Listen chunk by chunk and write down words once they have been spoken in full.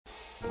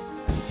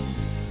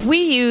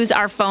We use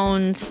our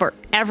phones for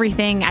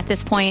everything at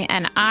this point,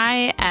 and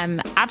I am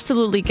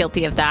absolutely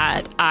guilty of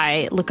that.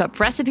 I look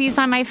up recipes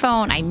on my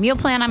phone. I meal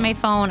plan on my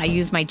phone. I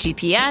use my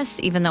GPS,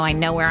 even though I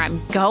know where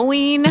I'm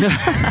going.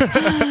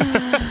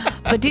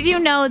 But did you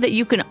know that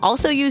you can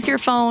also use your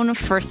phone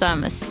for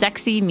some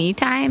sexy me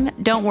time?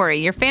 Don't worry,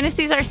 your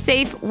fantasies are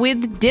safe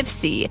with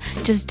Dipsea.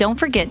 Just don't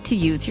forget to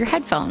use your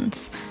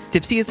headphones.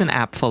 Dipsea is an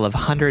app full of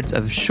hundreds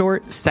of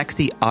short,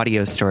 sexy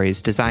audio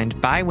stories designed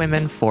by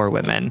women for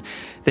women.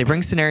 They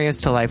bring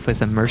scenarios to life with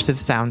immersive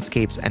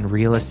soundscapes and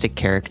realistic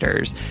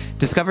characters.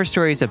 Discover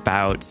stories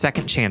about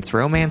second chance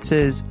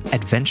romances,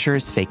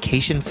 adventurous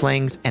vacation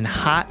flings, and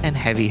hot and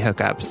heavy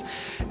hookups.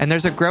 And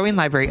there's a growing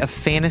library of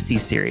fantasy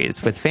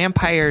series with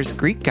vampires,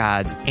 Greek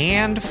gods,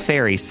 and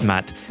fairy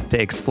smut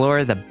to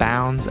explore the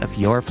bounds of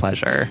your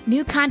pleasure.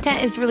 New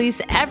content is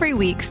released every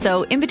week,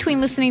 so in between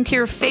listening to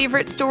your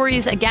favorite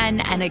stories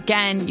again and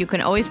again, you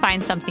can always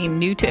find something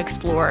new to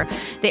explore.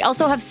 They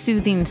also have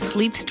soothing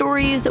sleep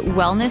stories,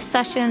 wellness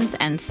sessions,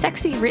 and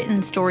sexy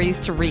written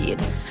stories to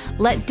read.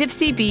 Let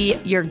Dipsea be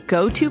your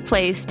go-to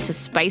place to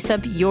spice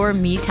up your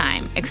me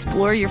time.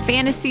 Explore your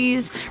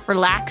fantasies,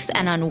 relax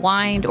and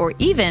unwind, or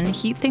even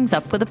heat things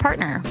up with a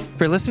partner.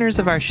 For listeners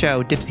of our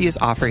show, Dipsea is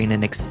offering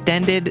an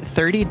extended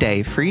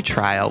 30-day free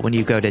trial when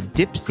you go to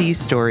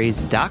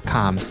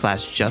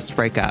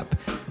dipseastories.com/justbreakup.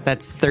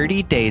 That's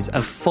 30 days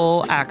of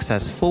full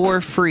access for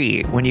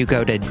free when you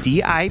go to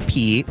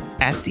DIPSEA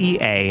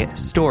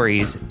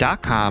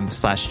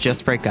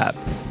stories.com/justbreakup.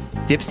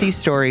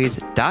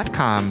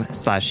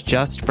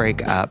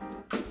 dipseastories.com/justbreakup.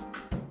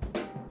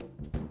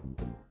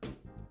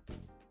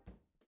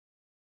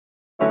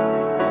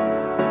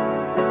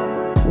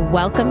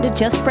 Welcome to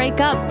Just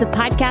Break Up, the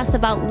podcast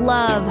about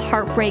love,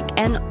 heartbreak,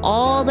 and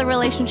all the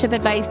relationship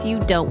advice you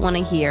don't want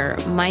to hear.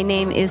 My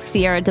name is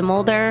Sierra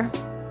DeMulder.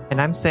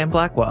 And I'm Sam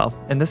Blackwell.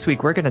 And this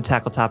week we're going to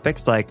tackle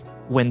topics like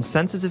when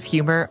senses of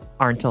humor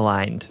aren't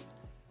aligned,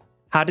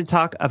 how to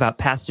talk about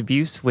past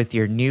abuse with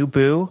your new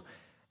boo,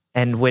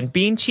 and when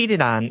being cheated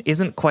on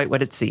isn't quite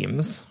what it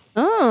seems.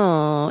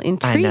 Oh,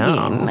 intriguing.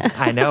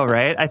 I know,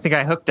 right? I think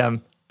I hooked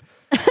him.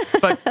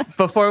 But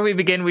before we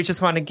begin, we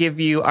just want to give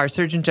you our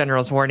Surgeon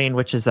General's warning,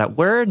 which is that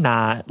we're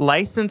not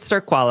licensed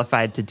or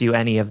qualified to do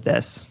any of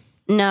this.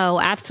 No,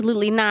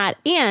 absolutely not.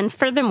 And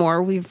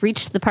furthermore, we've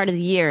reached the part of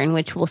the year in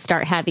which we'll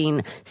start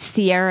having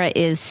Sierra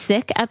is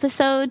sick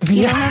episodes.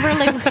 You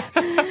remember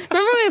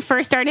when we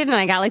first started and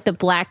I got like the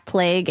Black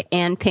Plague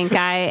and pink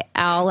eye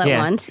all at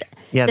once?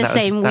 Yeah, the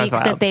same week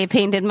that they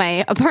painted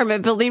my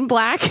apartment building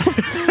black.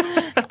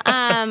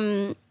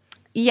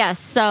 Yes,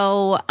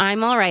 so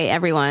I'm all right,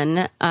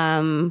 everyone.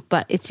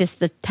 But it's just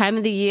the time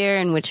of the year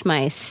in which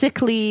my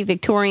sickly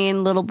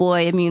Victorian little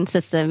boy immune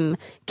system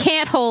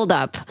can't hold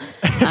up.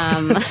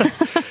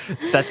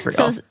 That's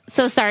real.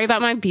 So sorry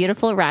about my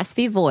beautiful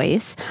raspy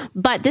voice.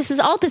 But this is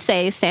all to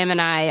say Sam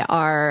and I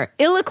are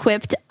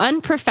ill-equipped,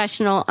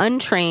 unprofessional,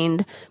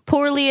 untrained,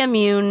 poorly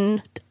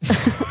immune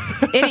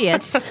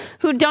idiots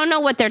who don't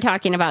know what they're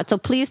talking about. So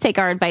please take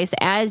our advice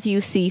as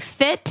you see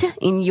fit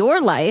in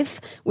your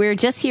life. We're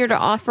just here to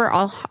offer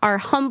all our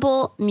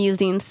humble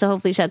musings to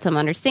hopefully shed some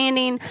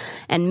understanding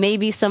and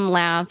maybe some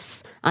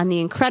laughs on the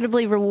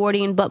incredibly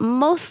rewarding but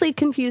mostly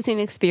confusing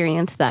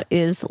experience that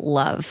is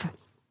love.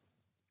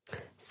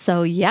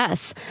 So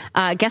yes,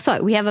 guess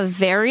what? We have a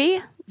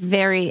very,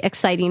 very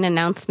exciting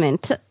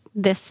announcement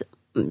to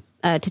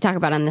talk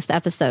about on this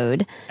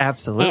episode.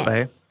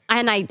 Absolutely.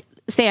 And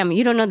Sam,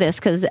 you don't know this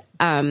because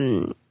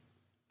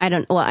I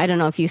don't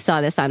know if you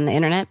saw this on the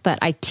internet, but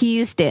I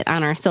teased it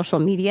on our social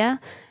media.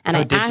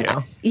 And did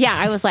you? Yeah,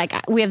 I was like,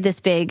 we have this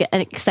big,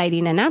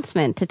 exciting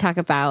announcement to talk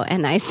about.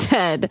 And I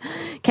said,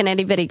 can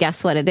anybody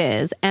guess what it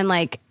is? And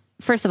like,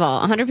 first of all,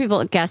 100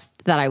 people guessed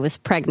that I was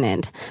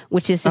pregnant,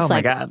 which is just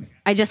my God.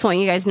 I just want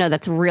you guys to know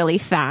that's really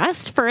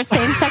fast for a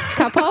same-sex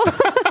couple.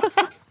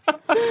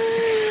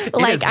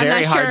 It is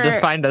very hard to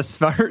find a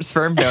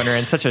sperm donor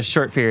in such a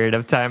short period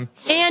of time.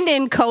 And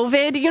in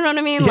COVID, you know what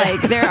I mean?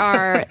 Like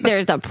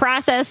there's a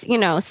process,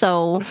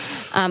 so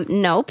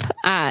nope,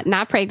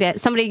 not pregnant.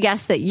 Somebody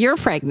guessed that you're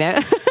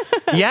pregnant.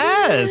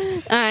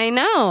 Yes. I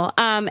know.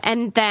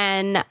 And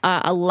then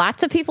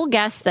lots of people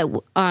guessed that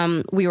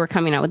we were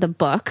coming out with a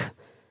book.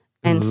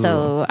 And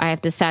so I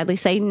have to sadly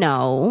say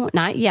no,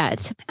 not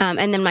yet.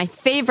 And then my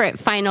favorite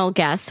final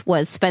guess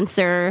was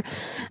Spencer,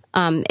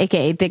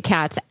 aka Big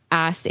Cats,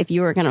 asked if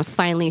you were going to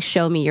finally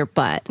show me your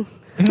butt.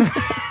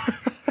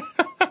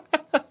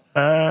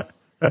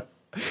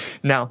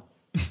 No.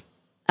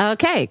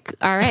 Okay.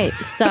 All right.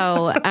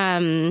 So,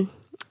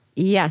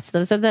 yes,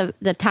 those are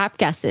the top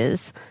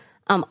guesses.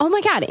 Oh my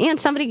God. And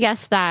somebody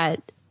guessed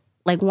that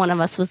like one of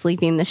us was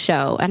leaving the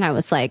show. And I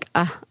was like,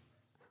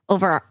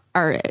 over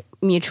our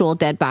mutual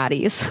dead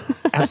bodies.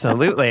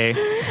 Absolutely.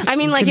 I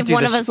mean, like if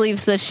one of us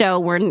leaves the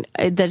show,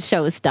 the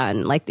show is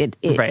done. Like it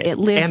right. It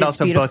lives and its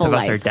also beautiful both of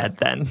life. us are dead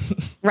then.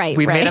 Right.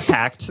 We made a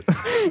pact.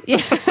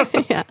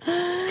 Yeah.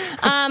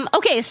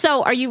 Okay.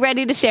 So are you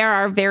ready to share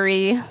our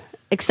very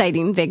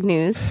exciting big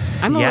news?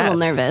 I'm a little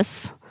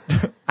nervous.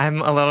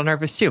 I'm a little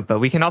nervous too, but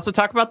we can also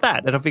talk about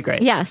that. It'll be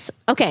great. Yes.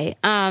 Okay.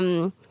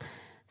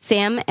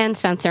 Sam and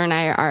Spencer and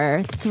I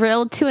are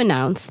thrilled to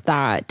announce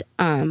that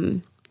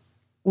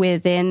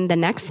within the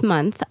next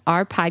month,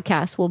 our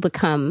podcast will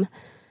become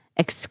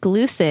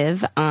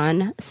exclusive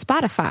on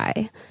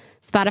Spotify.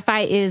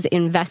 Spotify is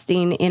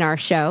investing in our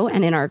show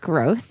and in our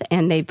growth,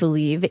 and they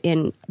believe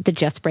in the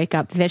Just Break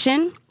Up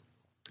vision.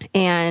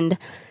 And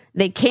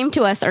they came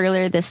to us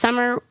earlier this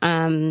summer,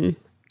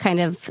 kind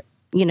of,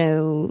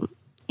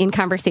 in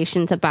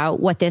conversations about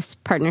what this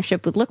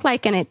partnership would look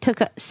like. And it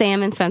took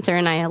Sam and Spencer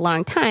and I a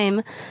long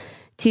time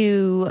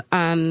to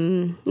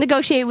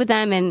negotiate with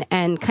them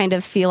and kind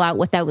of feel out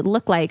what that would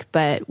look like.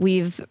 But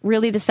we've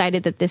really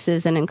decided that this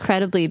is an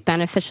incredibly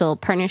beneficial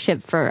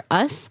partnership for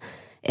us.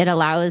 It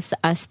allows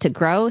us to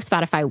grow.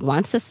 Spotify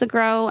wants us to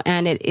grow,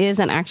 and it is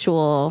an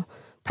actual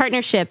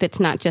partnership. It's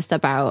not just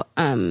about,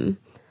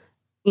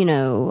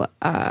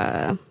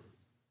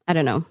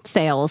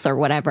 sales or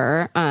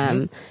whatever.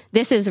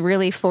 This is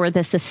really for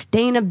the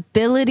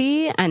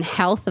sustainability and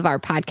health of our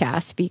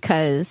podcast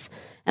because,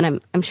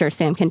 and I'm sure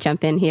Sam can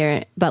jump in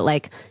here,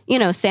 but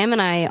Sam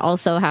and I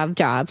also have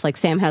jobs. Like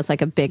Sam has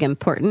like a big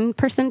important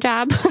person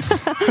job.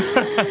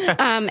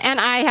 And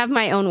I have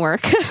my own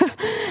work.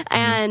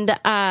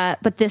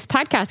 But this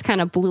podcast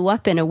kind of blew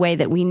up in a way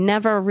that we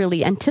never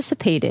really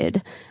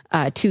anticipated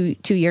 2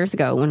 years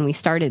ago when we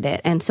started it.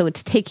 And so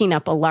it's taking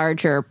up a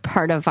larger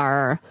part of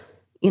our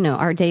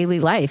daily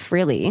life,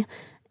 really.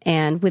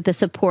 And with the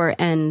support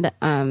and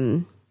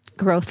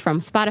growth from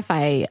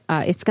Spotify,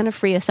 it's going to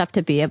free us up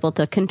to be able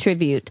to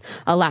contribute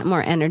a lot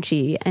more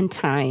energy and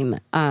time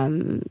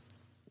to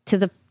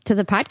the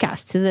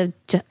podcast, to the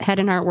Head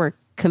and Heartwork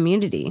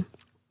community.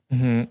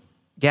 Mm-hmm.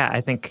 Yeah, I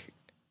think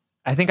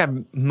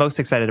I'm most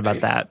excited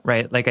about that,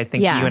 right? Like, I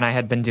think you and I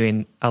had been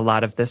doing a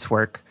lot of this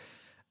work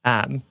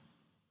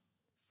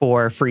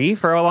for free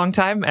for a long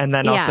time. And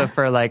then also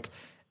for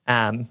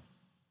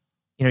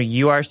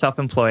you are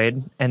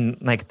self-employed, and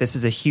like this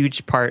is a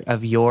huge part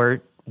of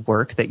your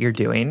work that you're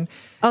doing.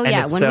 Oh,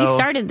 yeah. When we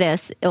started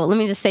this, let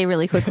me just say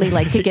really quickly,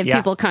 to give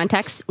people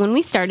context. When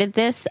we started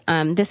this,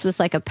 this was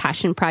like a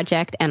passion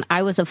project, and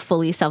I was a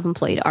fully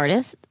self-employed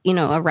artist,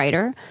 a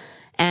writer.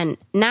 And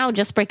now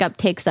Just Break Up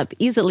takes up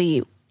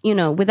easily,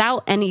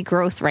 without any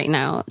growth right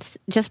now,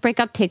 Just Break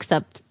Up takes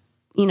up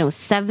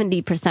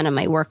 70% of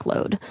my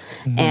workload.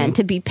 Mm-hmm. And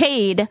to be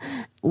paid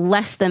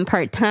less than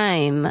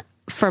part-time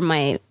for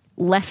my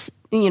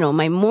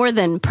my more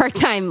than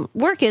part-time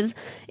work is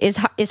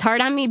hard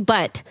on me.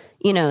 But,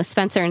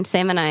 Spencer and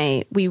Sam and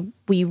I, we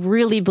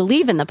really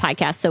believe in the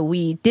podcast. So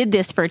we did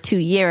this for 2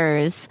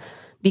 years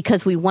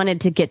because we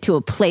wanted to get to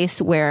a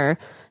place where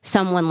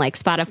someone like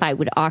Spotify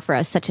would offer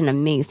us such an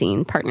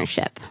amazing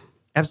partnership.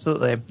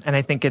 Absolutely. And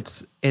I think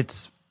it's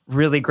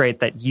really great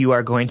that you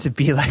are going to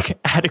be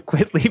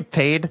adequately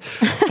paid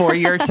for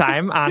your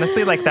time.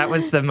 Honestly, that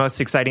was the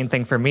most exciting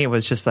thing for me,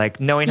 was just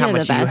knowing how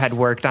much you had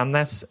worked on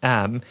this.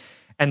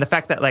 And the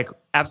fact that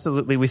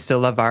absolutely we still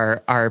love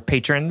our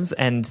patrons,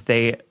 and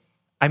the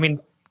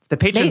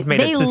patrons made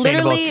it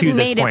sustainable to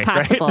this point,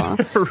 right?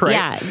 Right?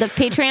 Yeah. The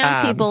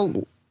Patreon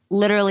people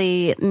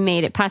literally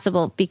made it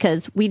possible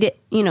because we did,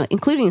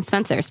 including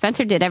Spencer.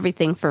 Spencer did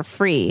everything for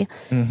free,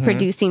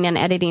 producing and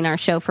editing our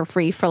show for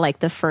free for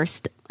the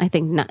first, I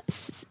think,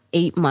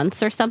 8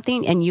 months or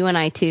something. And you and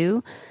I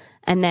too.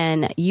 And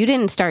then you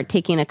didn't start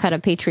taking a cut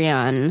of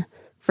Patreon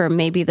for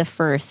maybe the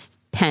first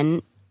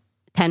 10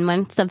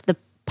 months of the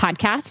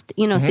podcast,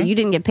 so you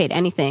didn't get paid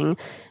anything.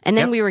 And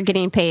then we were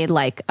getting paid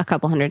a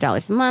couple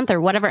 $100 a month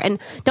or whatever. And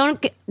don't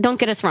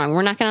get us wrong.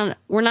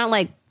 We're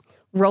not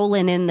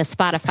rolling in the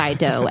Spotify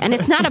dough. And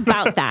it's not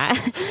about that.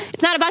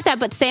 It's not about that.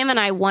 But Sam and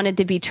I wanted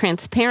to be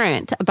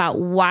transparent about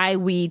why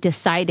we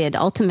decided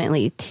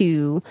ultimately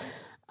to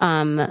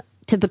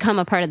become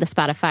a part of the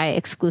Spotify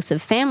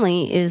exclusive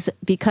family, is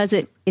because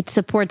it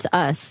supports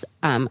us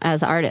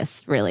as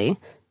artists, really.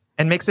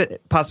 And makes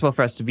it possible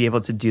for us to be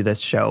able to do this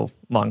show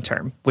long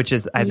term, which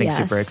is, I think,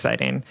 super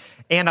exciting.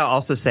 And I'll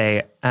also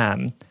say,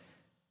 Spotify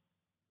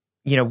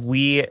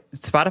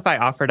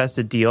offered us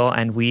a deal,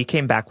 and we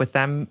came back with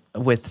them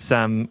with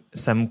some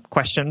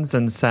questions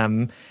and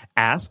some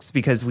asks,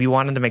 because we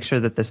wanted to make sure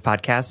that this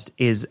podcast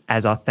is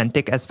as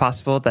authentic as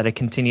possible, that it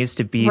continues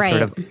to be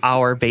sort of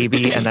our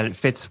baby, and that it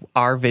fits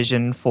our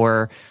vision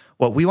for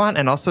what we want,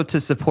 and also to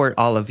support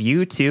all of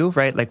you too,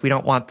 right? We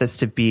don't want this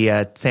to be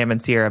a Sam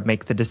and Sierra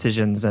make the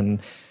decisions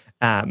and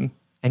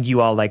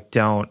you all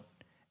don't,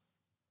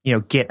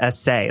 get a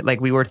say.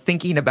 We were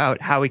thinking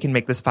about how we can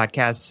make this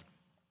podcast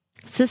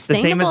the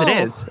same as it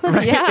is,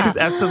 right? Yeah.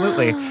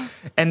 Absolutely.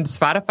 And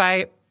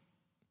Spotify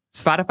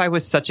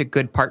was such a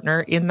good partner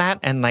in that,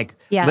 and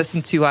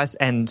listened to us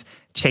and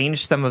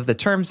changed some of the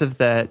terms of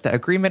the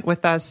agreement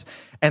with us.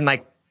 And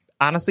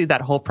honestly, that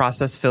whole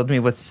process filled me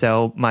with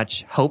so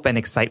much hope and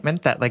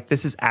excitement that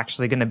this is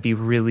actually going to be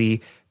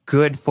really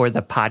good for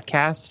the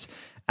podcast,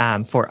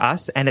 for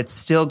us. And it's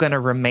still going to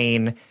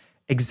remain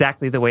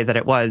exactly the way that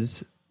it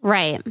was.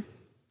 Right.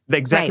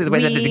 exactly the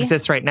way that it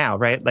exists right now,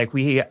 right? Like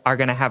we are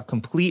going to have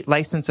complete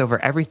license over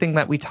everything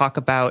that we talk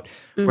about.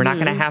 We're not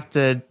going to have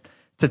to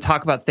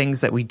talk about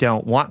things that we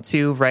don't want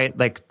to, right?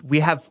 Like we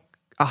have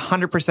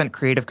 100%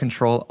 creative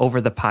control over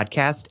the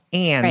podcast.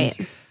 And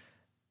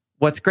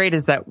what's great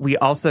is that we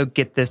also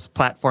get this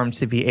platform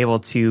to be able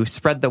to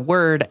spread the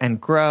word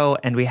and grow.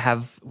 And we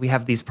have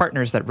these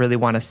partners that really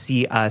want to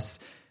see us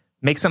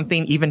make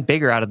something even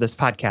bigger out of this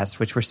podcast,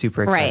 which we're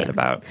super excited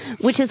about.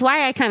 Which is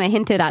why I kind of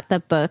hinted at the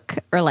book,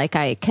 or like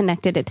I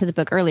connected it to the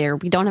book earlier.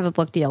 We don't have a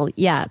book deal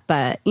yet,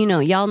 but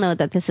y'all know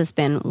that this has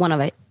been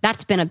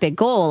that's been a big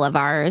goal of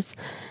ours.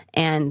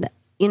 And,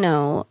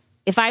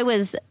 if I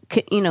was,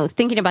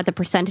 thinking about the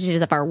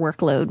percentages of our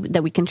workload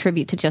that we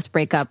contribute to Just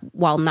Break Up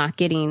while not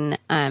getting,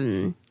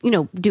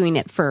 doing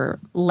it for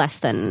less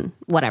than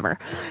whatever,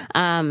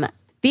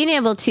 being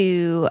able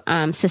to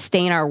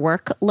sustain our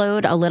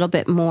workload a little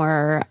bit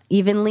more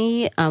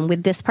evenly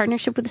with this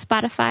partnership with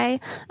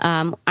Spotify,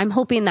 I'm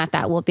hoping that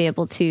we'll be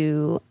able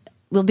to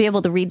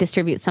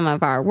redistribute some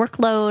of our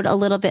workload a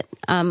little bit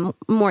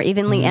more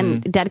evenly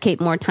and dedicate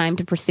more time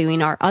to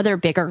pursuing our other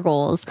bigger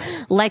goals,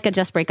 like a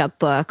Just Break Up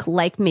book,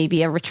 like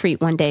maybe a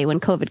retreat one day when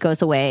COVID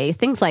goes away,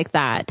 things like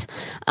that.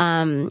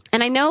 And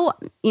I know,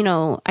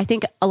 I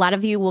think a lot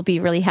of you will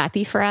be really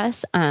happy for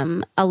us.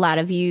 A lot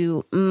of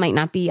you might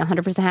not be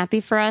 100%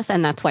 happy for us.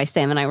 And that's why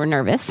Sam and I were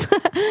nervous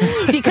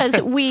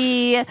because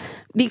we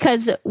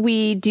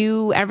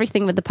do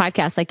everything with the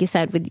podcast, like you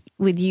said,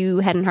 with you,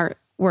 Head and Heart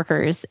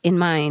workers in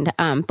mind.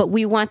 But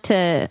we want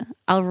to,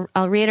 I'll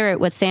reiterate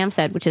what Sam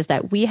said, which is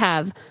that we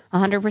have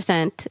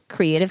 100%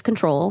 creative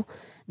control.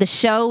 The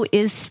show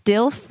is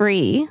still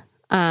free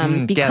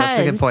because that's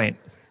a good point.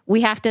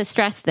 We have to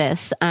stress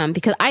this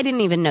because I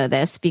didn't even know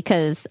this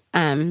because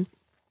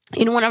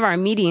in one of our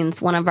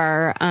meetings, one of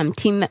our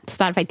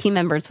Spotify team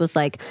members was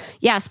like,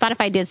 yeah,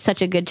 Spotify did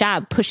such a good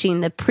job pushing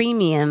the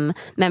premium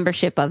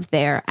membership of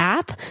their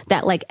app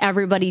that like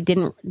everybody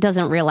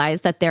doesn't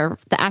realize that the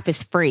app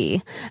is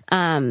free.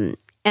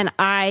 And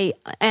I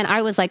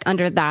was like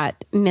under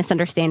that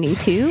misunderstanding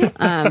too.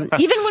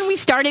 Even when we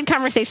started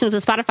conversations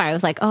with Spotify, I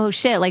was like, oh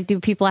shit, like do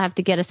people have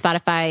to get a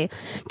Spotify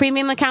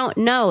premium account?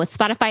 No,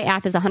 Spotify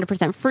app is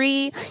 100%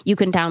 free. You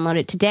can download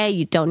it today.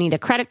 You don't need a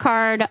credit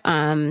card.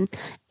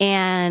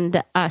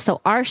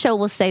 So our show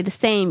will say the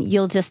same.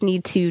 You'll just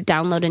need to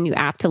download a new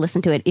app to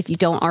listen to it if you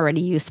don't already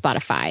use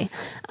Spotify.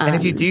 And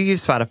if you do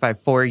use Spotify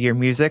for your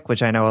music,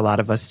 which I know a lot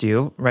of us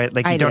do, right?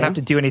 Like you don't have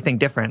to do anything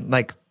different.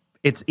 Like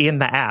it's in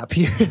the app.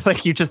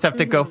 You just have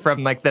to go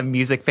from like the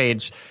music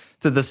page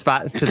to the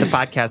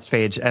podcast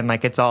page, and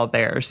like it's all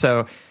there.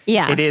 So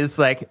it is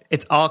like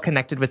it's all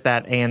connected with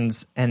that. And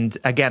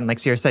again, like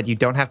Sierra said, you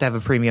don't have to have a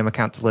premium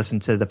account to listen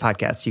to the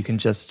podcast. You can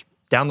just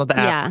download the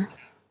app,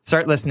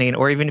 start listening,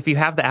 or even if you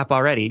have the app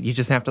already, you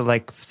just have to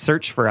like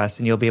search for us,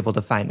 and you'll be able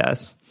to find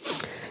us.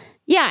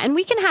 Yeah, and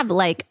we can have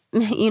like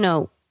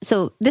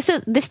so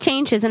this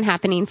change isn't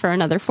happening for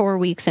another 4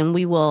 weeks, and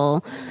we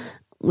will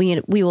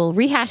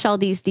rehash all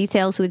these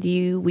details with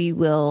you. We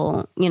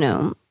will,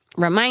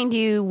 remind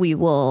you. We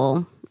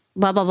will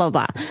blah, blah, blah,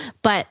 blah.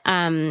 But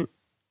I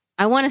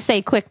want to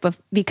say quick,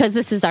 because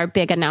this is our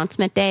big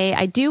announcement day,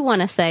 I do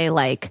want to say,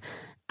 like,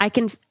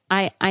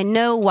 I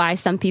know why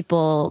some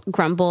people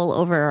grumble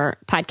over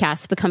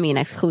podcasts becoming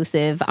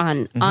exclusive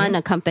on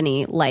a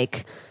company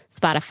like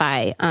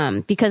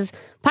Spotify, because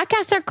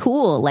podcasts are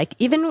cool. Like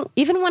even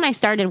when I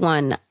started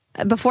one,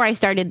 before I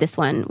started this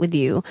one with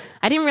you,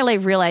 I didn't really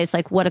realize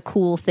like what a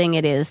cool thing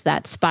it is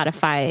that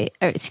that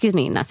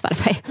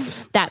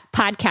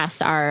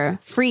podcasts are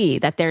free,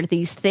 that there are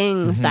these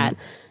things that,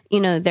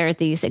 there are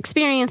these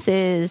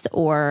experiences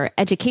or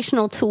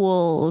educational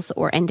tools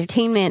or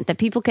entertainment that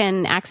people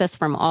can access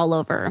from all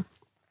over.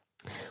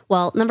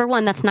 Well, number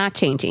one, that's not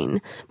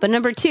changing. But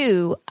number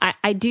two,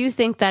 I do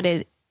think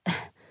that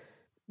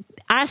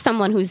as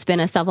someone who's been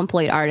a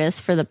self-employed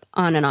artist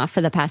on and off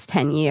for the past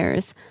 10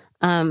 years,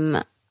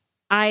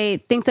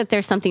 I think that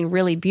there's something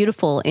really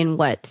beautiful in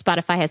what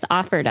Spotify has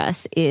offered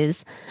us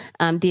is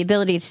the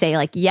ability to say,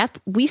 like, yep,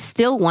 we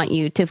still want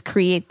you to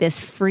create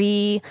this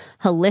free,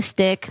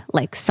 holistic,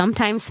 like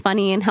sometimes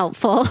funny and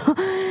helpful,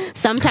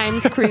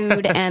 sometimes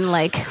crude and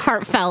like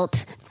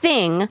heartfelt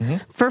thing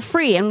for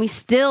free. And we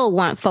still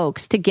want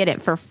folks to get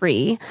it for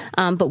free.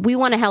 But we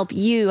want to help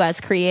you as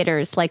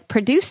creators, like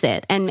produce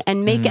it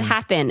and make it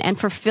happen and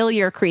fulfill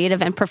your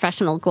creative and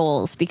professional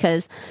goals,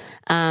 because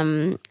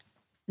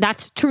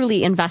that's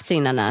truly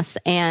investing in us.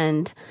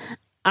 And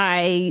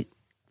I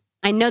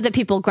know that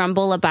people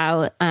grumble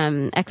about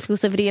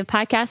exclusivity of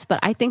podcasts, but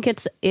I think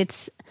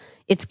it's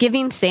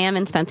giving Sam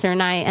and Spencer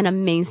and I an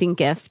amazing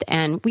gift.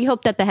 And we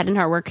hope that the Head and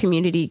Heart Work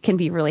community can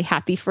be really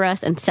happy for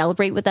us and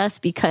celebrate with us,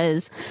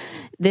 because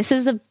this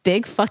is a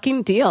big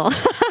fucking deal.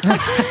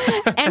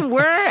 and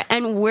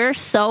we're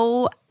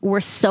so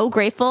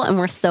grateful and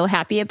we're so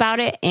happy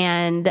about it.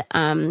 And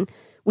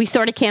we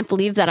sort of can't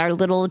believe that our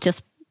little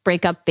just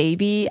Breakup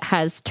Baby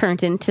has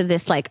turned into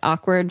this like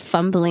awkward,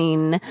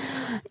 fumbling,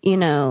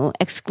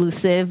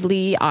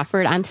 exclusively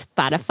offered on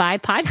Spotify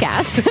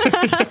podcast.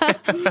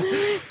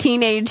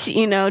 Teenage,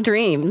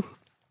 dream.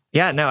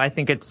 Yeah, no, I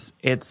think it's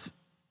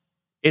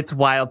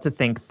wild to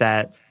think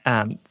that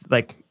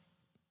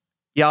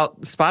y'all,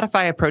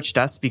 Spotify approached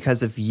us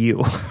because of you.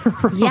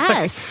 Right?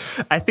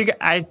 Yes. I think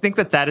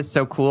that is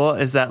so cool,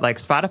 is that like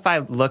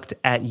Spotify looked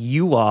at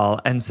you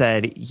all and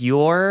said,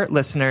 your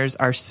listeners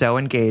are so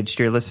engaged.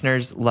 Your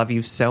listeners love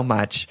you so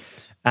much.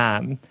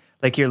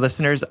 Like your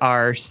listeners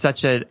are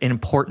such an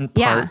important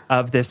part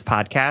of this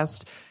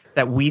podcast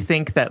that we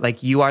think that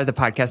like you are the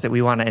podcast that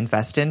we want to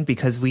invest in,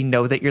 because we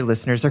know that your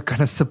listeners are going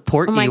to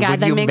support you God, when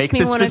that you makes make me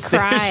this wanna decision.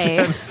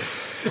 cry.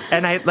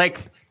 And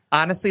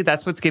honestly,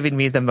 that's what's giving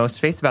me the most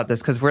faith about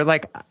this, because we're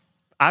like,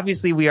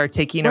 obviously we are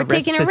taking a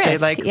risk to say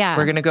like,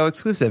 we're going to go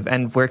exclusive,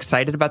 and we're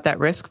excited about that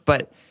risk.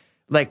 But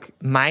like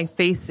my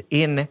faith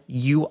in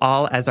you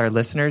all as our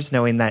listeners,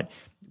 knowing that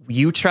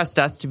you trust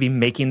us to be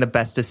making the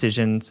best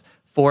decisions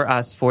for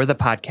us, for the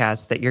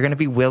podcast, that you're going to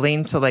be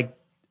willing to like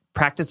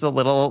practice a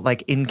little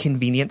like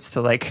inconvenience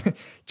to like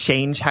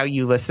change how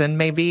you listen,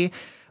 maybe.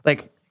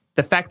 Like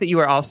the fact that you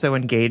are also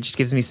engaged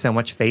gives me so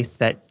much faith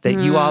that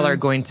you all are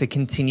going to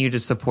continue to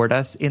support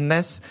us in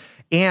this,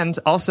 and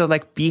also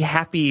like be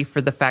happy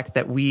for the fact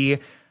that we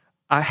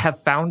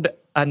have found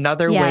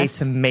another way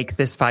to make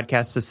this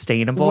podcast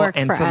sustainable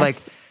and to like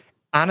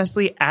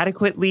honestly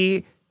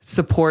adequately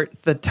support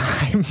the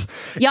time.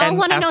 Y'all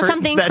want to know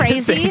something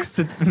crazy?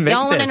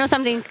 Y'all want to know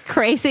something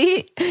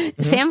crazy?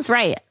 Mm-hmm. Sam's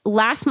right.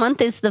 Last month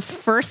is the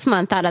first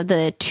month out of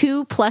the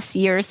 2+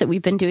 years that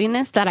we've been doing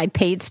this that I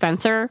paid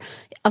Spencer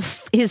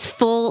his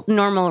full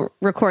normal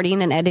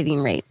recording and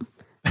editing rate.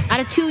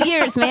 Out of 2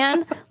 years,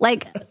 man.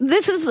 Like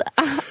this is,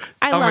 I love.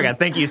 Oh my God.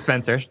 Thank you,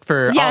 Spencer,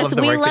 for all of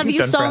the work that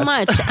you've done for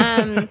us. Yes, we love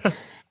you so much.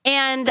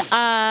 And,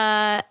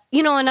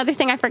 another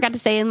thing I forgot to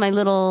say in my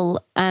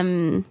little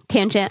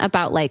tangent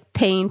about like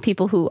paying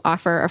people who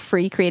offer a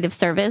free creative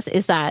service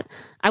is that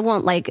I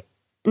won't like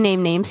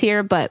name names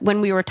here, but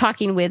when we were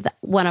talking with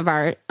one of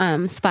our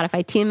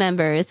Spotify team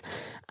members,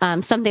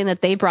 something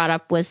that they brought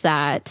up was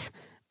that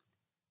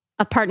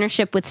a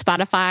partnership with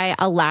Spotify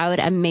allowed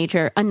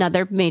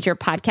another major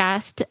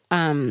podcast,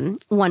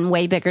 one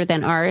way bigger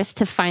than ours,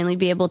 to finally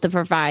be able to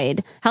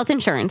provide health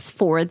insurance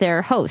for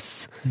their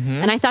hosts. Mm-hmm.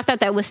 And I thought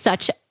that was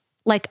such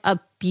like a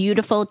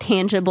beautiful,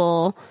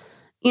 tangible,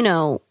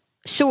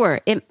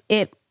 sure,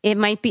 it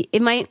might,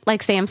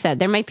 like Sam said,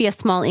 there might be a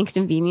small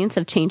inconvenience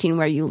of changing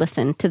where you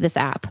listen to this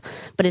app,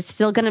 but it's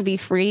still going to be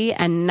free.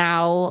 And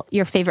now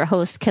your favorite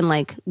host can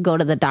like go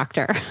to the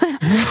doctor.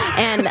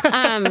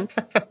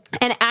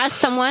 And as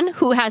someone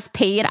who has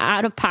paid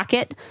out of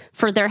pocket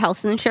for their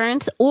health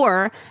insurance,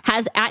 or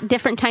has at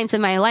different times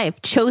in my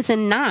life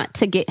chosen not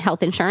to get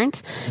health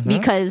insurance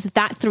because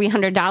that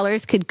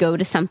 $300 could go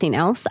to something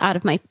else out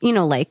of my,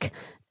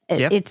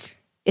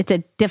 it's a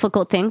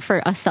difficult thing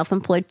for us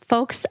self-employed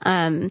folks.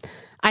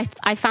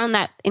 I found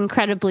that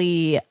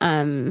incredibly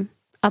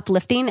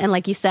uplifting, and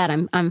like you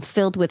said, I'm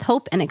filled with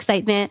hope and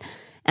excitement,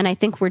 and I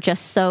think we're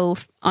just so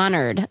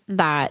honored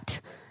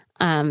that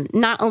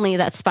not only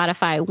that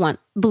Spotify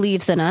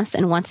believes in us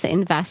and wants to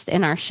invest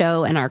in our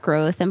show and our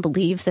growth and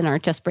believes in our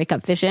Just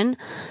Breakup vision,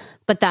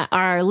 but that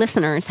our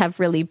listeners have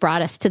really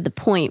brought us to the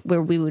point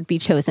where we would be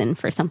chosen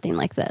for something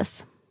like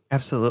this.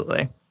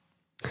 Absolutely.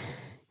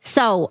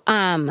 So,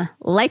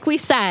 like we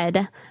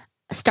said,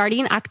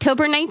 starting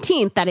October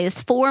 19th, that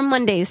is 4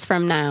 Mondays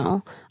from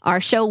now,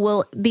 our show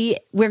will be,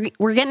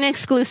 we're getting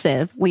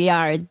exclusive. We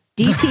are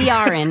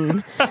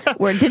DTRing.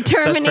 We're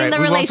determining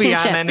the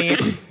relationship. We won't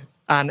be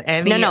on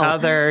any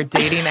other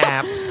dating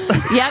apps.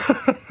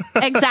 Yep,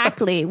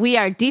 exactly. We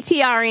are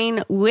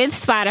DTRing with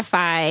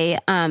Spotify,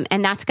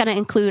 and that's going to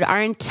include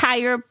our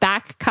entire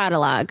back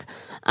catalog.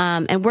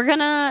 And we're going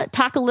to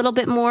talk a little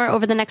bit more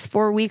over the next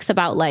 4 weeks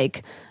about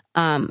like,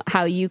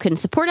 how you can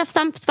support us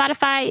on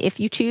Spotify if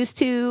you choose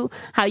to,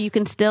 how you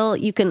can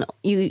you can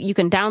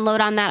download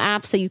on that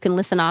app so you can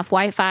listen off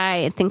Wi-Fi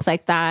and things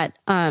like that.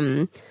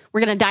 We're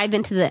going to dive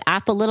into the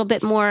app a little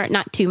bit more,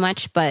 not too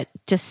much, but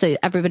just so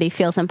everybody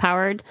feels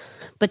empowered.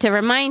 But to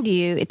remind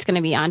you, it's going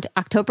to be on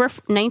October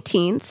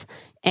 19th.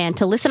 And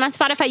to listen on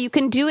Spotify, you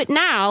can do it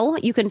now.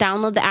 You can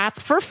download the app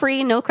for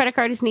free. No credit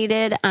card is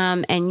needed.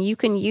 And you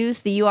can use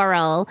the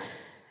URL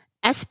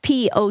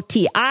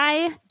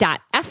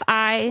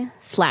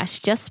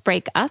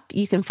spoti.fi/justbreakup.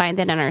 You can find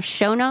that in our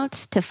show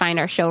notes to find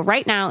our show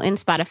right now in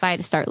Spotify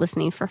to start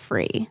listening for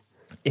free.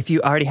 If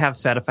you already have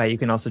Spotify, you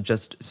can also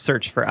just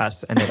search for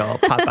us and it'll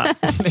pop up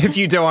if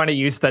you don't want to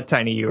use that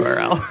tiny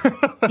URL.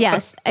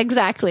 Yes,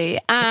 exactly.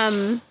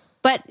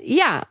 But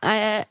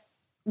yeah,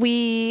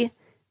 we're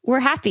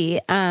happy,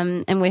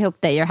 and we hope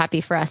that you're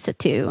happy for us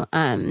too.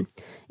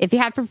 If you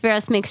have for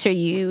us, make sure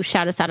you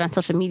shout us out on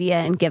social media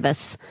and give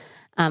us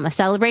a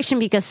celebration,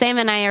 because Sam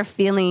and I are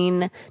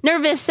feeling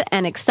nervous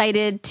and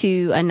excited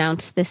to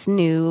announce this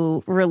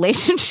new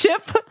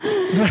relationship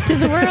to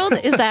the world.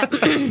 Is that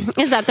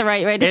the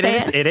right way to say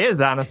it? It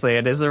is, honestly.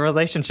 It is a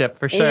relationship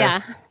for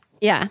sure.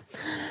 Yeah.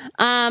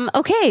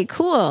 Okay,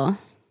 cool.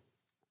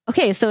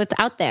 Okay, so it's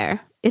out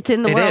there. It's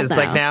in the world now. It is.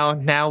 Like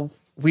now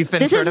we've been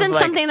This sort has been of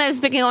like, something that has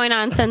been going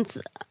on since,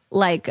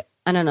 like,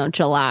 I don't know,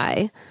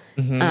 July.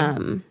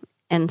 And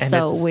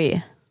so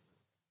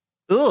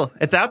ooh,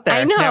 it's out there.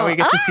 I know. Now we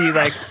get to see,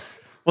 like,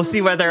 we'll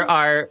see whether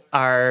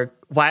our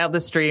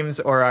wildest dreams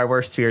or our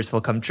worst fears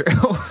will come true.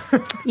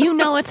 You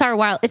know, it's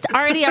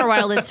already our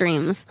wildest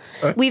dreams.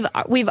 We've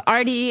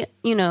already,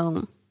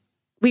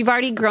 we've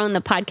already grown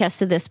the podcast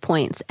to this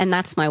point, and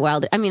that's my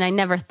I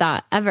never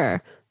thought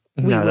ever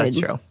that's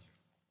true.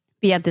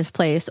 Be at this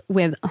place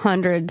with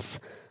hundreds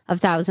of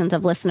thousands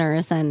of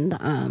listeners,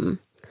 and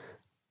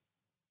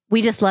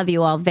we just love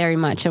you all very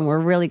much, and we're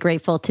really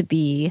grateful to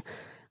be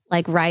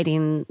like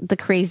riding the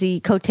crazy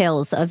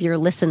coattails of your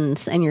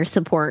listens and your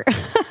support.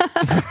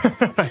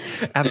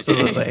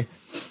 Absolutely.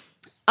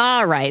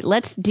 All right,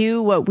 let's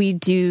do what we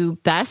do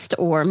best,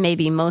 or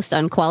maybe most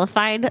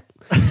unqualified,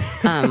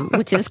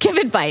 which is give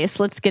advice.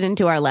 Let's get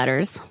into our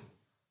letters.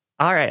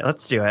 All right,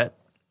 let's do it.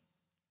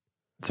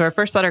 So our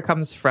first letter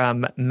comes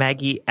from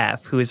Maggie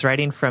F., who is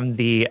writing from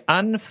the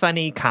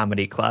Unfunny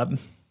Comedy Club.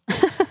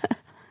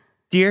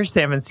 Dear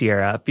Sam and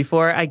Sierra,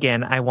 before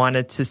again, I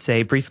wanted to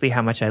say briefly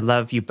how much I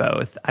love you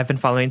both. I've been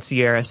following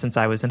Sierra since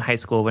I was in high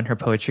school when her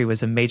poetry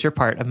was a major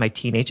part of my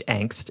teenage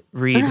angst,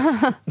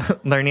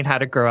 learning how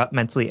to grow up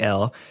mentally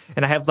ill.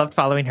 And I have loved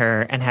following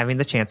her and having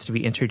the chance to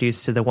be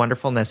introduced to the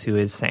wonderfulness who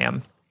is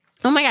Sam.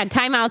 Oh my God,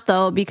 time out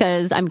though,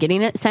 because I'm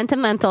getting it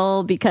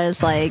sentimental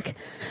because like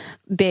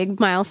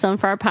big milestone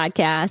for our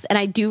podcast. And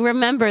I do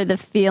remember the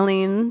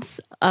feelings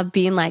of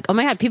being like, oh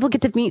my God, people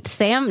get to meet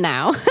Sam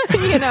now,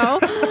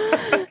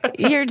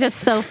 You're just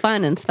so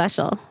fun and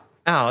special.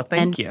 Oh,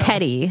 thank you. And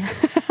petty.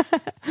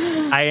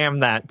 I am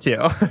that too.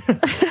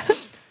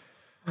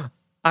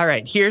 All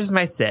right, here's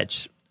my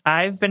sitch.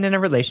 I've been in a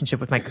relationship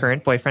with my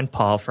current boyfriend,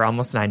 Paul, for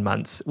almost 9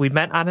 months. We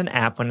met on an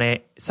app when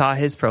I saw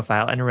his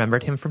profile and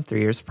remembered him from 3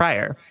 years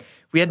prior.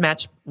 We had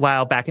matched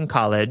while back in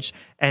college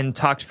and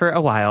talked for a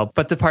while,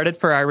 but departed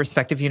for our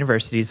respective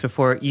universities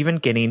before even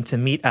getting to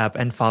meet up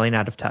and falling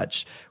out of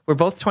touch. We're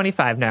both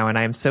 25 now, and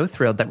I am so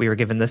thrilled that we were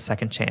given this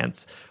second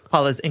chance.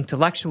 Paul is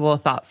intellectual,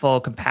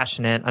 thoughtful,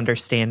 compassionate,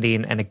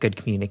 understanding, and a good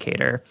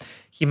communicator.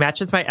 He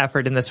matches my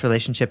effort in this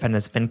relationship and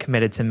has been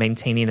committed to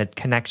maintaining a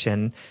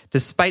connection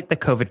despite the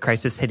COVID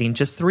crisis hitting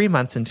just 3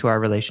 months into our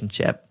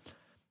relationship.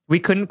 We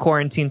couldn't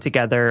quarantine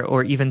together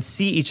or even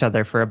see each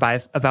other for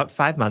about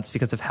 5 months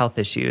because of health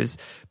issues,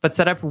 but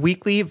set up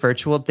weekly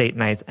virtual date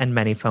nights and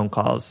many phone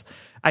calls.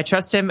 I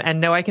trust him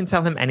and know I can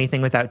tell him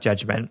anything without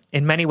judgment.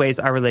 In many ways,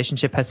 our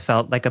relationship has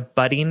felt like a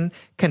budding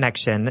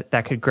connection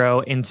that could grow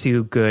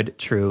into good,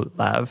 true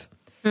love.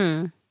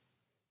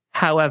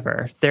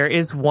 However, there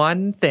is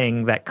one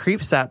thing that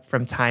creeps up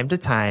from time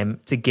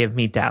to give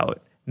me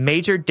doubt: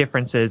 major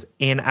differences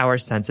in our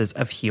senses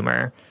of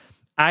humor.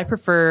 I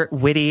prefer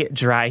witty,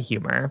 dry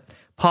humor.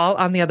 Paul,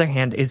 on the other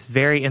hand, is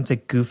very into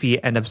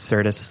goofy and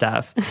absurdist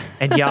stuff.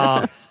 And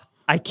y'all,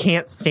 I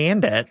can't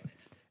stand it.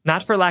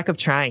 Not for lack of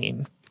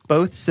trying.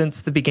 Both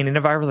since the beginning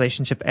of our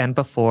relationship and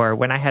before,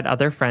 when I had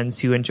other friends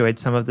who enjoyed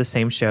some of the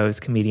same shows,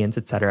 comedians,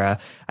 etc.,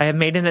 I have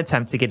made an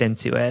attempt to get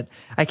into it.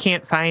 I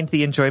can't find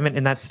the enjoyment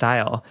in that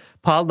style.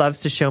 Paul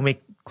loves to show me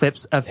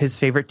clips of his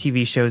favorite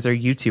TV shows or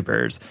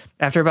YouTubers.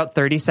 After about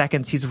 30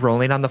 seconds, he's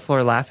rolling on the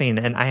floor laughing,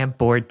 and I am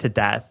bored to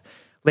death.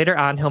 Later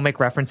on, he'll make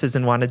references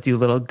and want to do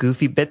little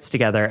goofy bits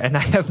together, and I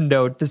have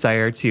no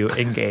desire to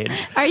engage.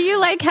 Are you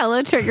like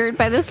hella triggered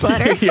by this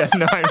letter? Yeah,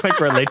 no, I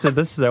like relate to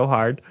this so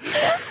hard.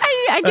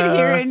 I can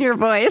hear it in your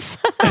voice.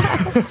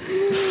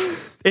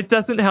 It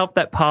doesn't help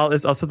that Paul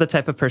is also the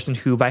type of person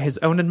who, by his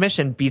own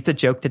admission, beats a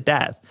joke to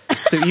death.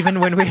 So even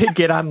when we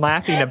get on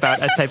laughing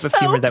about a type of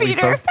humor that we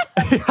both...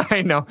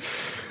 I know.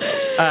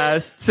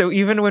 So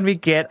even when we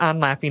get on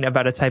laughing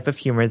about a type of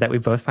humor that we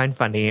both find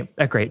funny,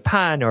 a great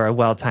pun or a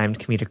well-timed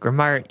comedic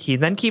remark, he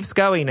then keeps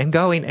going and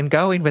going and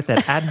going with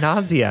it ad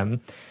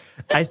nauseum.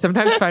 I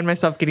sometimes find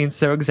myself getting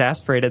so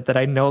exasperated that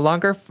I no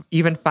longer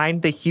even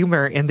find the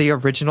humor in the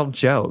original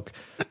joke.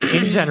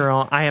 In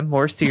general, I am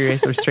more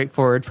serious or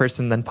straightforward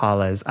person than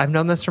Paul is. I've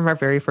known this from our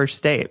very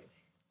first date.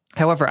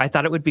 However, I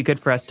thought it would be good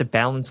for us to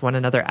balance one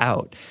another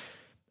out.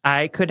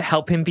 I could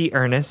help him be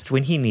earnest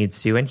when he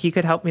needs to, and he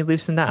could help me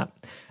loosen up.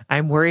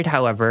 I'm worried,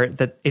 however,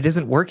 that it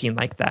isn't working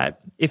like that.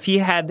 If he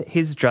had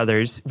his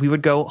druthers, we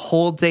would go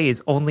whole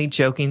days only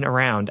joking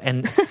around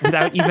and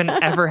without even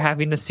ever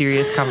having a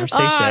serious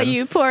conversation. Oh,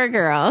 you poor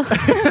girl.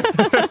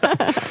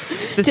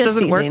 This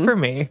doesn't work for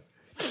me.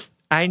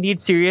 I need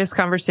serious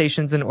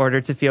conversations in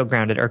order to feel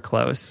grounded or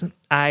close.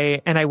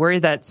 I worry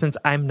that since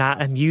I'm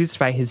not amused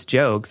by his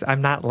jokes,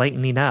 I'm not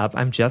lightening up,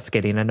 I'm just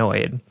getting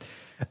annoyed.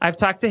 I've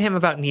talked to him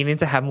about needing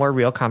to have more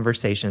real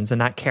conversations and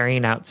not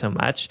carrying on so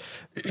much,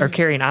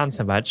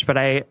 but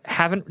I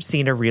haven't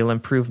seen a real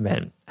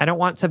improvement. I don't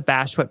want to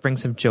bash what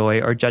brings him joy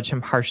or judge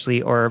him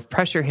harshly or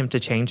pressure him to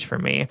change for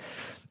me.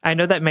 I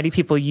know that many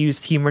people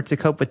use humor to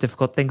cope with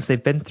difficult things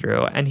they've been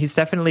through, and he's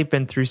definitely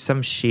been through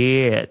some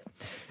shit.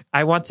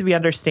 I want to be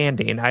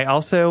understanding. I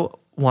also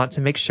want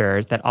to make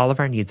sure that all of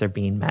our needs are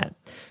being met.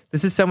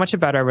 There is so much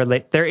about our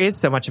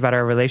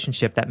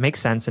relationship that makes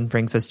sense and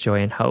brings us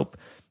joy and hope.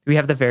 We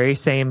have the very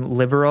same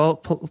liberal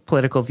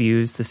political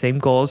views, the same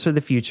goals for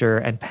the future,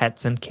 and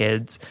pets and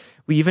kids.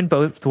 We even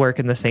both work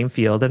in the same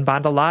field and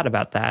bond a lot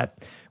about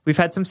that. We've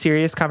had some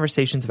serious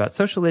conversations about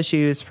social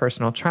issues,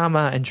 personal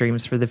trauma, and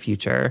dreams for the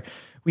future.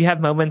 We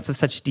have moments of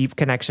such deep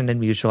connection and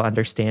mutual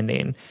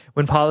understanding.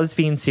 When Paul is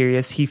being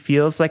serious, he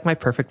feels like my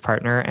perfect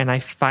partner, and I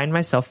find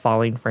myself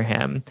falling for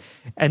him.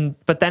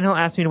 But then he'll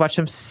ask me to watch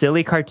some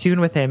silly cartoon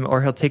with him,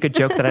 or he'll take a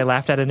joke that I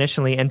laughed at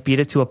initially and beat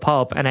it to a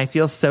pulp, and I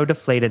feel so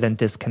deflated and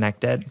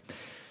disconnected.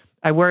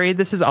 I worry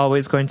this is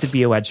always going to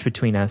be a wedge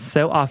between us.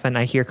 So often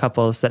I hear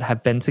couples that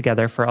have been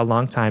together for a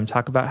long time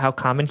talk about how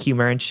common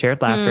humor and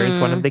shared laughter is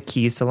one of the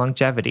keys to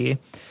longevity.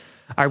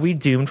 Are we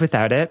doomed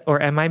without it, or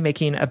am I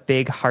making a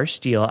big, harsh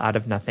deal out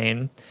of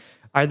nothing?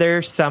 Are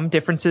there some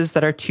differences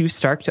that are too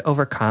stark to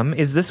overcome?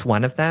 Is this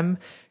one of them?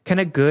 Can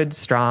a good,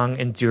 strong,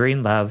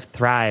 enduring love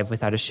thrive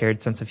without a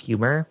shared sense of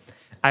humor?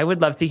 I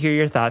would love to hear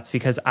your thoughts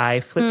because I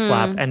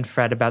flip-flop and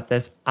fret about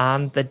this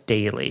on the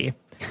daily.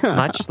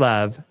 Much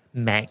love,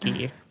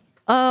 Maggie.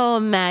 Oh,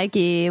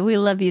 Maggie, we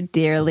love you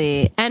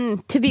dearly.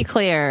 And to be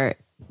clear,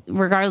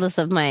 regardless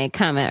of my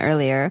comment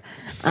earlier,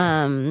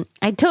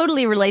 I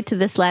totally relate to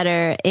this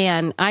letter,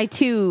 and I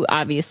too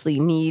obviously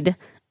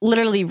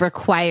literally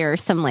require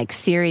some like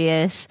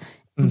serious,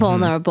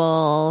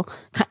 vulnerable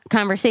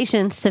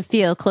conversations to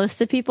feel close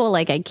to people.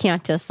 Like I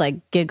can't just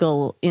like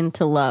giggle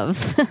into love.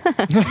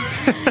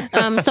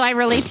 So I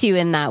relate to you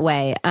in that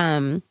way.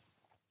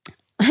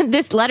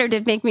 This letter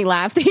did make me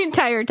laugh the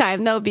entire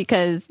time, though,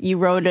 because you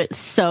wrote it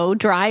so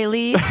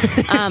dryly.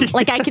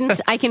 Like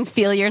I can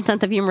feel your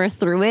sense of humor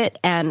through it,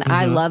 and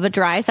I love a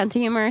dry sense of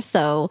humor,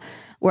 so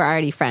we're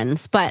already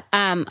friends. But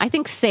I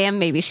think Sam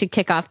maybe should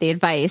kick off the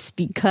advice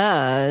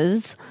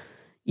because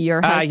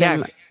your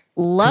husband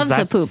loves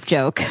a poop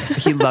joke.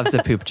 He loves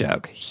a poop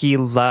joke. He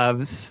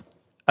loves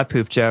a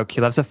poop joke.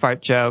 He loves a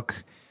fart joke.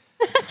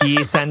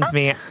 He sends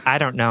me, I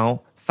don't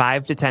know,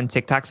 5 to 10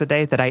 TikToks a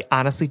day that I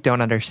honestly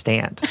don't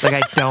understand.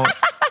 Like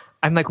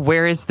I'm like,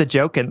 where is the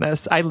joke in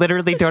this? I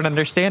literally don't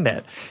understand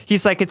it.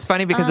 He's like, it's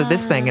funny because of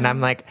this thing. And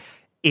I'm like,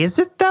 is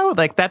it though?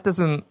 Like that's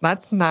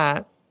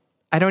not,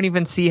 I don't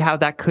even see how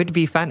that could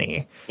be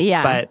funny.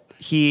 Yeah. But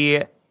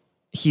he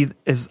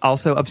is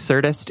also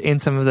absurdist in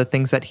some of the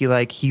things that he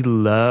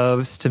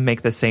loves to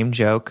make the same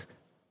joke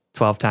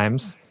 12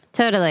 times.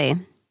 Totally.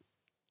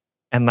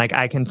 And like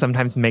I can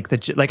sometimes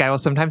I will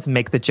sometimes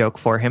make the joke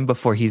for him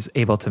before he's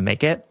able to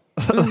make it.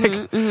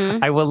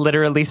 I will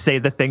literally say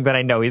the thing that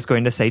I know he's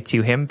going to say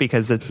to him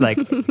because it's like,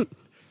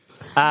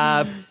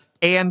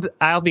 and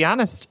I'll be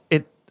honest,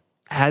 it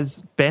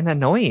has been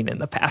annoying in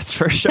the past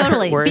for sure.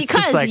 Totally,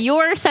 because like,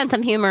 your sense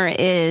of humor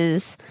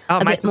is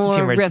a bit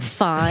more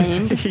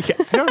refined. Yeah,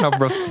 I don't know,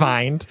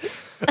 refined.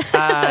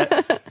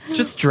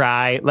 Just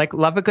dry. Like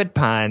love a good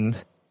pun.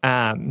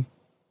 But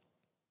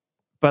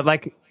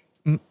like.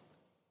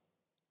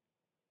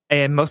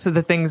 And most of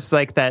the things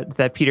like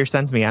that Peter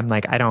sends me, I'm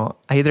like, I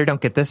either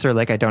don't get this or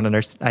like I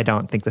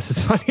don't think this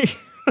is funny.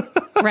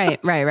 Right.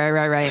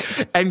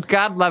 And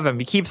God love him.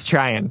 He keeps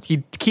trying. He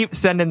keeps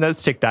sending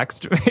those TikToks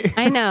to me.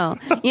 I know.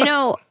 You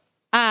know,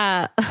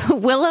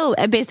 Willow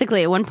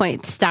basically at one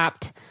point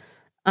stopped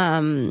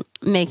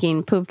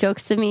making poop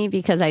jokes to me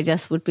because I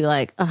just would be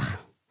like, ugh,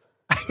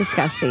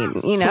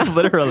 disgusting, you know?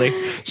 Literally.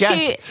 Yes.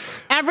 She,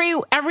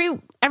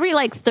 every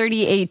like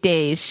 38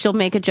 days, she'll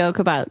make a joke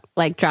about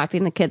like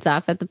dropping the kids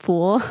off at the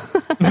pool.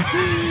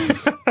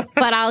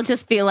 But I'll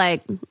just be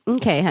like,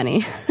 okay,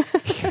 honey.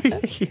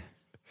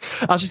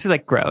 I'll just be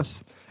like,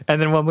 gross.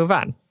 And then we'll move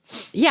on.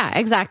 Yeah,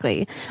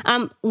 exactly.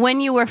 When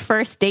you were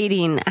first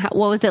dating,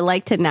 what was it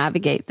like to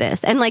navigate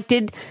this? And like,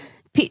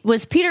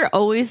 was Peter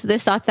always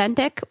this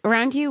authentic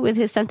around you with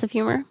his sense of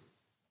humor?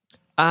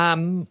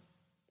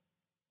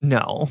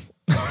 No.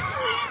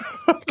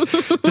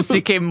 This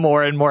became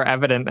more and more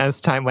evident as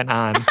time went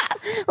on.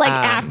 Like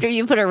after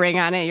you put a ring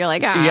on it, you're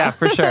like, ah. Yeah,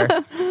 for sure.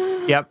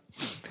 Yep.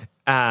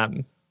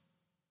 And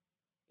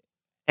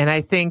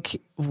I think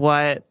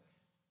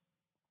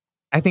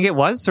it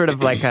was sort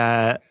of like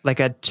a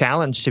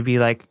challenge to be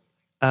like,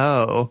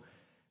 oh,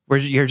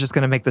 you're just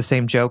going to make the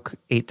same joke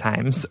 8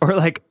 times, or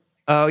like,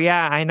 oh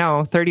yeah, I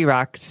know, 30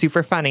 Rock,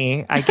 super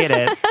funny. I get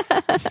it.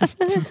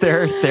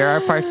 there are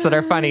parts that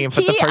are funny, but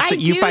the parts that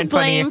you find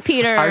funny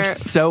Peter are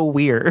so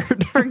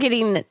weird. For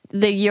getting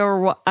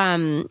your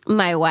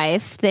my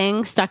wife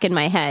thing stuck in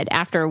my head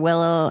after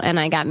Willow and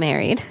I got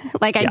married.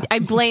 Like I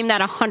blame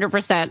that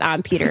 100%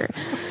 on Peter.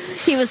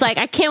 He was like,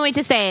 I can't wait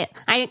to say it.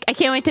 I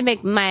can't wait to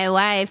make my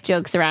wife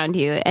jokes around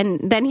you. And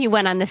then he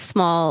went on this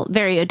small,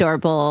 very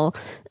adorable,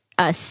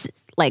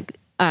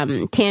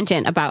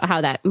 tangent about how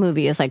that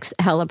movie is like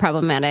hella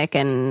problematic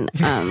and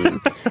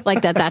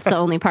like that's the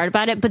only part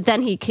about it. But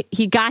then he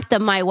got the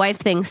my wife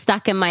thing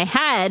stuck in my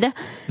head.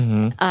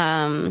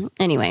 Mm-hmm.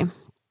 Anyway,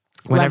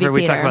 whenever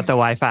we talk about the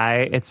Wi-Fi,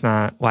 it's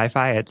not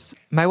Wi-Fi, it's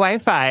my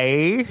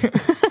Wi-Fi.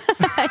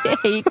 I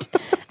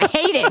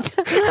hate it.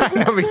 I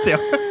know, me too.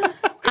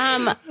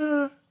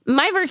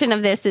 my version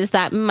of this is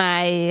that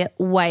my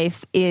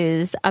wife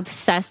is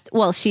obsessed.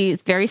 Well,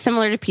 she's very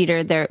similar to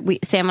Peter.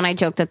 Sam and I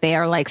joke that they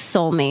are like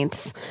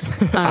soulmates,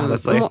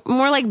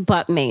 more like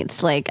butt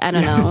mates. Like, I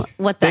don't know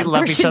what that They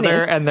love each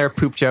other is. and their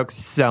poop jokes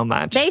so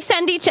much. They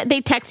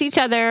text each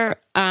other.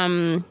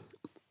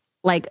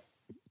 Like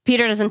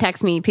Peter doesn't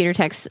text me. Peter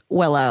texts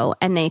Willow,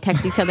 and they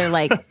text each other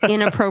like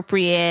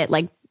inappropriate,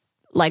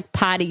 like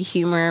potty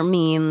humor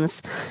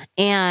memes.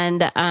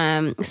 And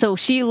so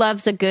she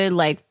loves a good,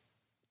 like,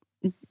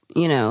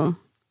 you know,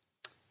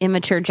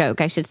 immature joke,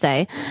 I should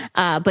say.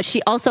 But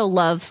she also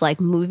loves like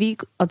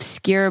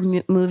obscure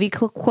movie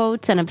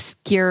quotes and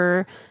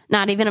obscure,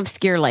 not even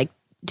obscure, like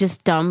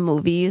just dumb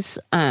movies.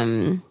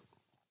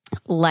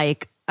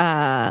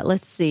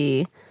 Let's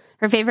see.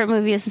 Her favorite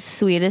movie is The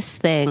Sweetest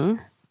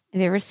Thing. Have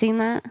you ever seen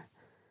that?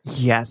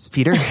 Yes,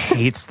 Peter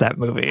hates that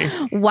movie.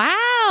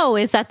 Wow.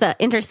 Is that the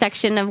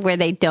intersection of where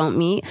they don't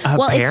meet? Apparently.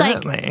 Well, it's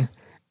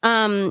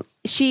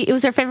like, it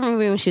was her favorite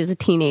movie when she was a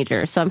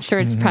teenager. So I'm sure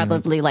it's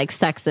probably like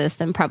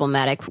sexist and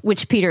problematic,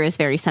 which Peter is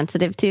very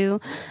sensitive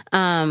to.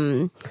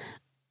 And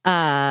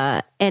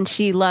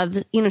she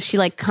loves, you know, she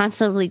like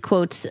constantly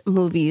quotes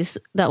movies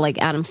that like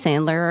Adam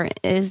Sandler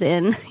is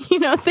in, you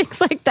know, things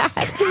like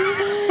that.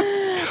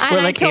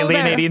 We're like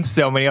alienating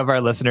so many of our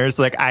listeners.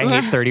 Like, I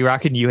hate 30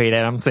 Rock and you hate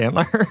Adam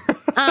Sandler.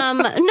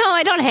 No,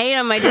 I don't hate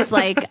him. I just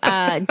like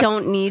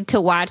don't need to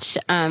watch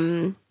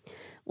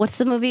what's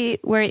the movie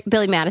where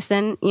Billy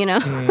Madison, you know?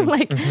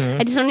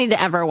 I just don't need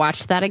to ever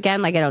watch that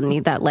again. Like, I don't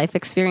need that life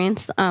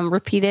experience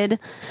repeated.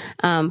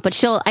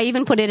 But I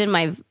even put it in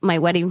my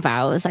wedding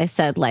vows. I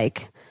said,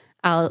 like,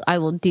 I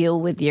will deal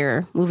with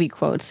your movie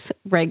quotes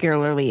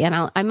regularly, and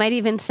I might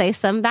even say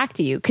some back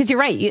to you, because you're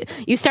right.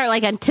 You start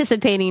like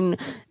anticipating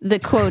the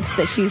quotes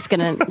that she's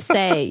gonna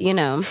say. You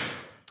know,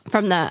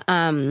 from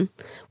the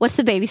what's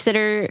the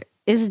babysitter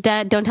is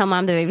dead? Don't tell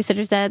mom the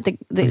babysitter's dead.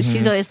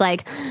 She's always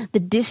like, the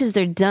dishes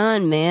are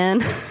done, man.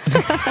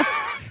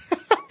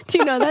 Do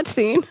you know that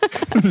scene?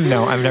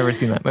 No, I've never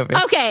seen that movie.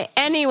 Okay.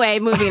 Anyway,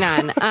 moving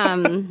on.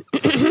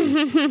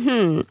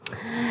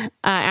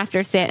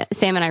 After Sam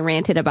and I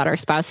ranted about our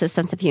spouse's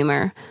sense of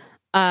humor,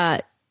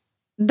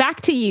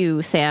 back to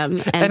you,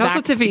 Sam. And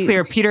also, to be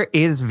clear, Peter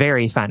is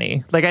very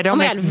funny. Like, I don't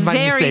make fun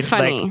very to say,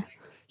 funny. Like,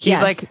 he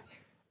like,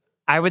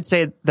 I would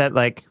say that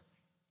like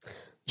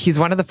he's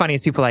one of the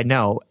funniest people I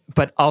know,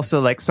 but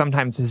also like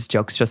sometimes his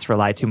jokes just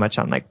rely too much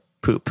on like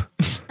poop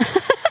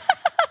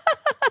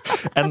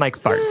and like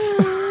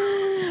farts.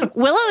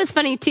 Willow is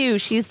funny too.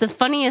 She's the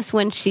funniest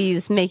when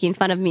she's making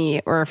fun of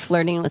me or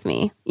flirting with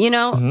me. You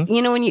know,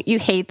 you know when you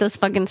hate those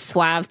fucking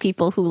suave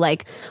people who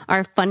like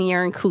are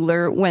funnier and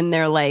cooler when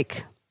they're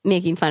like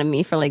making fun of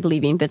me for like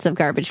leaving bits of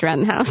garbage around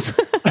the house.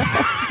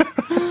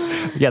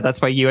 Yeah,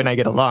 that's why you and I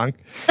get along.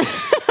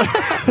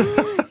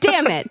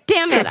 Damn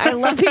it! I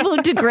love people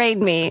who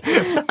degrade me.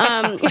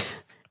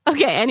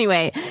 Okay,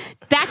 anyway,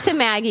 back to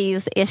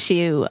Maggie's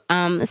issue.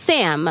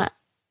 Sam,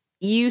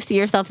 you see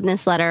yourself in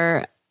this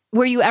letter.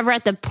 Were you ever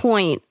at the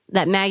point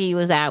that Maggie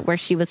was at where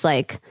she was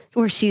like,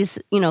 where she's,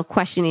 you know,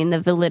 questioning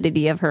the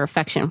validity of her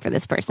affection for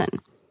this person?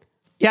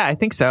 Yeah, I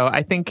think so.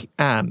 I think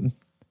that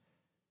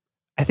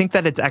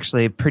it's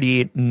actually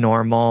pretty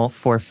normal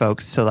for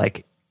folks to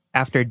like,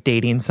 after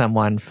dating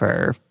someone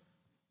for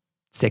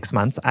 6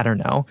 months, I don't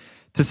know,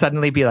 to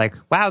suddenly be like,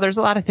 wow, there's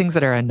a lot of things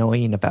that are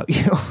annoying about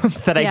you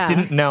that I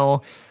didn't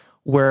know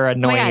were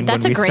annoying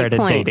when we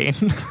started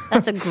dating.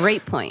 That's a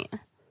great point.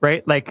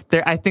 Right? Like,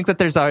 I think that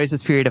there's always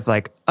this period of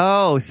like,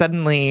 oh,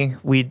 suddenly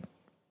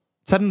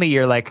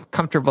you're like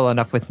comfortable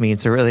enough with me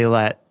to really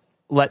let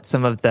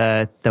some of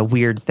the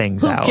weird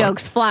things out.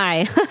 Jokes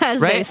fly,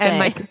 as right? they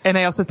say. And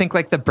I also think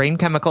like the brain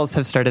chemicals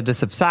have started to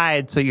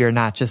subside, so you're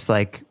not just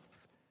like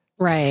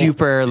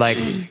super like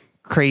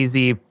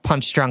crazy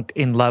punch drunk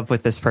in love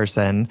with this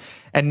person.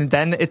 And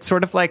then it's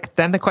sort of like,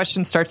 then the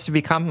question starts to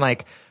become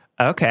like,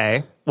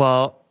 okay,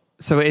 well,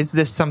 so is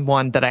this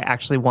someone that I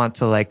actually want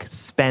to like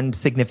spend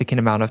significant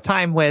amount of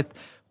time with,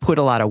 put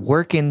a lot of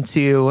work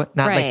into,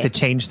 not like to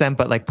change them,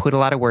 but like put a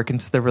lot of work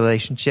into the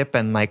relationship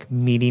and like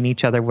meeting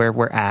each other where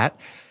we're at.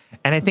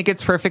 And I think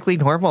it's perfectly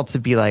normal to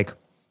be like,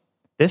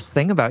 this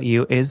thing about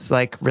you is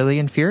like really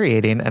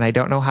infuriating, and I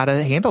don't know how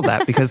to handle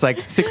that, because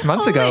like 6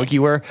 months ago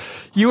you were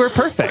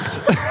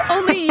perfect.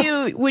 Only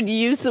you would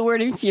use the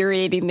word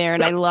infuriating there,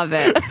 and I love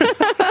it.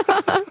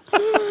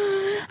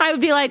 I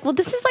would be like, well,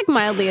 this is like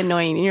mildly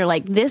annoying. And you're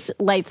like, this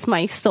lights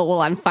my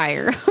soul on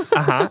fire.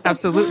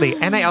 Absolutely.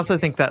 And I also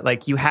think that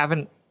like you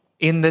haven't,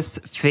 in this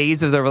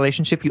phase of the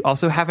relationship, you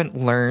also haven't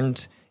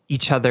learned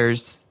each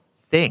other's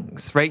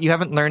things, right? You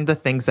haven't learned the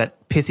things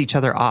that piss each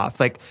other off.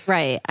 Like,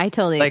 right. I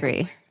totally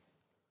agree.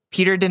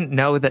 Peter didn't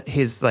know that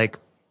his like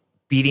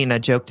beating a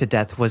joke to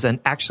death was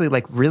actually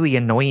like really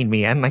annoying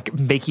me and like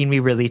making me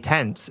really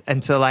tense,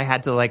 until I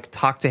had to like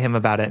talk to him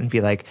about it and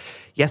be like,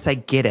 yes, I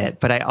get it.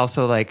 But I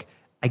also like,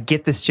 I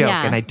get this joke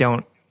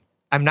and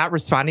I'm not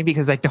responding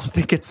because I don't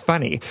think it's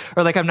funny,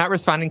 or like, I'm not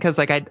responding because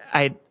like,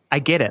 I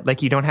get it.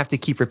 Like, you don't have to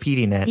keep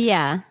repeating it.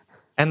 Yeah.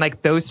 And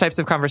like those types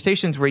of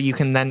conversations where you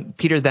can then,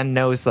 Peter then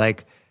knows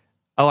like,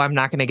 oh, I'm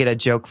not going to get a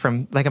joke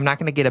from, like, I'm not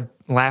going to get a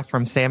laugh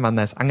from Sam on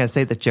this. I'm going to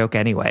say the joke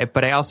anyway.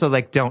 But I also,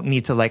 like, don't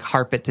need to, like,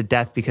 harp it to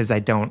death because I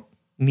don't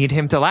need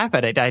him to laugh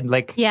at it. I'd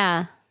like,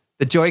 yeah.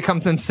 The joy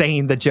comes in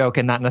saying the joke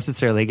and not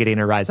necessarily getting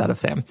a rise out of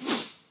Sam.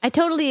 I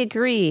totally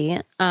agree.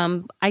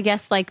 I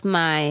guess, like,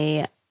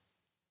 my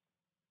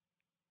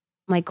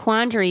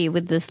quandary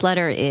with this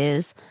letter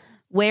is,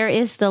 where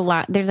is the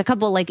line? There's a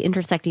couple, like,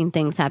 intersecting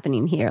things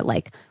happening here.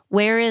 Like,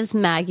 where is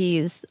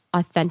Maggie's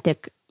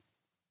authentic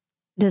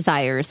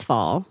desires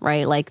fall,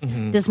 right? Like,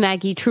 does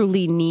Maggie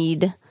truly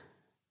need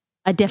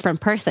a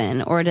different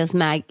person, or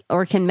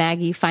can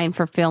Maggie find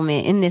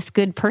fulfillment in this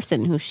good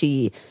person who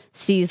she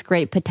sees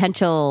great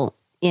potential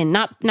in?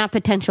 Not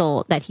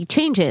potential that he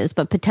changes,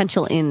 but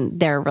potential in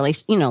their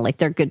relation, you know, like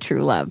their good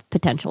true love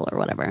potential or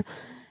whatever.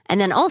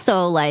 And then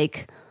also,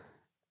 like,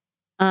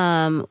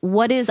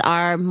 what is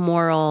our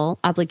moral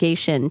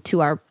obligation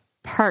to our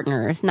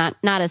partners, not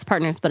as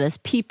partners, but as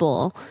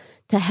people,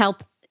 to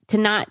help, to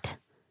not,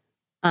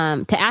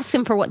 to ask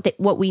them for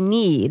what we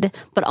need,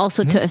 but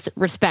also to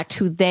respect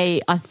who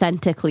they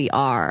authentically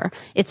are.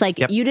 It's like,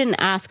 you didn't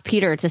ask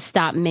Peter to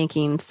stop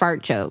making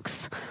fart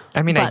jokes.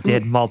 I mean, I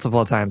did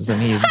multiple times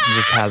and he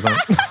just hasn't.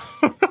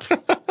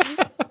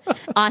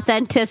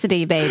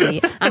 Authenticity,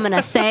 baby. I'm going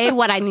to say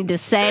what I need to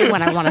say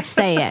when I want to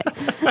say it.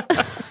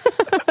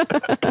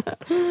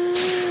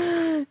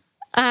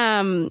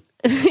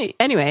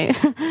 Anyway,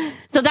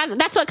 so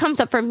that's what comes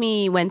up for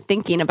me when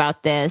thinking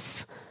about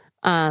this.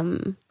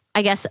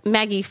 I guess,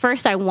 Maggie,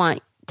 first I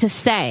want to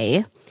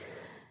say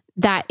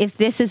that if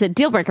this is a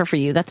deal breaker for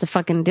you, that's a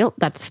fucking deal.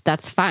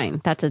 That's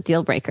fine. That's a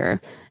deal breaker.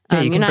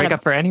 Yeah, you can break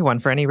up for anyone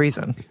for any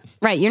reason.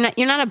 Right. You're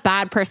not a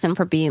bad person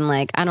for being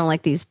like, I don't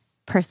like these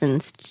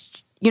persons.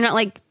 You're not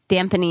like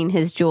dampening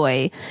his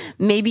joy.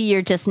 Maybe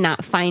you're just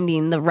not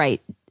finding the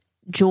right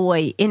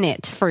joy in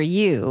it for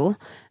you.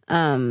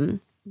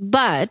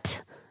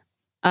 But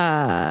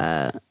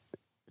that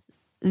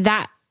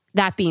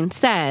being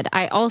said,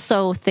 I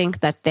also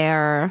think that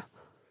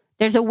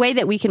there's a way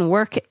that we can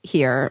work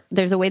here.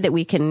 There's a way that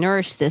we can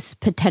nourish this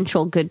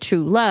potential good,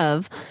 true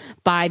love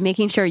by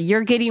making sure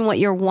you're getting what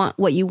you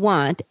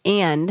want,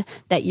 and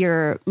that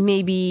you're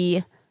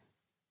maybe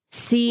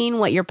seeing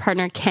what your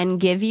partner can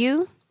give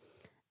you,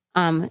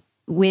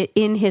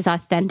 in his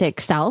authentic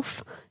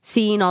self,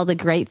 seeing all the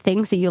great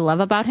things that you love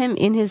about him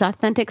in his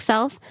authentic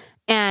self,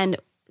 and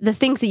the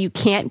things that you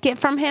can't get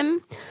from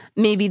him.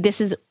 Maybe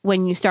this is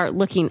when you start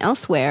looking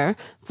elsewhere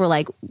for,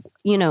 like,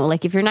 you know,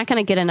 like, if you're not going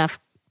to get enough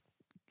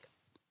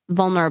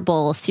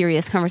vulnerable,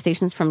 serious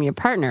conversations from your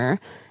partner,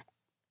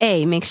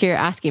 make sure you're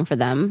asking for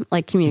them.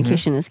 Like,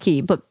 communication is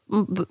key, but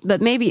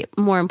maybe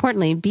more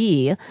importantly,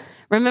 B,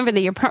 remember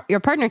that your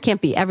partner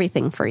can't be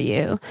everything for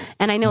you.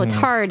 And I know it's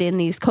hard in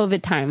these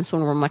COVID times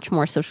when we're much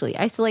more socially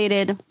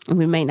isolated and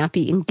we might not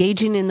be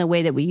engaging in the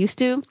way that we used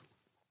to.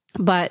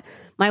 But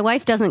my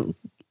wife doesn't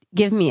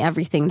give me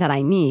everything that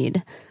I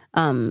need.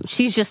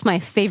 She's just my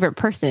favorite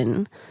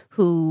person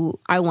who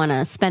I want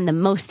to spend the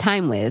most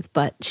time with,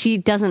 but she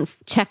doesn't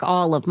check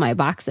all of my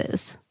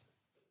boxes.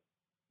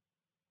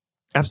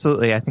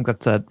 Absolutely. I think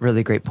that's a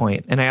really great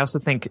point. And I also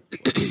think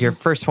your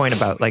first point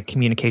about, like,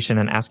 communication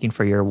and asking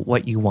for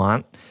what you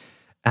want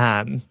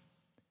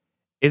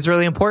is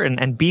really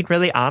important, and being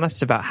really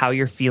honest about how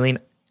you're feeling,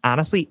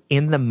 honestly,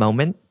 in the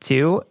moment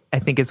too, I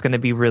think is going to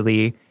be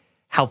really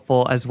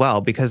helpful as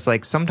well, because,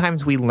 like,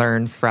 sometimes we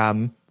learn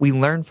from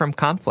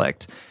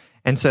conflict.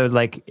 And so,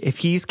 like, if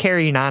he's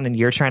carrying on and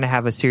you're trying to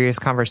have a serious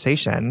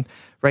conversation,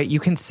 right, you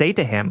can say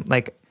to him,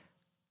 like,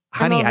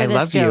 honey, I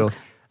love you,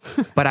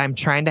 but I'm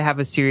trying to have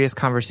a serious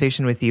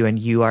conversation with you and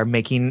you are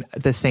making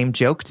the same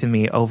joke to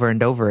me over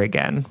and over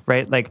again,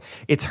 right? Like,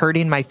 it's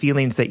hurting my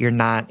feelings that you're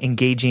not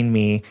engaging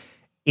me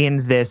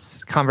in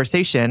this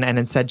conversation and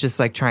instead just,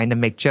 like, trying to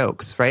make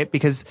jokes, right?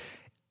 Because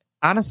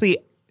honestly,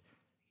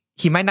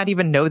 he might not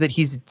even know that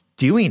he's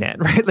doing it,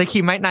 right? Like,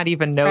 he might not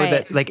even know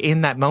that, like,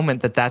 in that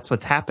moment that that's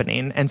what's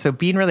happening. And so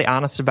being really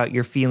honest about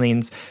your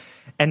feelings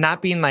and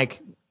not being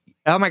like,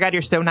 oh my God,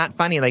 you're so not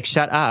funny, like,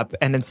 shut up.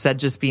 And instead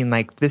just being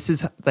like, this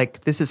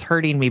is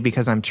hurting me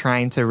because I'm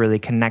trying to really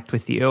connect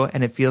with you.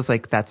 And it feels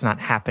like that's not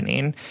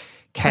happening.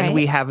 Can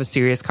we have a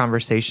serious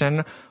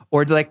conversation?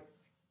 Or like,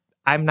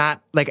 I'm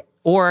not like,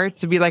 or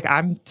to be like,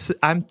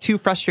 I'm too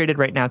frustrated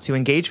right now to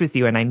engage with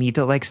you. And I need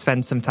to, like,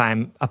 spend some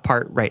time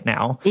apart right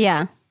now.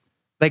 Yeah.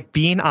 Like,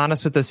 being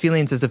honest with those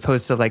feelings as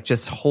opposed to, like,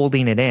 just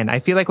holding it in. I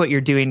feel like what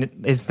you're doing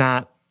is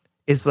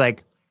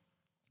like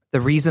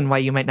the reason why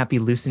you might not be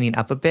loosening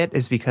up a bit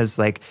is because,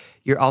 like,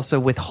 you're also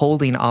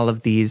withholding all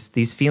of these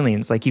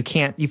feelings. Like, you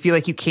feel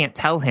like you can't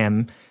tell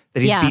him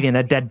that he's beating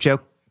a dead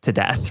joke to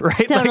death,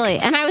 right? Totally.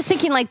 Like, and I was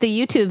thinking, like, the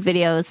YouTube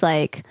videos,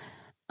 like,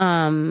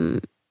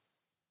 Will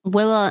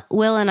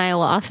and I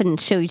will often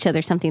show each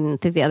other something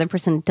that the other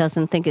person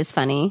doesn't think is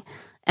funny.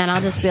 And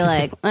I'll just be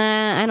like,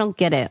 I don't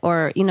get it.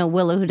 Or, you know,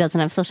 Willow, who doesn't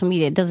have social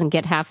media, doesn't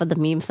get half of the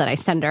memes that I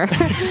send her.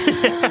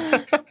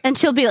 And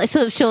she'll be like,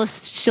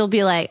 she'll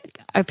be like,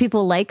 are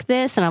people like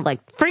this? And I'm like,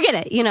 forget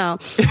it.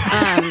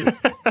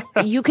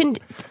 You can,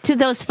 to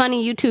those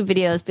funny YouTube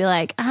videos, be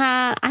like,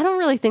 I don't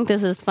really think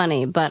this is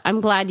funny, but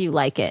I'm glad you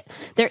like it.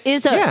 There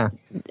is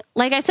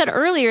like I said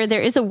earlier,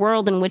 there is a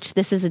world in which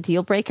this is a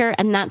deal breaker,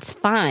 and that's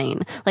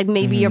fine. Like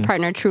maybe your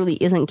partner truly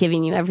isn't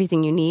giving you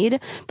everything you need,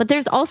 but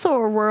there's also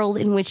a world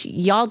in which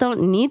y'all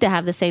don't need to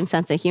have the same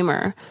sense of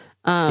humor.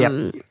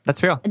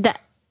 That's real.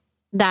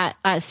 That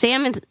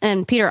Sam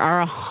and Peter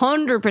are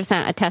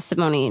 100% a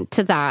testimony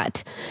to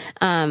that,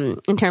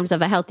 in terms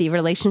of a healthy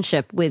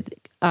relationship with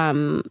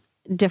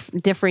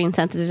differing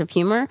senses of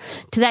humor.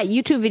 To that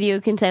YouTube video,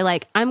 you can say,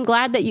 like, I'm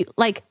glad that you,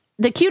 like,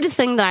 the cutest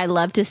thing that I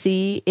love to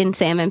see in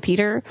Sam and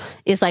Peter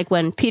is, like,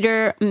 when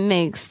Peter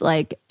makes,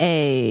 like,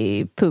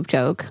 a poop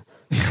joke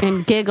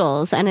and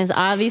giggles and is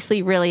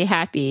obviously really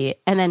happy,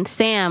 and then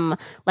Sam,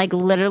 like,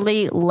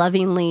 literally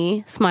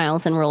lovingly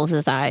smiles and rolls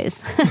his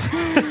eyes.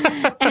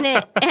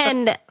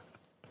 and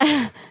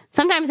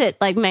sometimes it,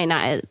 like, may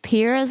not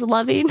appear as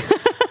loving.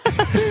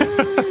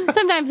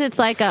 Sometimes it's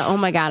like oh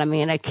my God, I'm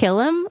gonna kill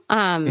him.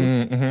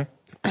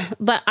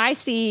 But I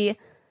see,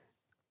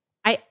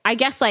 I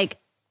guess, like,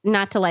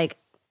 not to, like,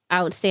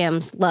 out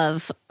Sam's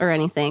love or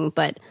anything,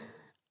 but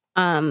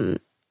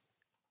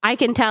I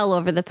can tell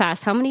over the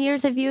past, how many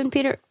years have you and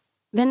Peter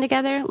been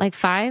together? Like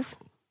 5?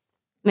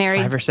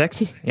 Married 5 or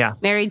 6? Yeah.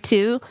 Married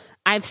 2.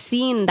 I've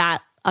seen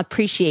that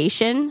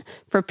appreciation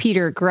for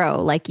Peter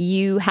grow. Like,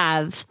 you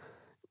have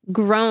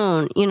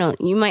grown,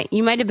 you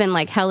might have been,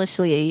 like,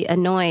 hellishly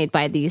annoyed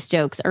by these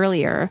jokes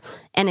earlier,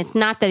 and it's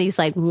not that he's,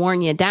 like,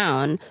 worn you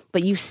down,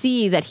 but you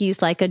see that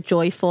he's, like, a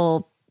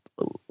joyful,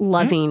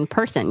 loving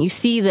person. You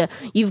see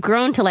you've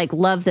grown to, like,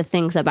 love the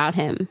things about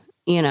him,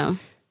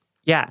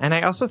 Yeah, and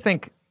I also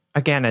think,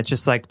 again, it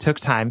just, like, took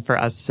time for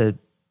us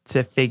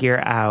to figure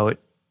out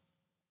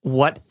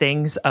what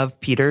things of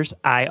Peter's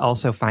I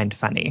also find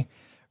funny,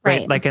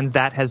 right? Like, and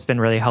that has been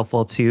really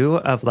helpful too,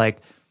 of, like,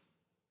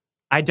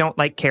 I don't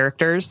like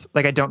characters.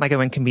 Like, I don't like it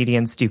when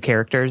comedians do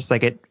characters.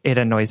 Like, it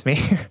annoys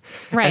me.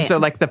 Right. And so,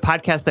 like, the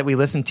podcasts that we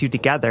listen to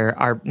together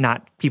are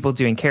not people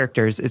doing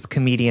characters. It's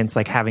comedians,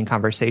 like, having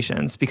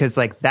conversations, because,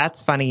 like,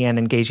 that's funny and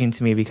engaging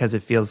to me because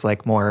it feels,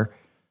 like, more,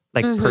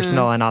 like,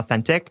 personal and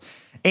authentic.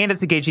 And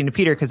it's engaging to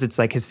Peter because it's,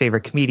 like, his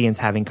favorite comedians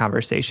having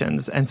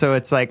conversations. And so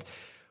it's like,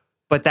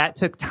 but that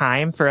took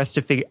time for us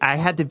to figure. I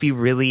had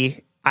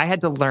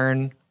to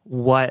learn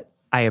what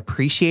I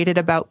appreciated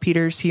about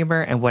Peter's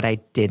humor and what I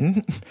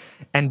didn't,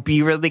 and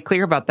be really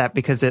clear about that,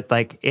 because it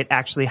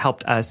actually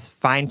helped us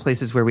find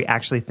places where we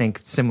actually think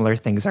similar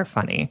things are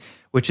funny,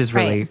 which is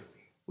really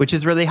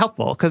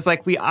helpful. Because,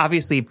 like, we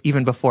obviously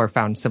even before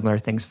found similar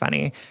things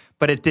funny,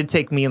 but it did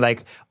take me,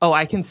 like, oh,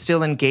 I can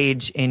still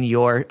engage in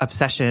your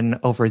obsession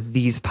over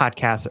these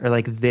podcasts or,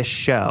 like, this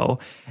show,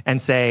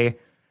 and say,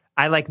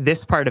 I like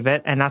this part of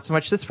it and not so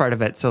much this part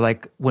of it. So,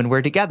 like, when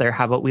we're together,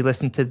 how about we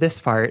listen to this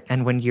part?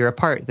 And when you're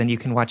apart, then you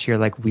can watch your,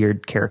 like,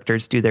 weird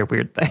characters do their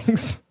weird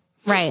things.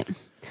 Right.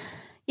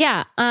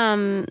 Yeah.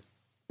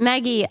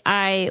 Maggie,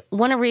 I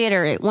want to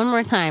reiterate one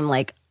more time,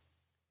 like,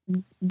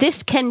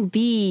 this can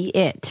be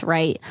it,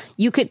 right?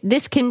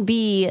 This can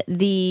be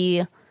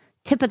the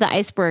tip of the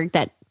iceberg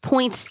that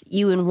points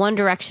you in one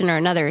direction or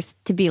another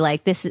to be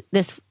like, this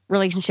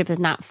relationship is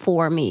not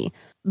for me.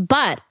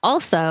 But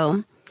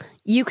also,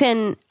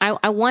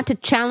 I want to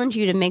challenge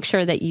you to make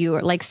sure that you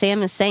are, like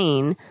Sam is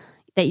saying,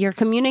 that you're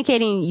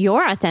communicating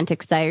your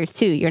authentic desires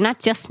too. You're not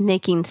just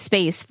making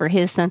space for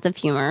his sense of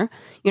humor.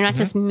 You're not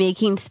just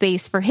making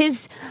space for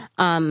his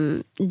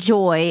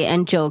joy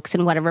and jokes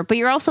and whatever, but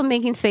you're also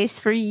making space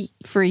for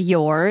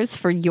yours,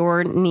 for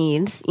your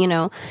needs.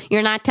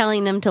 You're not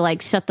telling them to,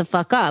 like, shut the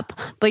fuck up,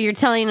 but you're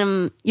telling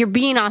them, you're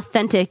being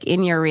authentic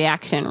in your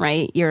reaction,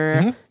 right?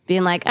 You're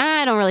being like,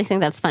 I don't really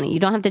think that's funny. You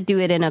don't have to do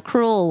it in a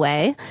cruel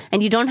way,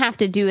 and you don't have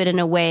to do it in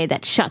a way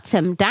that shuts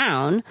him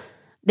down.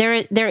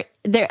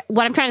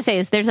 What I'm trying to say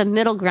is there's a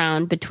middle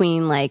ground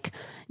between, like,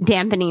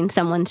 dampening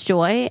someone's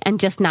joy and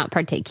just not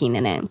partaking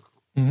in it.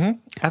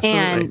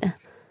 Absolutely.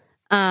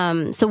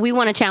 And so we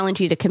want to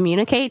challenge you to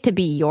communicate, to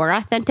be your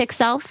authentic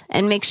self,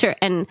 and make sure.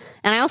 And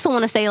I also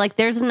want to say, like,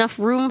 there's enough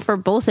room for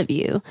both of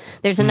you.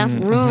 There's enough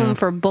room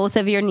for both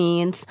of your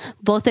needs,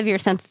 both of your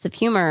senses of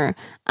humor.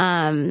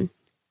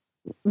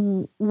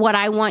 What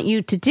I want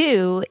you to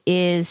do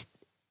is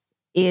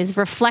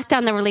reflect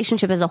on the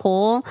relationship as a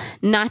whole,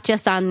 not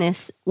just on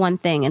this one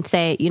thing, and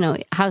say,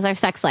 how's our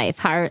sex life?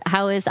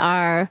 How is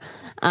our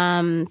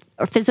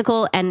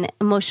physical and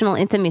emotional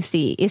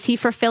intimacy? Is he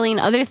fulfilling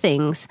other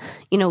things?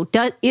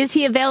 Is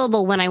he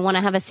available when I want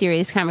to have a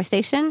serious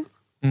conversation?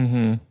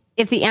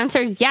 If the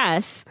answer is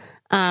yes,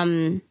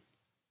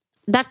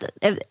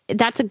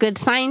 that's a good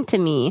sign to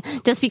me.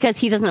 Just because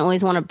he doesn't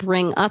always want to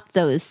bring up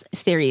those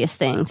serious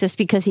things, just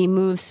because he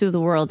moves through the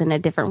world in a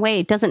different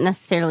way, doesn't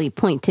necessarily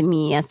point to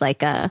me as,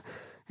 like, a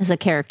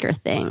character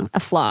thing,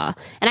 a flaw.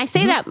 And I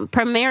say that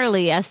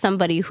primarily as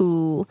somebody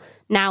who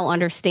now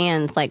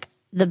understands, like,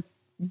 the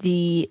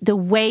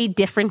way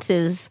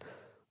differences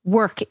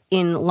work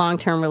in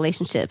long-term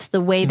relationships,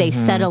 the way they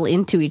settle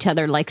into each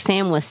other, like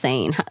Sam was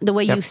saying, the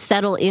way you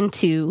settle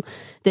into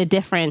the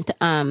different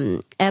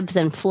ebbs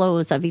and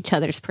flows of each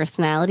other's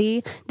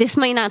personality, this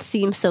might not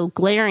seem so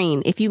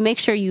glaring if you make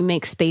sure you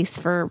make space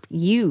for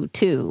you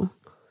too.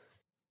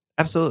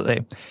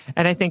 Absolutely.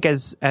 And I think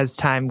as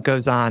time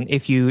goes on,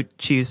 if you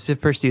choose to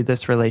pursue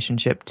this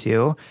relationship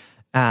too,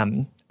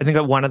 I think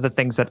that one of the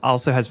things that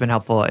also has been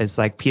helpful is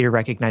like Peter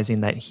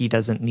recognizing that he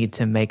doesn't need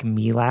to make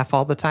me laugh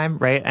all the time,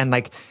 right? And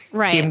like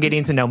him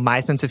getting to know my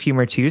sense of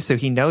humor too. So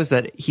he knows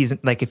that he's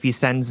like, if he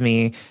sends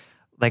me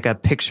like a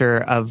picture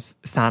of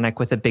Sonic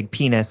with a big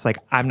penis, like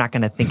I'm not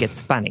going to think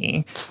it's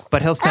funny,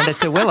 but he'll send it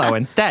to Willow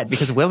instead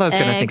because Willow's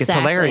going to think it's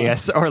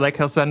hilarious. Or like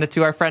he'll send it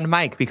to our friend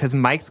Mike because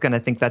Mike's going to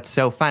think that's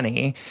so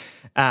funny.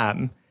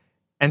 And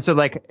so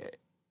like,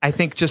 I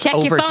think just check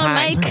over your phone,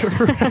 time,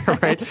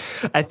 Mike. right?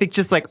 I think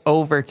just like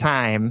over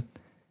time,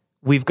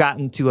 we've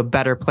gotten to a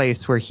better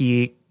place where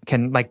he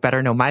can like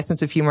better know my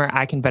sense of humor.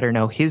 I can better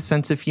know his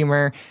sense of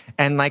humor.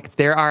 And like,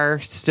 there are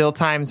still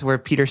times where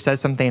Peter says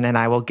something and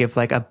I will give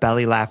like a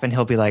belly laugh and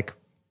he'll be like,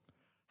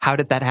 how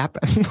did that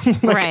happen?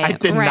 Like, I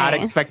did not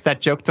expect that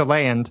joke to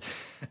land.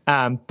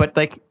 But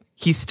like,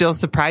 he still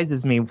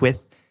surprises me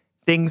with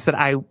things that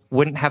I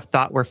wouldn't have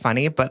thought were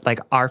funny, but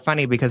like are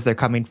funny because they're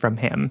coming from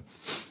him.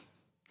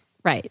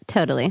 Right.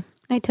 Totally.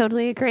 I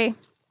totally agree.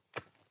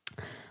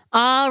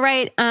 All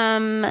right.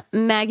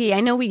 Maggie,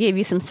 I know we gave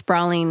you some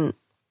sprawling,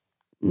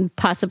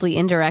 possibly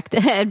indirect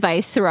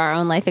advice through our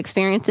own life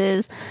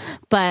experiences,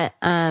 but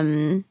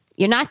you're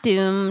not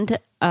doomed.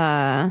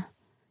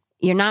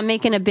 You're not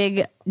making a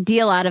big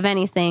deal out of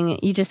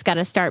anything. You just got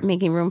to start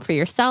making room for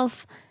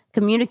yourself,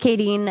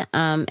 communicating,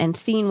 and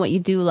seeing what you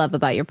do love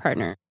about your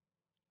partner.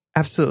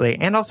 Absolutely.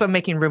 And also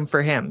making room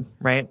for him,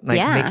 right?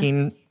 Like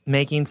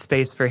making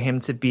space for him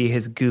to be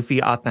his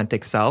goofy,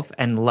 authentic self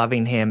and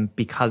loving him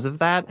because of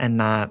that and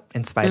not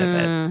in spite of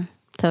it.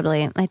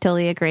 Totally. I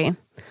totally agree.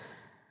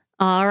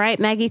 All right,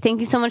 Maggie, thank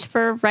you so much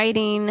for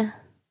writing.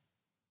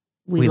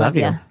 We love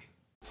you.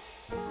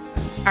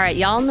 All right,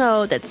 y'all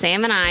know that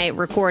Sam and I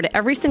record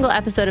every single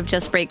episode of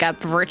Just Break Up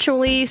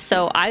virtually,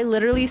 so I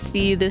literally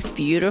see this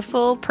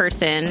beautiful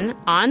person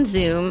on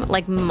Zoom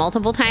like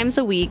multiple times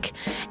a week,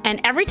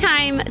 and every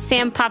time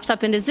Sam pops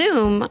up into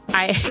Zoom,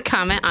 I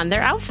comment on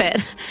their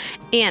outfit.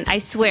 And I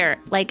swear,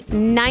 like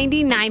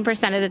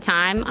 99% of the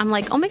time, I'm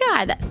like, oh my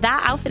God,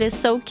 that outfit is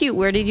so cute.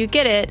 Where did you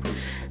get it?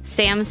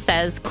 Sam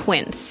says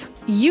Quince.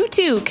 You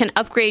too can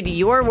upgrade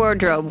your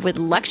wardrobe with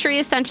luxury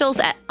essentials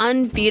at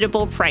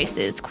unbeatable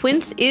prices.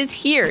 Quince is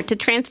here to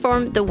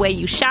transform the way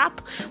you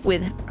shop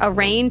with a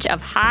range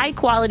of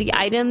high-quality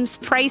items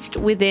priced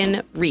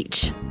within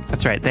reach.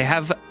 That's right. They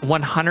have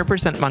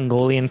 100%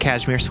 Mongolian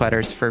cashmere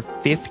sweaters for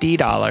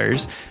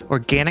 $50,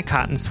 organic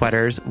cotton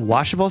sweaters,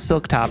 washable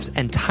silk tops,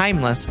 and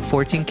timeless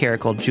 14-karat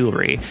gold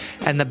jewelry.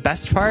 And the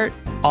best part,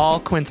 all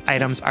Quince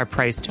items are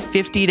priced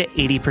 50 to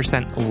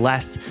 80%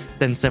 less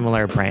than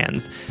similar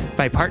brands.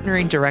 By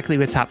partnering directly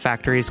with top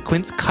factories,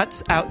 Quince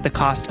cuts out the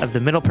cost of the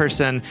middle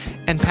person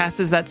and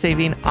passes that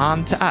saving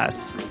on to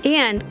us.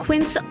 And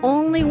Quince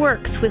only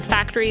works with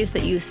factories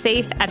that use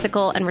safe,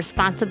 ethical, and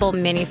responsible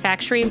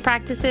manufacturing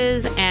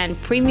practices and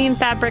premium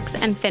fabrics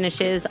and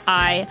finishes.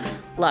 I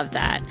love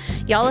that.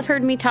 Y'all have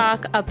heard me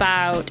talk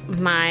about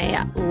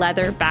my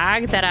leather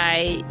bag that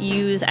I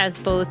use as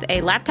both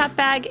a laptop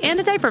bag and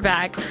a diaper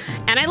bag.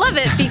 And I love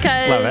it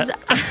because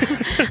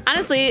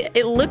honestly,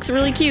 it looks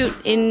really cute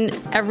in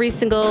every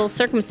single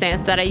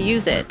circumstance that I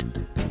use it.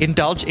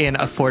 Indulge in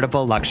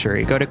affordable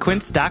luxury. Go to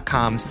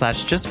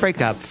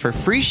quince.com/justbreakup for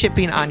free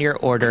shipping on your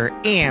order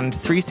and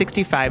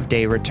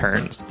 365-day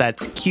returns.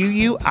 That's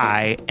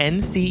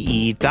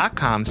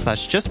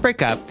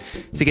QUINCE.com/justbreakup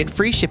to get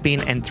free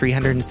shipping and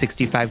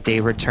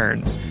 365-day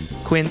returns.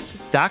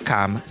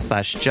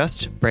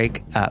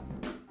 Quince.com/justbreakup.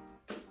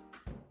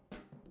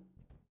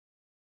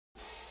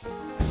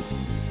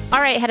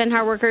 All right, Head and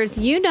Heart workers,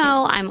 you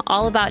know I'm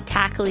all about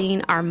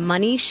tackling our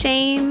money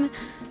shame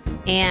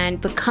and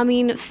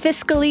becoming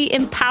fiscally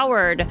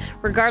empowered,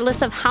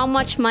 regardless of how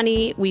much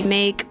money we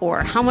make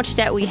or how much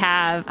debt we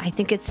have. I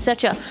think it's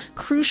such a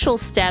crucial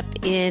step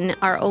in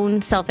our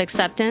own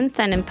self-acceptance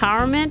and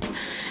empowerment.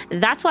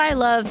 That's why I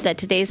love that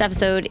today's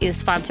episode is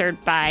sponsored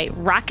by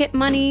Rocket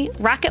Money.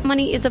 Rocket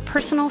Money is a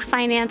personal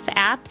finance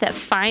app that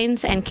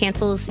finds and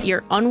cancels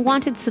your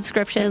unwanted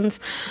subscriptions,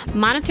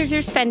 monitors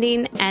your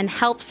spending, and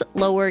helps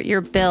lower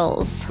your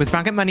bills. With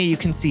Rocket Money, you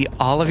can see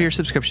all of your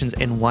subscriptions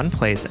in one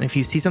place, and if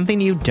you see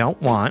something you don't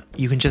want,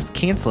 you can just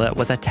cancel it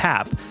with a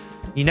tap.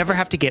 You never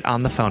have to get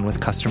on the phone with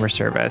customer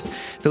service.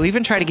 They'll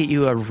even try to get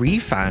you a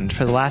refund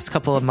for the last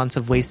couple of months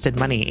of wasted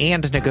money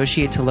and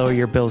negotiate to lower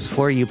your bills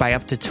for you by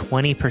up to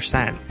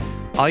 20%.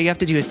 All you have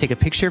to do is take a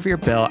picture of your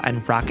bill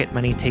and Rocket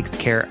Money takes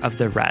care of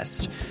the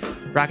rest.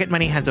 Rocket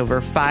Money has over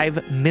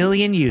 5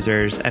 million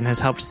users and has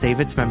helped save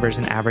its members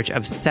an average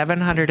of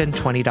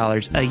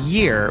 $720 a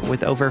year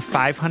with over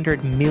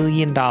 $500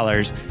 million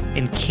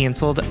in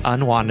canceled,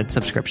 unwanted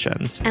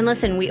subscriptions. And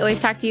listen, we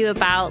always talk to you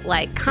about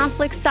like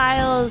conflict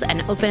styles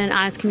and open and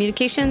honest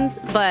communications,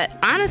 but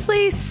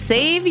honestly,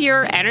 save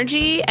your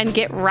energy and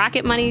get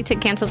Rocket Money to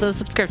cancel those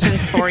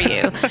subscriptions for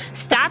you.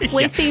 Stop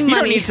wasting You money.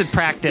 don't need to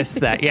practice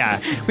that. Yeah.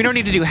 We don't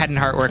need to do head and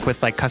heart work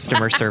with like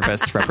customer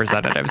service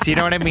representatives. You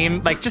know what I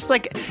mean? Like, just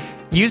like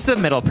use the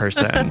middle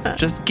person.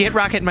 Just get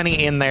Rocket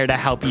Money in there to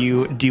help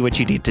you do what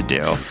you need to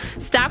do.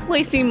 Stop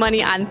wasting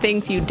money on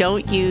things you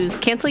don't use.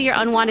 Cancel your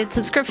unwanted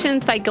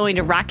subscriptions by going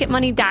to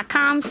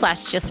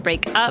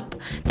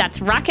rocketmoney.com/justbreakup. That's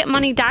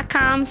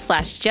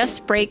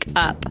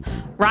rocketmoney.com/justbreakup.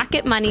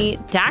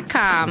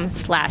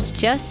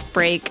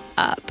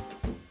 rocketmoney.com/justbreakup.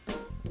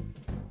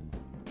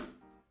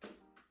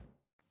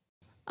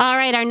 All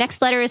right, our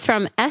next letter is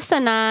from S.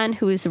 Anon,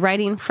 who is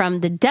writing from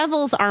the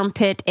Devil's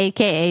Armpit,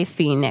 a.k.a.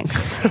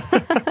 Phoenix.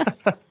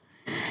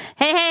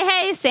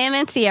 Hey, Sam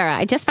and Sierra.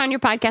 I just found your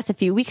podcast a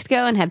few weeks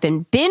ago and have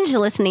been binge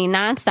listening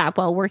nonstop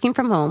while working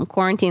from home.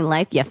 Quarantine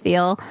life, you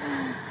feel?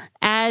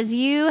 As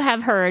you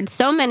have heard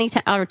so many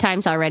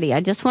times already,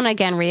 I just want to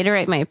again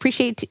reiterate my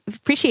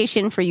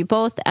appreciation for you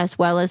both, as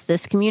well as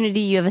this community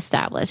you have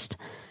established.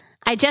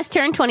 I just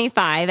turned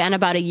 25, and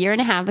about a year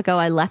and a half ago,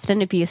 I left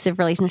an abusive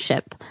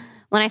relationship.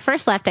 When I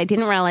first left, I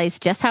didn't realize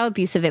just how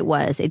abusive it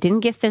was. It didn't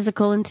get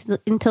physical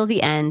until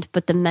the end,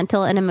 but the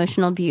mental and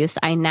emotional abuse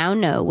I now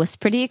know was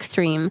pretty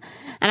extreme,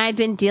 and I've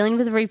been dealing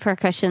with the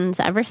repercussions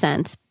ever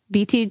since.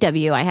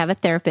 BTW, I have a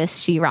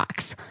therapist. She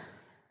rocks.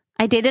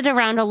 I dated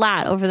around a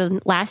lot over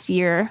the last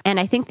year, and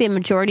I think the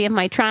majority of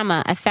my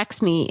trauma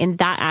affects me in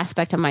that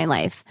aspect of my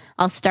life.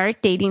 I'll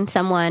start dating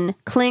someone,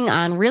 cling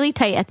on really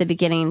tight at the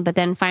beginning, but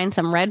then find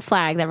some red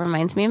flag that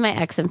reminds me of my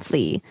ex and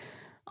flee.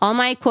 All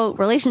my, quote,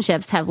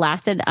 relationships have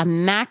lasted a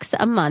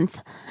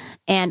month,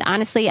 and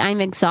honestly,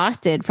 I'm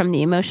exhausted from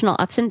the emotional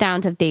ups and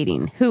downs of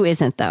dating. Who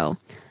isn't, though?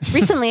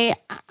 Recently,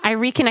 I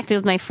reconnected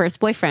with my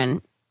first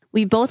boyfriend.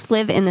 We both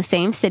live in the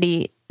same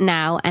city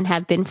now and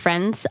have been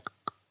friends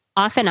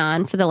off and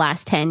on for the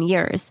last 10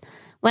 years.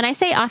 When I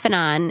say off and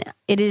on,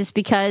 it is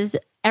because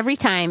every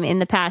time in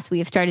the past we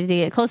have started to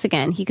get close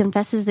again, he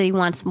confesses that he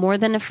wants more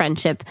than a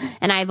friendship,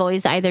 and I've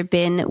always either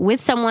been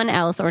with someone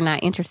else or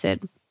not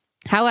interested.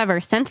 However,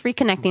 since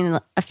reconnecting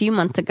a few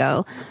months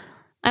ago,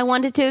 I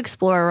wanted to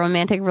explore a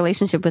romantic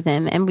relationship with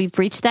him, and we've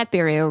reached that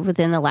barrier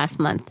within the last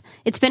month.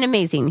 It's been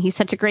amazing. He's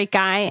such a great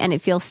guy, and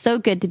it feels so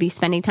good to be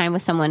spending time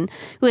with someone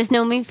who has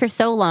known me for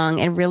so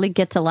long and really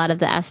gets a lot of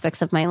the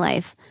aspects of my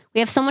life. We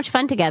have so much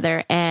fun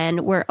together,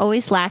 and we're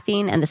always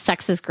laughing, and the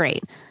sex is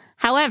great.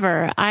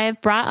 However, I have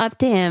brought up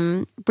to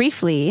him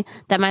briefly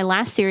that my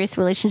last serious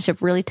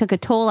relationship really took a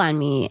toll on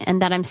me,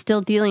 and that I'm still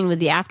dealing with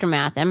the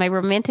aftermath, and my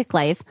romantic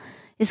life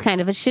is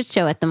kind of a shit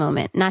show at the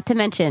moment. Not to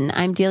mention,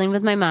 I'm dealing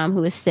with my mom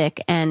who is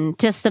sick and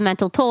just the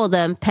mental toll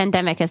the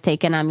pandemic has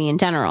taken on me in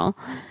general.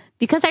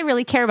 Because I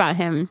really care about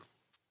him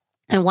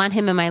and want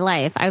him in my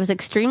life, I was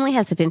extremely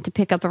hesitant to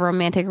pick up a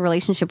romantic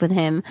relationship with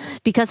him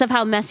because of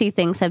how messy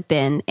things have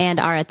been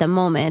and are at the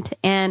moment,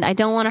 and I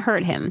don't want to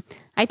hurt him.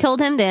 I told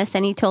him this,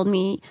 and he told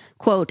me,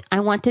 quote, I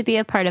want to be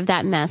a part of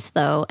that mess,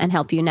 though, and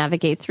help you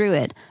navigate through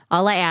it.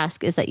 All I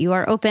ask is that you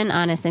are open,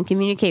 honest, and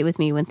communicate with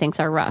me when things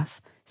are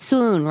rough.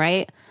 Swoon,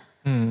 right?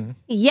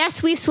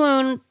 Yes, we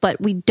swoon,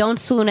 but we don't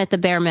swoon at the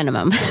bare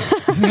minimum.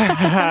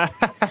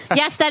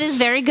 Yes, that is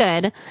very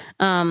good.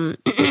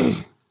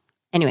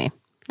 Anyway,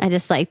 I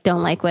just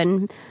don't like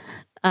when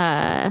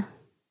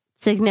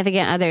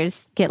significant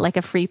others get like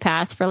a free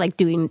pass for like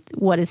doing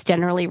what is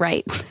generally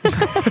right.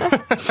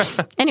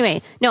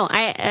 Anyway, no,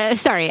 I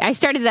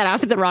started that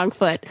off at the wrong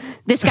foot.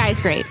 This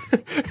guy's great.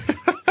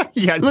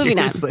 Yeah, Moving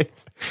seriously. on.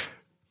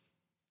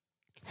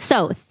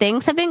 So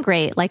things have been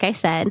great, like I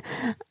said.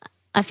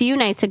 A few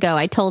nights ago,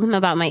 I told him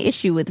about my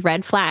issue with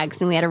red flags,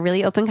 and we had a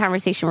really open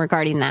conversation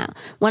regarding that.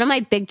 One of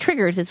my big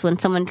triggers is when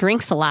someone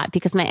drinks a lot,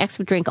 because my ex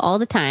would drink all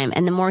the time,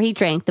 and the more he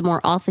drank, the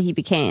more awful he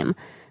became.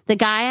 The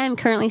guy I'm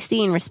currently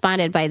seeing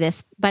responded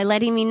by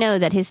letting me know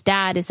that his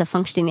dad is a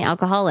functioning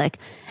alcoholic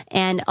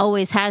and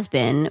always has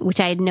been, which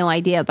I had no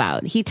idea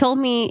about. He told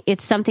me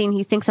it's something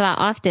he thinks about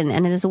often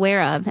and is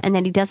aware of, and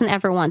that he doesn't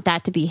ever want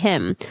that to be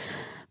him.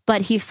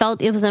 But he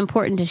felt it was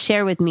important to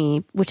share with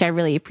me, which I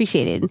really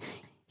appreciated.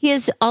 He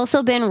has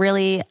also been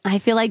really, I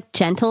feel like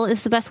gentle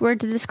is the best word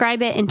to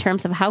describe it in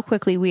terms of how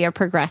quickly we are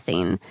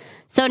progressing.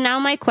 So now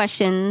my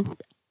question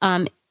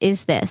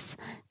is this.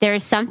 There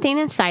is something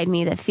inside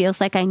me that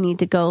feels like I need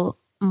to go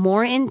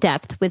more in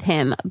depth with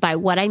him by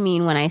what I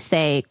mean when I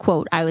say,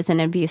 quote, I was in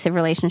an abusive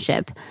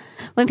relationship.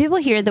 When people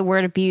hear the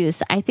word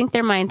abuse, I think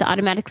their minds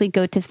automatically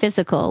go to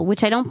physical,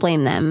 which I don't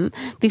blame them.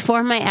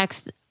 Before my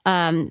ex,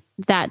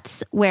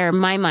 that's where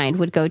my mind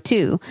would go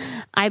too.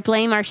 I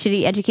blame our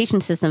shitty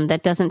education system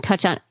that doesn't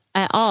touch on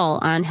at all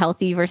on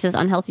healthy versus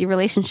unhealthy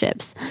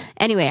relationships.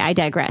 Anyway, I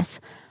digress.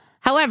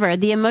 However,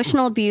 the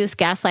emotional abuse,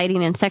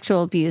 gaslighting, and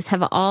sexual abuse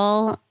have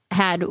all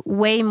had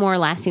way more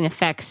lasting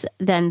effects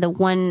than the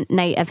one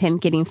night of him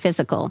getting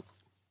physical.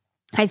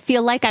 I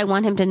feel like I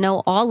want him to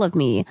know all of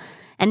me.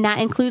 And that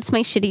includes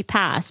my shitty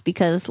past,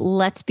 because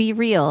let's be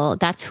real,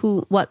 that's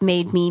what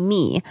made me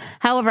me.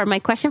 However, my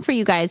question for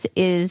you guys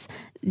is,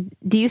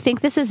 do you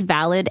think this is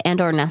valid and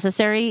or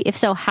necessary? If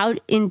so, how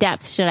in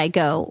depth should I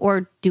go,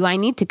 or do I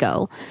need to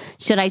go?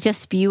 Should I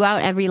just spew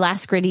out every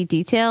last gritty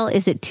detail?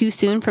 Is it too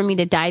soon for me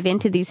to dive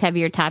into these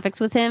heavier topics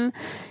with him?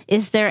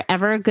 Is there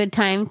ever a good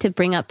time to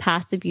bring up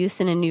past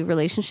abuse in a new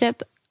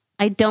relationship?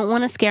 I don't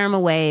want to scare him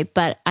away,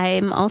 but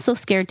I'm also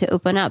scared to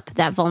open up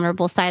that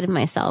vulnerable side of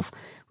myself.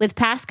 With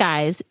past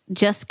guys,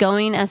 just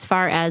going as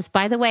far as,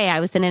 by the way, I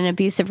was in an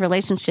abusive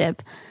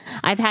relationship.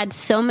 I've had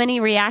so many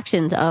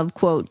reactions of,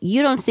 quote,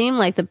 you don't seem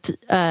like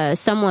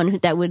someone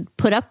that would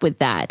put up with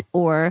that,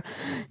 or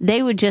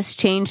they would just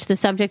change the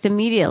subject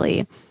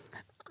immediately.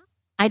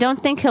 I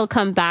don't think he'll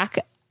come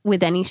back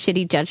with any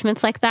shitty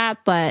judgments like that,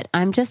 but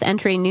I'm just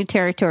entering new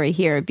territory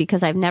here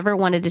because I've never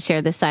wanted to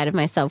share this side of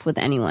myself with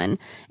anyone.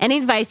 Any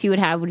advice you would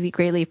have would be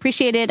greatly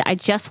appreciated. I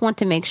just want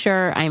to make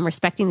sure I'm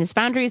respecting his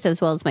boundaries as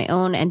well as my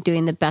own and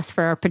doing the best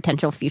for our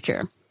potential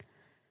future.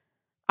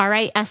 All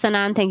right,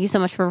 Esanan, thank you so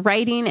much for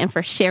writing and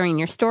for sharing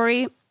your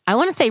story. I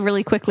want to say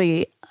really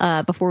quickly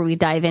before we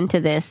dive into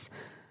this,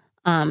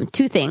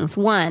 two things.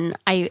 One,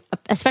 I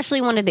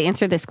especially wanted to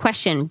answer this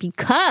question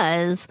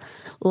because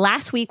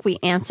last week we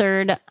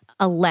answered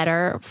a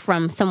letter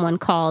from someone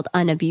called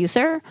an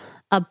abuser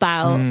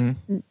about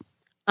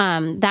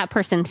that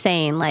person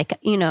saying, like,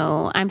 you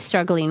know, I'm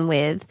struggling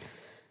with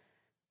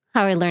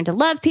how I learned to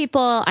love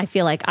people. I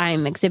feel like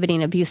I'm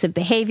exhibiting abusive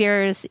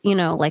behaviors, you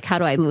know, like, how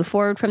do I move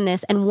forward from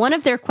this? And one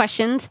of their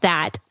questions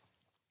that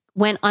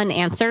went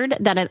unanswered,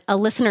 that a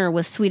listener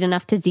was sweet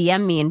enough to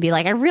DM me and be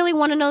like, I really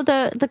want to know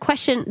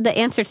the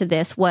answer to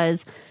this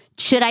was,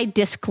 should I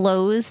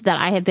disclose that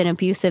I have been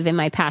abusive in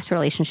my past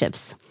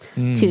relationships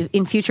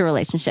in future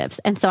relationships?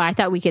 And so I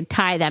thought we could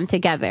tie them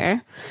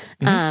together.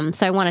 So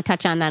I want to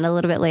touch on that a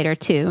little bit later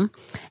too.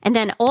 And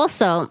then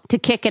also to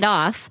kick it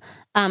off,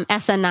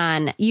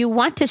 Esanan, you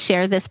want to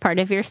share this part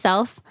of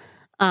yourself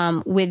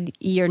with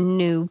your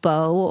new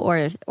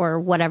beau or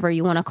whatever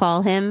you want to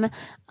call him,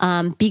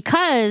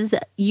 because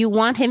you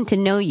want him to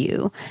know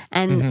you.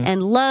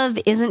 And love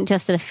isn't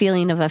just a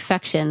feeling of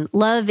affection.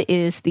 Love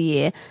is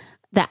the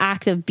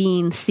act of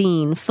being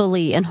seen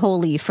fully and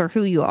wholly for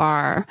who you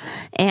are.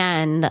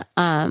 And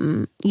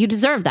you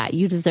deserve that.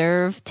 You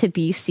deserve to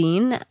be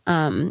seen,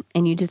 and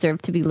you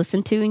deserve to be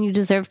listened to, and you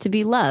deserve to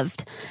be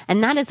loved.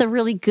 And that is a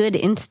really good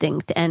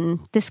instinct. And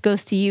this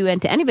goes to you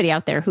and to anybody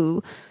out there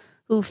who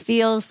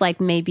feels like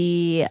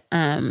maybe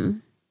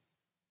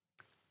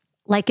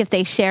like if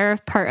they share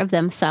part of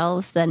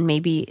themselves, then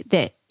maybe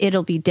that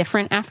it'll be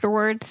different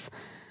afterwards.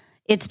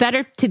 It's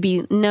better to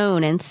be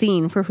known and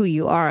seen for who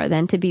you are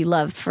than to be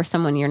loved for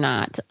someone you're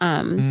not.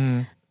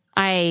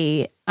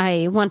 I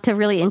want to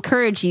really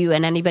encourage you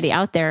and anybody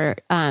out there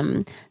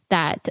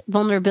that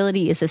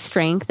vulnerability is a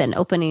strength, and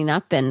opening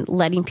up and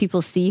letting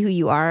people see who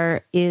you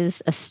are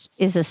is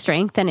a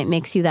strength, and it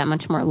makes you that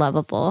much more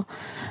lovable.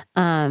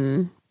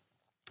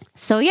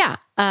 So yeah,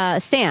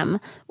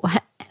 Sam,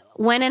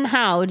 when and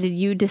how did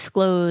you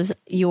disclose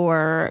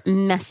your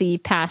messy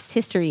past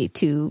history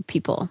to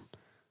people?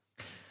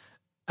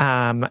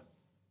 You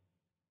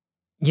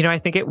know, I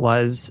think it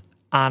was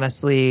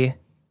honestly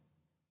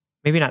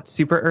maybe not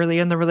super early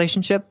in the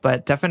relationship,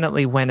 but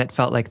definitely when it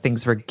felt like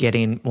things were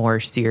getting more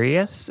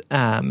serious.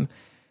 And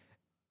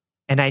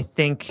I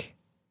think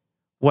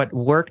what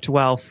worked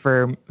well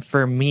for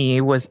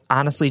me was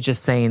honestly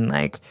just saying,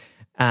 like,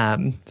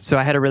 so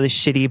I had a really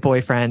shitty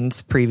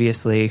boyfriend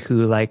previously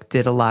who like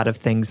did a lot of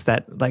things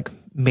that like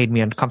made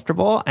me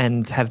uncomfortable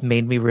and have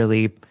made me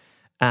really,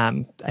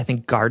 I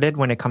think, guarded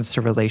when it comes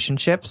to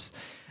relationships.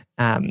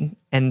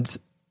 And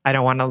I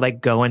don't want to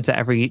like go into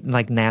every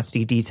like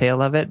nasty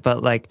detail of it,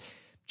 but like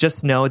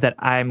just know that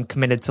I'm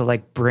committed to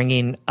like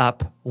bringing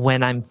up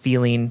when I'm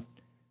feeling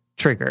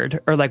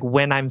triggered or like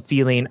when I'm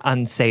feeling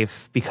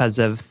unsafe because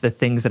of the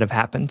things that have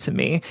happened to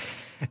me.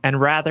 And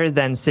rather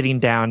than sitting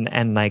down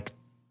and like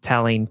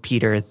telling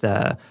Peter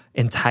the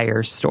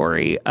entire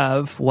story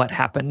of what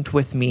happened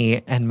with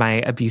me and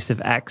my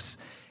abusive ex,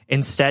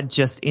 instead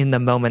just in the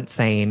moment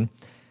saying,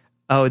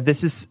 oh,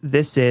 this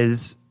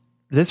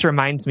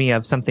reminds me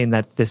of something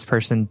that this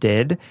person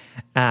did.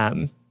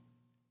 And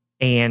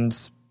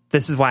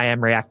this is why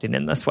I'm reacting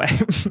in this way.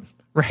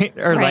 Right.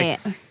 Or right.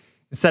 Like,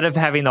 instead of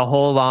having the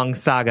whole long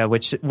saga,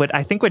 which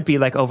I think would be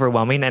like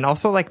overwhelming and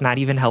also like not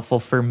even helpful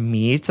for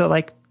me to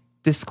like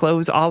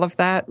disclose all of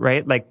that.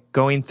 Right. Like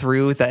going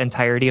through the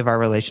entirety of our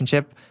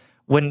relationship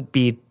wouldn't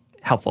be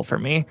helpful for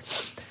me.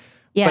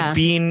 Yeah.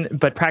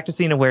 But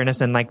practicing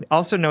awareness and like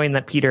also knowing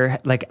that Peter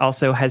like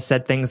also has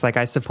said things like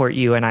I support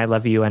you and I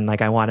love you and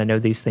like I want to know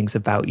these things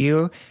about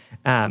you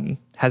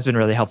has been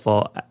really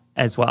helpful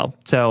as well.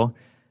 So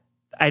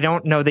I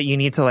don't know that you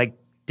need to like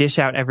dish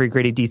out every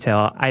gritty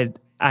detail.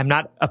 I'm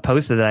not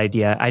opposed to that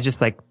idea. I just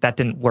like that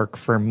didn't work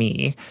for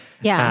me.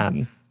 Yeah.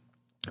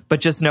 But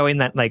just knowing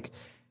that like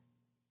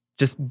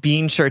just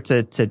being sure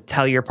to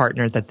tell your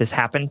partner that this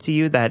happened to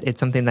you, that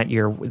it's something that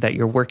you're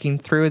working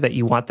through, that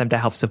you want them to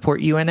help support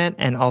you in it.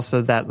 And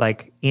also that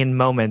like in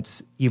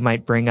moments you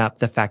might bring up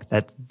the fact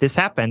that this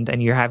happened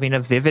and you're having a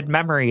vivid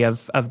memory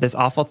of this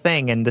awful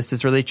thing. And this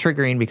is really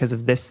triggering because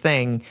of this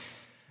thing.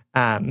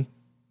 I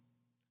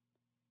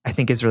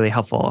think is really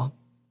helpful.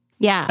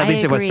 Yeah. At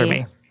least I agree. it was for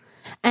me.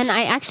 And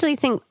I actually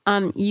think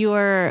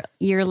you're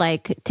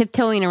like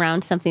tiptoeing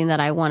around something that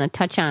I want to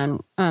touch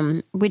on,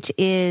 which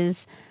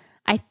is,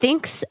 I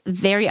think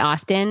very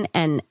often,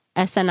 and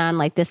SNN,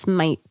 like this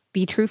might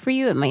be true for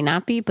you, it might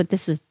not be, but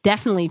this was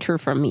definitely true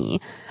for me.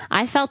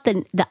 I felt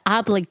the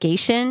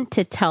obligation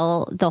to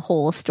tell the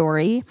whole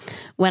story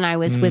when I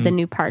was with a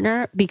new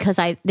partner, because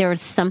there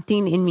was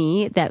something in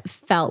me that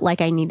felt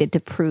like I needed to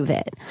prove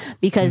it.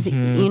 Because,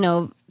 you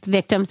know,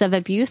 victims of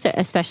abuse,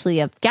 especially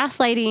of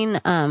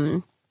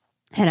gaslighting,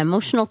 and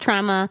emotional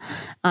trauma,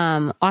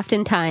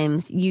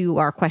 oftentimes you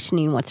are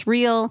questioning what's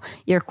real.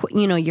 You're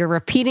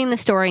repeating the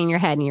story in your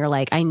head, and you're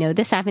like, I know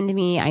this happened to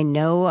me. I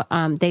know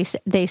they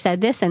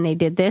said this and they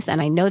did this, and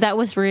I know that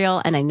was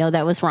real, and I know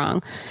that was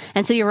wrong.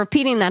 And so you're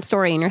repeating that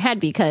story in your head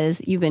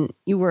because you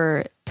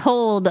were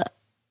told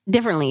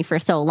differently for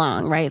so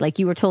long, right? Like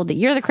you were told that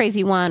you're the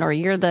crazy one, or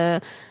you're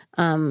the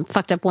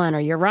fucked up one, or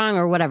you're wrong,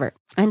 or whatever.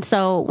 And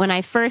so when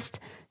I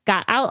first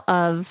got out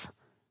of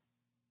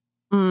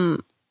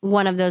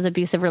one of those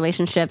abusive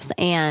relationships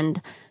and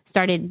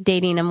started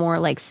dating a more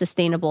like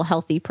sustainable,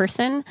 healthy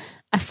person,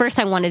 at first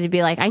I wanted to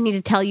be like, I need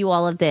to tell you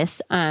all of this,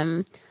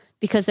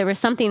 because there was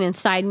something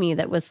inside me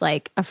that was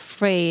like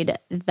afraid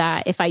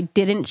that if I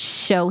didn't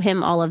show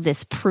him all of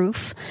this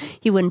proof,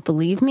 he wouldn't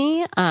believe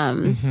me.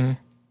 And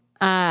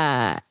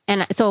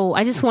so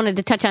I just wanted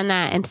to touch on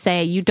that and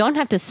say, you don't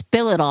have to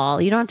spill it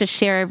all. You don't have to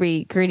share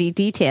every gritty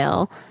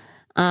detail.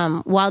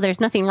 While there's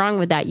nothing wrong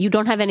with that, you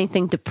don't have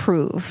anything to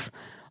prove.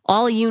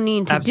 All you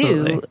need to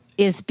do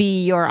is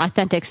be your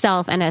authentic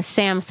self. And as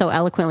Sam so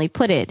eloquently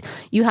put it,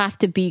 you have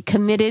to be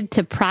committed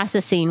to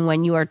processing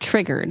when you are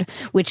triggered,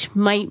 which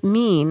might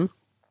mean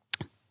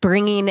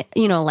bringing,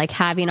 like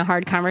having a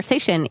hard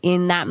conversation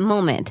in that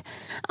moment,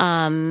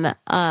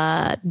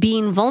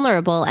 being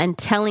vulnerable and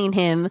telling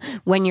him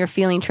when you're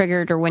feeling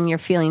triggered or when you're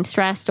feeling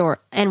stressed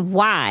and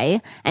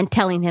why, and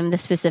telling him the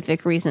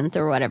specific reasons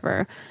or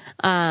whatever.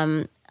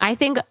 I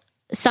think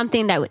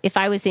something that if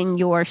I was in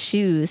your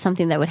shoes,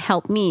 something that would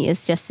help me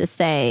is just to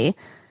say,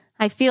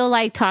 I feel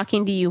like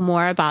talking to you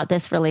more about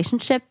this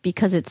relationship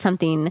because it's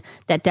something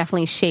that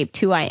definitely shaped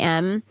who I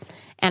am.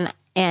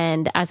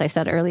 And as I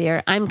said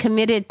earlier, I'm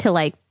committed to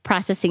like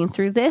processing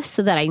through this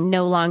so that I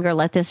no longer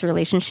let this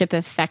relationship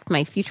affect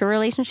my future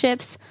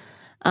relationships.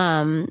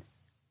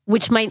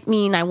 Which might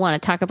mean I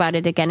want to talk about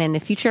it again in the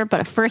future.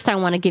 But at first I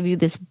want to give you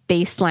this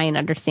baseline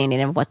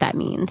understanding of what that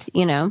means,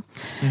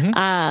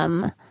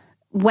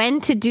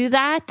 when to do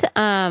that,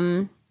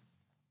 I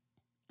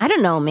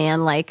don't know,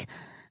 man. Like,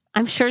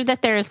 I'm sure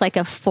that there's like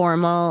a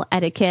formal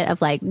etiquette of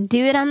like,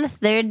 do it on the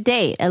third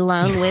date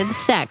along with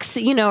sex,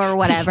 or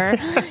whatever.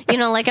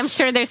 Like I'm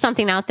sure there's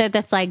something out there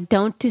that's like,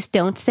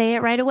 don't say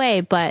it right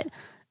away. But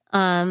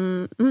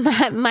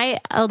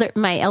my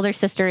elder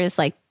sister is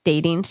like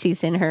dating.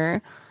 She's in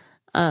her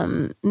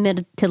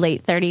mid to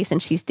late 30s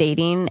and she's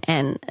dating.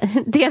 And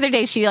the other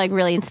day she like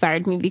really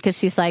inspired me because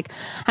she's like,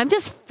 I'm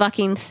just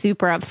fucking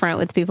super upfront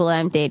with people that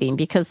I'm dating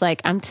because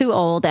like I'm too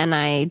old and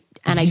I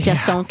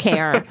just don't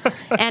care.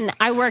 And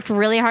I worked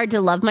really hard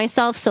to love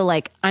myself. So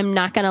like, I'm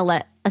not going to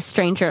let a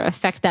stranger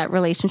affect that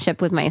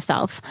relationship with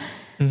myself,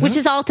 which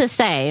is all to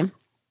say,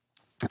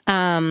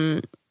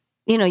 you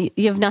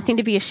have nothing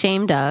to be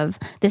ashamed of.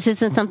 This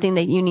isn't something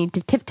that you need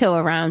to tiptoe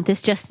around.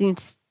 This just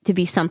needs to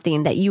be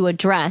something that you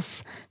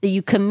address, that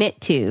you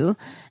commit to,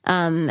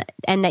 and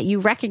that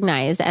you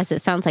recognize, as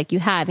it sounds like you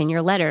have in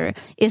your letter,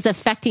 is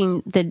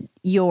affecting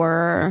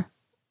your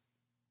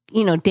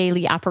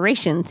daily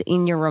operations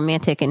in your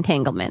romantic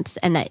entanglements,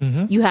 and that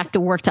you have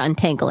to work to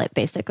untangle it,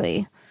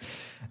 basically.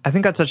 I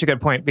think that's such a good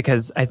point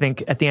because I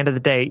think at the end of the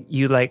day,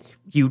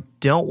 you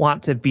don't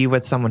want to be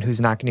with someone who's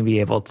not going to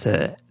be able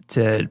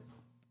to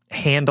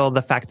handle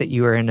the fact that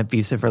you are in an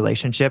abusive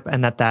relationship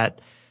and that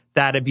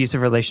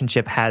abusive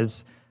relationship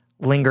has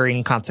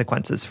lingering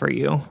consequences for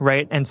you,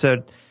 right? And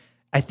so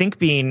I think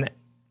being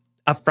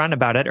upfront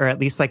about it, or at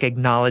least like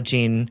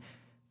acknowledging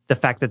the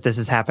fact that this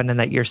has happened and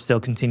that you're still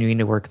continuing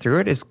to work through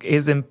it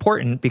is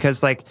important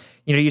because like,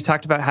 you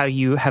talked about how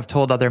you have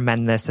told other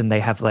men this and they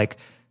have like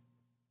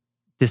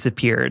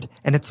disappeared.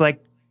 And it's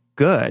like,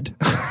 good,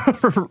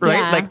 right?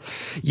 Yeah. Like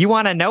you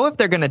want to know if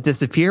they're going to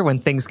disappear when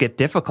things get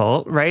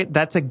difficult, right?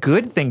 That's a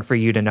good thing for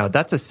you to know.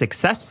 That's a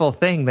successful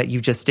thing that you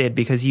just did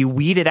because you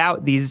weeded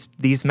out these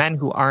men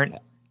who aren't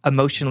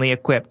emotionally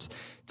equipped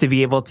to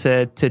be able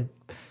to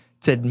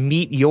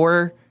meet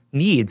your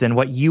needs and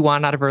what you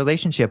want out of a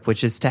relationship,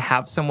 which is to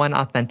have someone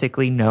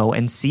authentically know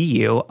and see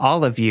you,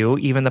 all of you,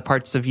 even the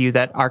parts of you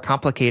that are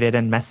complicated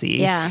and messy.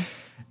 Yeah.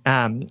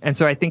 And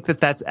so I think that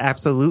that's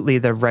absolutely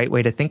the right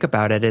way to think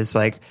about it is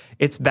like,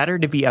 it's better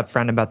to be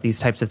upfront about these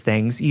types of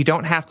things. You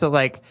don't have to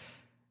like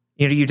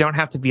you don't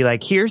have to be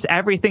like, here's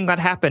everything that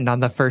happened on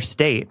the first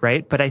date,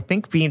 right? But I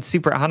think being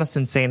super honest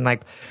and saying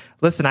like,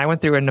 listen, I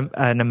went through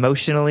an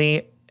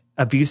emotionally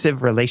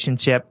abusive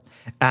relationship.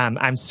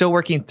 I'm still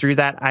working through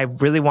that. I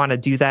really want to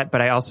do that,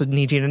 but I also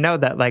need you to know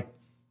that like,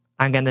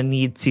 I'm going to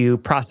need to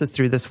process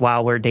through this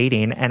while we're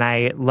dating. And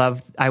I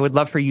would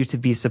love for you to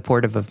be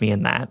supportive of me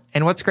in that.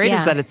 And what's great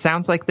is that it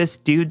sounds like this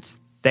dude's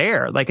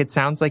there. Like, it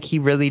sounds like he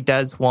really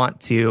does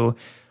want to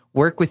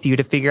work with you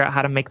to figure out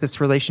how to make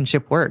this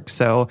relationship work.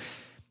 So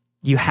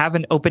you have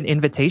an open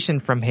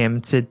invitation from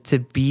him to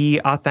be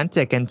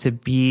authentic and to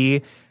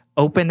be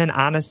open and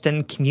honest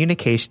and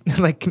communication,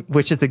 like,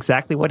 which is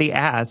exactly what he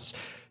asked,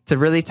 to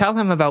really tell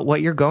him about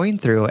what you're going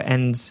through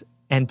and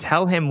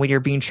tell him when you're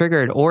being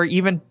triggered, or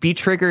even be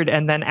triggered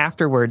and then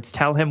afterwards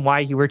tell him why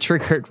you were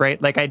triggered,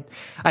 right? Like,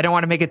 I don't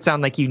want to make it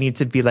sound like you need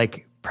to be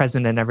like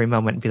present in every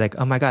moment and be like,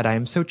 oh my God, I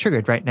am so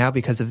triggered right now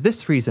because of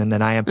this reason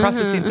and I am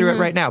processing through it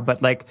right now.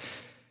 But like,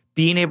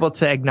 being able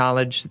to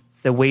acknowledge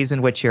the ways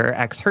in which your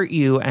ex hurt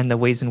you and the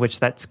ways in which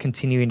that's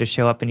continuing to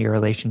show up in your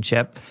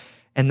relationship.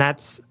 And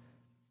that's,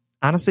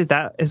 honestly,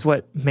 that is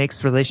what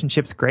makes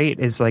relationships great,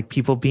 is like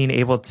people being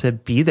able to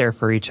be there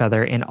for each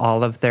other in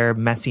all of their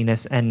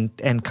messiness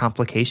and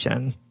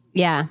complication.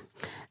 Yeah.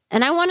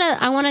 And I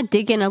want to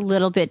dig in a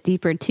little bit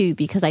deeper too,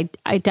 because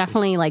I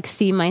definitely like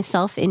see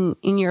myself in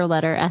your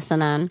letter,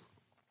 SNN.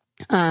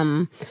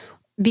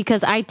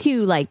 Because I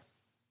too like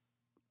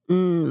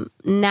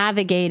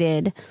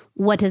navigated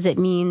what does it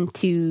mean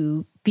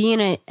to be in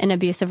an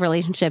abusive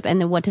relationship,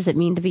 and then what does it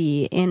mean to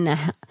be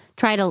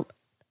try to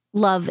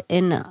love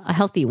in a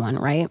healthy one,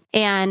 right?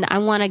 And I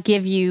want to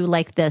give you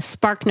like the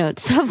spark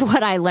notes of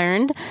what I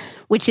learned,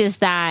 which is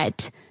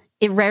that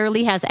it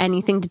rarely has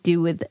anything to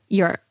do with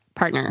your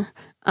partner.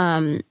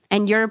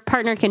 And your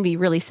partner can be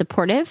really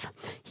supportive.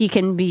 He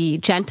can be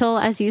gentle,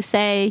 as you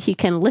say. He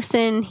can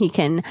listen. He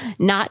can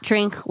not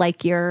drink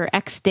like your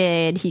ex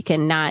did. He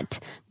can not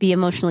be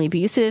emotionally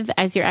abusive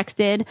as your ex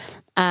did.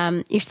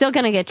 You're still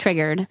going to get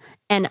triggered.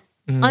 And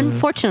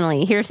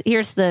unfortunately, here's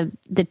the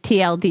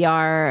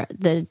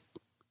TLDR,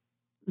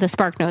 the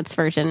Spark Notes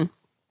version.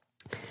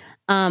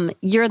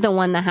 You're the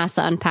one that has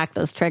to unpack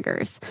those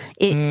triggers.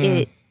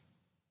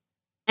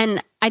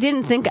 And I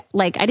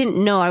didn't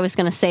know I was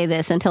going to say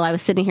this until I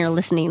was sitting here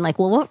listening, like,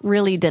 well, what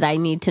really did I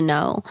need to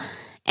know?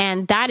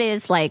 And that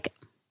is like,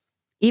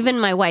 even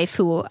my wife,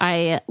 who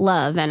I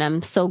love and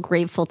I'm so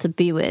grateful to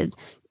be with,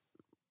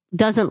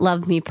 doesn't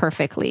love me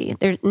perfectly.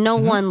 There's no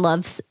one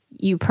loves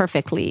you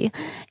perfectly.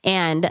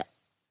 And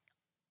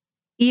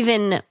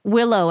even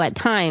Willow at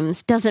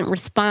times doesn't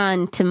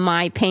respond to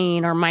my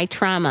pain or my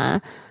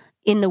trauma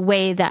in the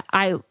way that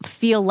I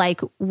feel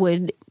like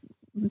would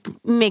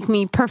make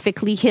me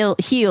perfectly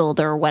healed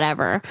or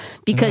whatever,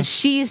 because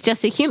she's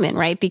just a human,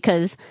 right?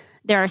 Because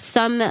there are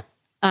some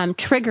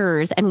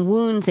triggers and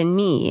wounds in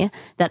me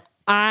that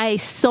I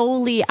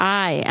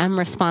am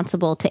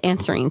responsible to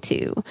answering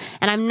to.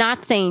 And I'm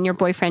not saying your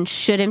boyfriend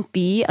shouldn't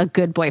be a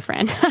good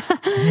boyfriend.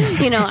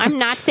 I'm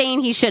not saying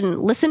he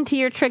shouldn't listen to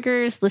your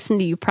triggers, listen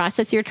to you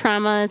process your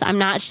traumas. I'm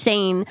not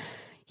saying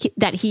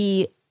that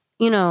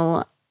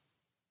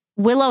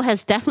Willow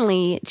has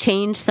definitely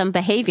changed some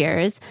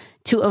behaviors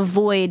to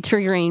avoid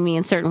triggering me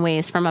in certain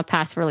ways from a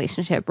past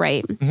relationship,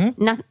 right?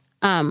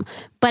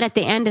 But at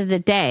the end of the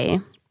day,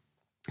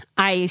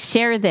 I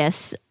share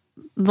this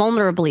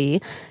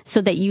vulnerably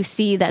so that you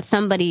see that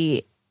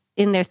somebody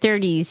in their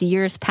 30s,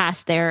 years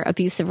past their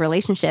abusive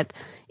relationship,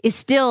 is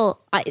still,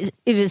 it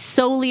is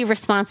solely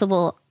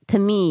responsible to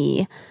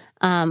me.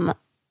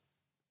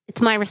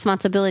 It's my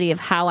responsibility of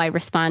how I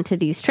respond to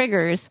these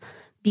triggers,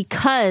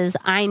 because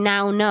I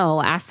now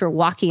know, after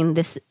walking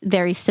this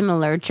very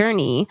similar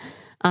journey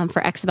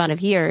for X amount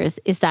of years,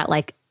 is that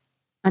like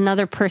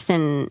another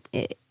person,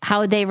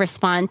 how they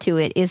respond to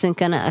it isn't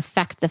going to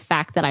affect the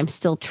fact that I'm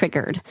still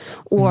triggered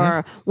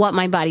or what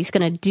my body's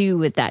going to do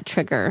with that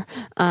trigger.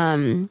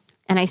 And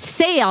I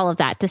say all of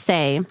that to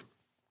say,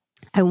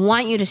 I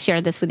want you to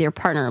share this with your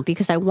partner,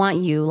 because I want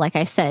you, like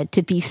I said,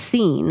 to be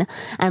seen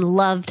and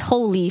loved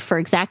wholly for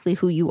exactly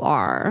who you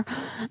are.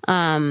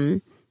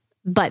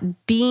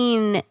 But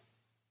being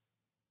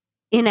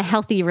in a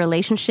healthy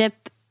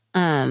relationship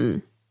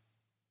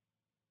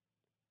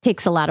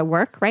takes a lot of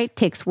work, right?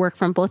 Takes work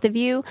from both of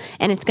you.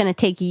 And it's going to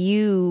take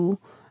you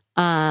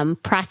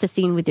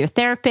processing with your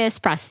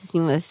therapist,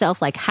 processing with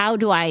yourself. Like, how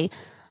do I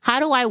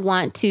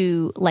want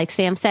to, like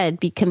Sam said,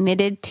 be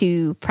committed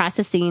to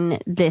processing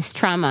this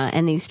trauma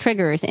and these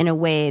triggers in a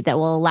way that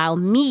will allow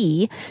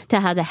me to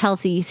have a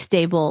healthy,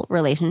 stable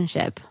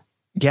relationship?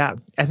 Yeah,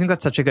 I think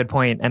that's such a good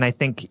point. And I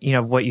think,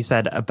 what you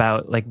said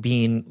about like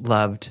being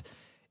loved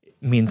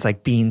means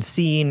like being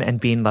seen and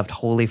being loved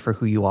wholly for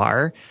who you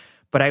are.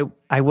 But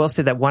I will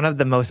say that one of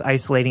the most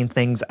isolating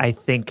things I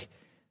think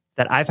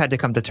that I've had to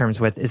come to terms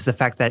with is the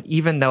fact that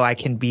even though I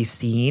can be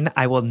seen,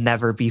 I will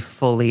never be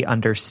fully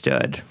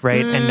understood,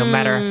 right? And no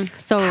matter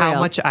how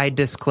much I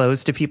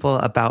disclose to people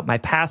about my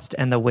past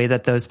and the way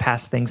that those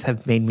past things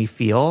have made me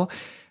feel,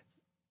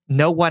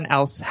 no one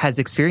else has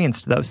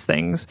experienced those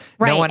things.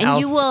 Right. No one and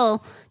else. You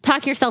will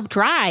talk yourself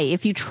dry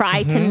if you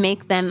try to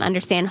make them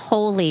understand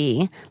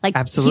wholly. Like,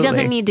 Absolutely. he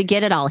doesn't need to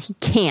get it all. He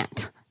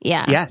can't.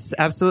 Yeah. Yes,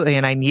 absolutely.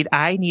 And I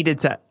needed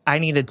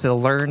to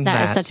learn that.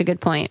 That is such a good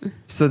point.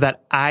 So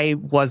that I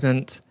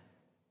wasn't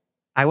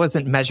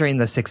measuring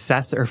the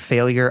success or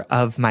failure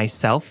of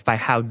myself by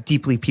how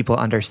deeply people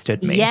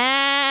understood me.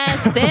 Yes,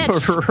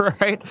 bitch.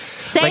 Right?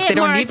 Say like, it they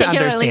don't more need to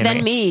articulately understand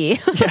than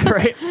me. Yeah,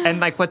 right. And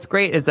like, what's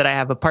great is that I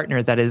have a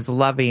partner that is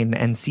loving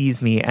and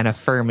sees me and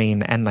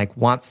affirming and like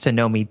wants to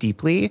know me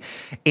deeply.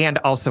 And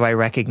also I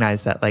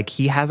recognize that like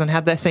he hasn't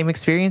had the same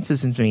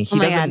experiences as me. He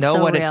doesn't know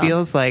so what real. it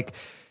feels like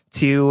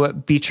to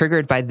be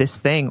triggered by this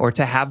thing or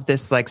to have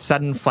this like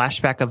sudden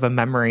flashback of a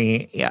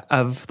memory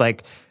of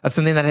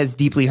something that has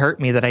deeply hurt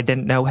me that I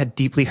didn't know had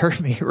deeply hurt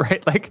me.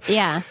 Right. Like,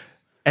 Yeah.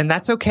 and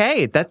that's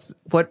okay. That's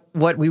what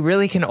we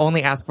really can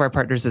only ask of our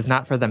partners is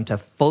not for them to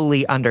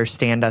fully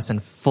understand us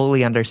and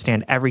fully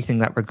understand everything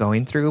that we're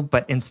going through,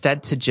 but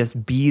instead to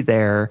just be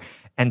there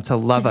and to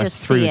love us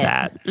through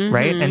that,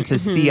 right? And to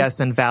see us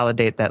and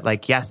validate that,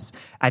 like, yes,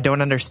 I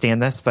don't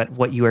understand this, but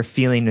what you are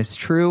feeling is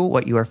true.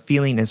 What you are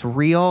feeling is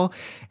real.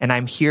 And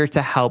I'm here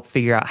to help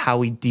figure out how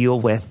we deal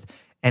with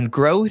and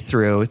grow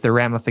through the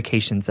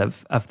ramifications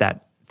of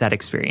that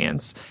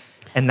experience.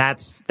 And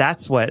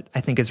that's what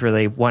I think is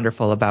really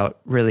wonderful about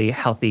really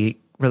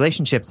healthy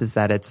relationships is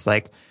that it's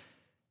like,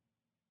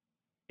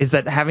 is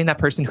that having that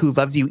person who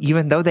loves you,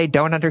 even though they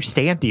don't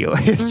understand you,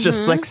 it's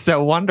just like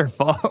so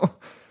wonderful.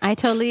 I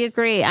totally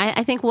agree.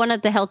 I think one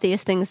of the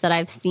healthiest things that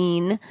I've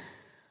seen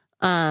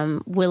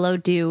Willow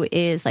do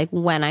is like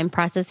when I'm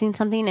processing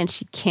something and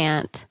she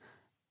can't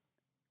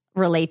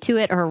relate to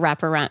it or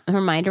wrap around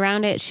her mind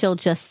around it, she'll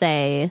just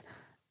say,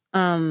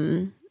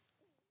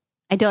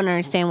 I don't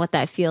understand what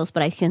that feels,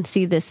 but I can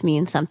see this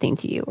means something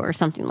to you or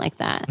something like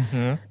that.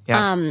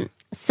 Yeah.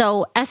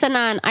 So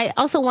Esanon, I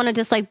also want to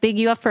just like big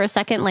you up for a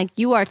second. Like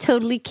you are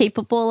totally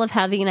capable of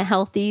having a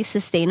healthy,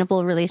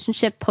 sustainable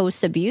relationship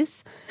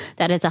post-abuse.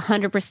 That is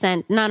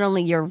 100% not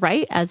only your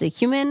right as a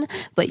human,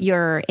 but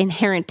your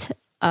inherent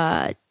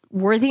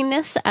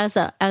worthiness as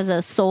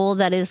a soul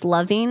that is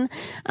loving.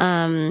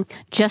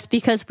 Just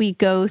because we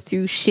go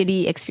through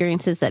shitty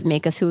experiences that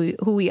make us who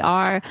we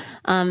are,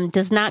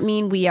 does not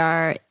mean we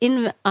are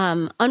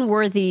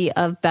unworthy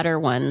of better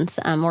ones,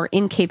 or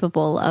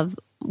incapable of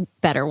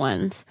better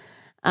ones.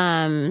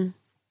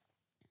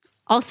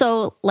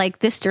 Also, like,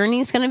 this journey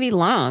is going to be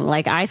long.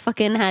 Like, I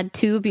fucking had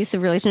 2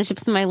 abusive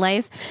relationships in my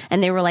life,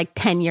 and they were like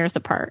 10 years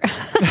apart. And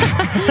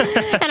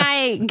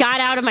I got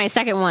out of my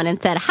second one and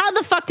said, how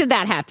the fuck did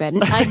that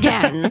happen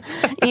again?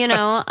 You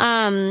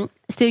know?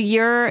 So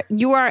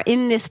you are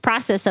in this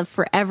process of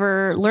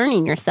forever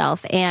learning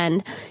yourself,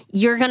 and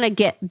you're going to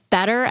get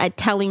better at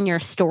telling your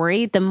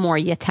story the more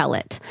you tell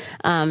it.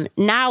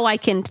 Now I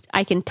can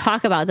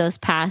talk about those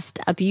past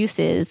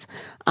abuses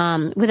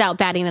without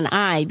batting an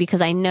eye, because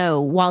I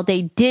know while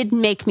they did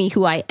make me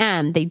who I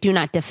am, they do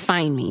not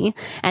define me,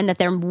 and that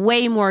they're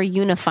way more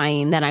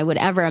unifying than I would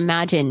ever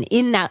imagine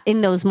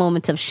in those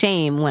moments of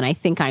shame when I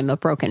think I'm a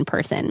broken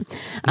person.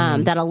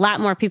 That a lot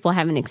more people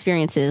having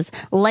experiences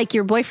like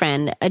your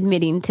boyfriend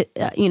admitting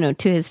to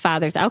his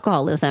father's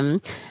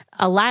alcoholism.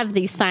 A lot of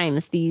these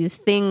times, these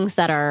things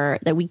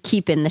that we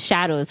keep in the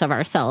shadows of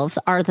ourselves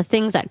are the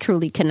things that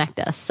truly connect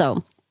us.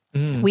 So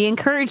we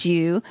encourage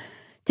you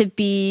to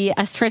be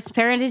as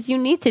transparent as you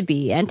need to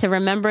be, and to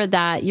remember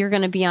that you're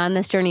going to be on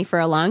this journey for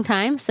a long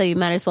time. So you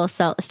might as well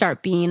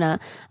start being a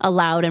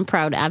loud and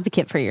proud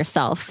advocate for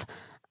yourself.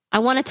 I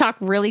want to talk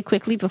really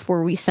quickly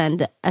before we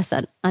send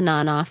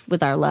Anon off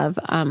with our love,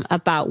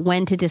 about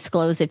when to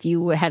disclose if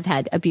you have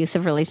had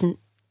abusive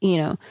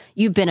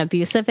you've been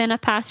abusive in a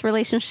past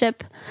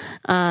relationship.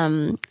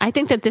 I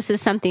think that this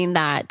is something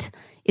that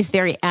is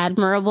very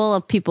admirable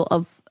of people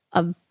of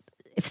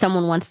if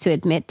someone wants to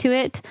admit to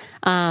it.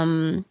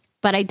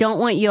 But I don't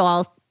want you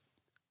all,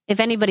 if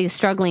anybody's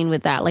struggling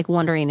with that, like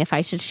wondering if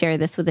I should share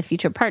this with a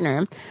future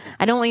partner,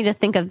 I don't want you to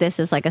think of this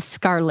as like a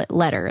scarlet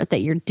letter that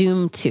you're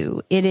doomed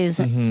to. It is,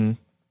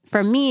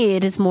 for me,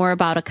 it is more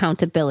about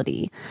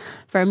accountability.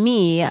 For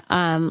me,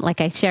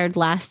 like I shared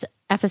last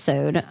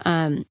episode,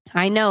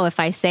 I know if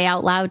I say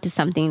out loud to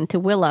something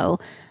to Willow,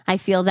 I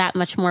feel that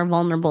much more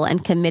vulnerable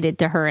and committed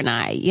to her and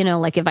I. You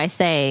know, like if I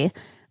say,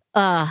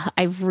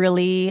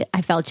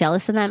 I felt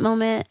jealous in that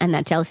moment, and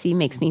that jealousy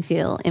makes me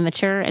feel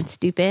immature and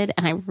stupid,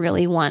 and I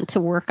really want to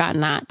work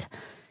on not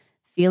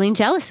feeling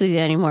jealous with you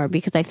anymore,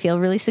 because I feel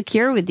really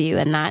secure with you,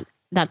 and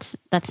that's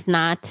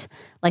not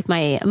like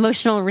my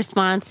emotional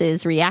response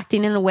is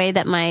reacting in a way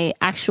that my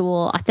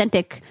actual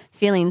authentic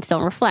feelings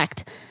don't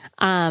reflect.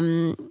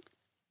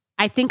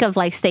 I think of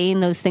like saying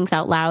those things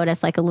out loud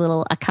as like a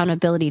little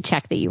accountability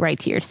check that you write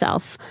to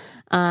yourself.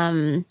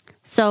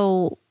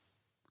 So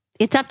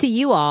it's up to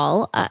you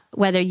all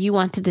whether you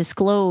want to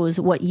disclose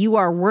what you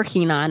are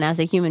working on as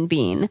a human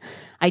being.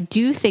 I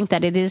do think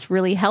that it is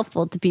really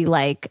helpful to be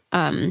like,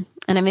 and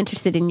I'm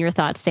interested in your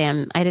thoughts,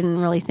 Sam. I didn't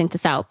really think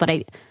this out, but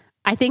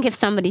I think if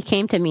somebody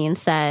came to me and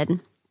said,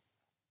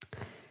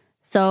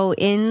 so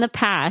in the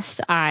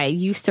past, I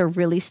used to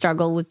really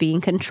struggle with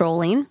being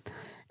controlling,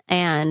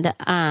 And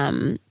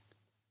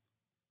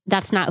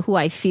that's not who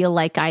I feel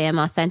like I am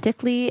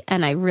authentically.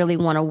 And I really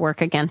want to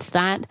work against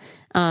that.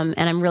 And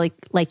I'm really,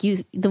 like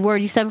the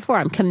word you said before,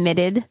 I'm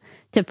committed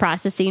to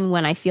processing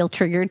when I feel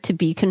triggered to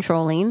be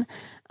controlling.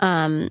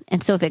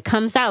 And so if it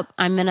comes out,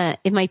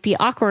 it might be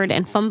awkward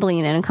and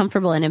fumbling and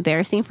uncomfortable and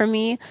embarrassing for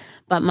me.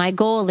 But my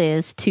goal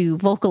is to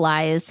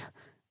vocalize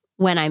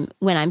when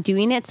I'm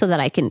doing it so that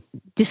I can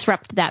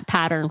disrupt that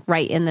pattern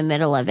right in the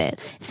middle of it.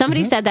 If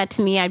somebody said that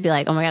to me, I'd be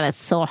like, oh my God, that's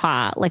so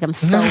hot. Like I'm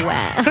so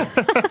wet.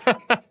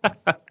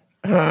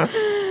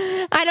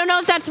 I don't know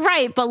if that's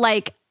right, but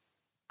like,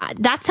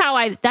 that's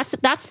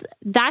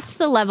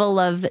the level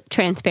of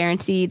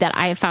transparency that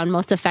I have found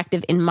most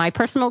effective in my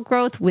personal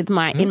growth with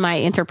in my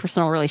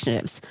interpersonal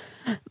relationships,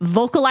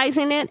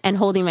 vocalizing it and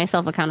holding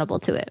myself accountable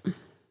to it.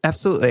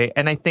 Absolutely.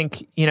 And I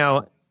think,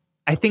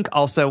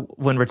 also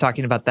when we're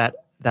talking about that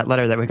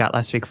letter that we got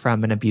last week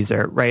from an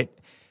abuser, right?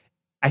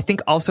 I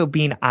think also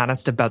being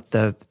honest about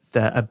the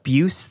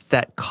abuse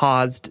that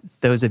caused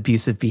those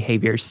abusive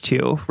behaviors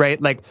too, right?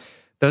 Like,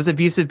 those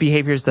abusive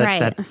behaviors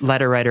that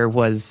letter writer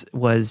was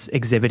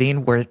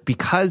exhibiting were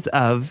because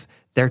of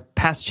their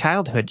past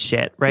childhood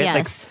shit, right? Yes.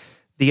 Like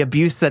the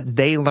abuse that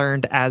they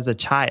learned as a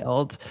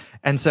child.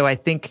 And so I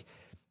think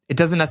it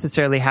doesn't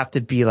necessarily have to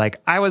be like,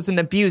 I was an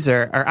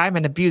abuser or I'm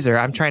an abuser,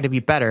 I'm trying to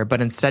be better,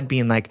 but instead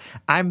being like,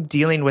 I'm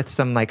dealing with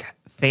some like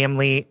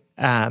family,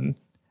 I'm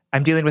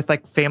dealing with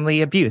like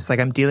family abuse. Like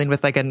I'm dealing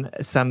with like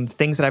some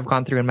things that I've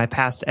gone through in my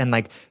past, and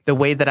like the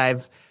way that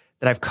I've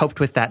coped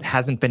with that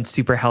hasn't been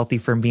super healthy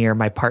for me or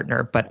my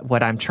partner. But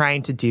what I'm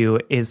trying to do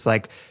is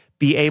like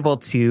be able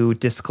to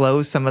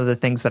disclose some of the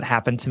things that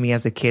happened to me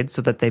as a kid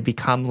so that they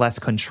become less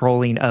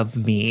controlling of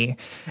me.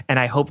 And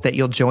I hope that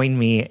you'll join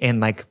me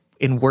in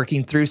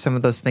working through some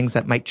of those things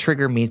that might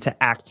trigger me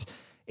to act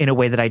in a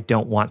way that I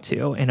don't want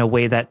to, in a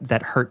way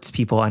that hurts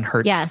people and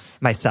hurts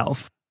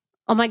myself.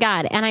 Oh my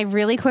God. And I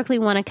really quickly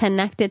want to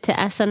connect it to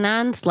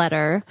Esanan's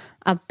letter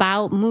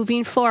about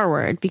moving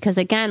forward, because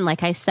again,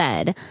 like I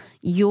said,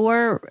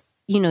 you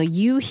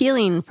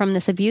healing from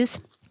this abuse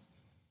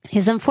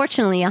is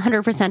unfortunately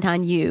 100%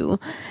 on you.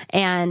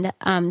 And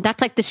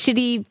that's like the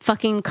shitty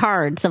fucking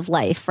cards of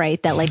life,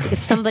 right? That like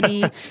if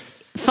somebody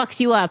fucks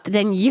you up,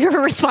 then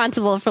you're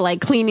responsible for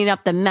like cleaning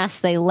up the mess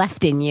they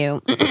left in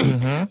you.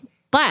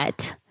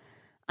 But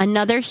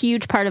another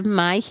huge part of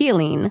my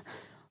healing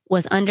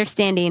was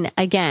understanding,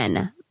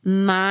 again,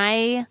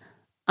 the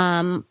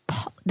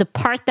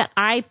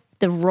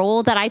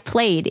role that I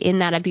played in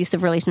that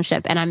abusive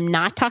relationship. And I'm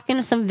not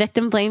talking some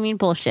victim blaming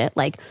bullshit.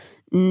 Like,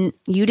 you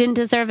didn't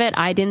deserve it.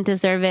 I didn't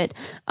deserve it.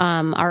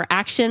 Our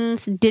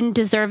actions didn't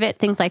deserve it.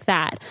 Things like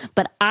that.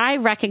 But I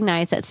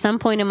recognized at some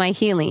point in my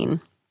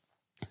healing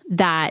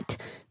that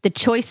the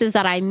choices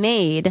that I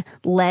made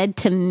led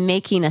to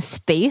making a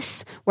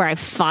space where I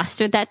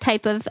fostered that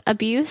type of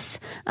abuse.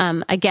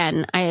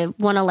 Again, I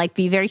want to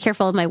be very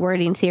careful of my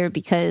wordings here,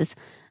 because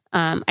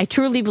I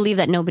truly believe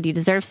that nobody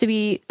deserves to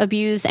be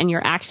abused, and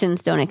your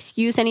actions don't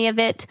excuse any of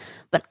it.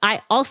 But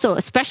I also,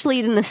 especially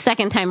in the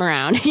second time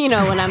around,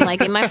 when I'm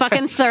like in my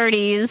fucking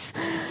 30s,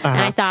 and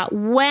I thought,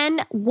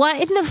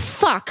 what in the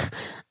fuck?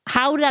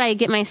 How did I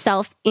get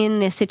myself in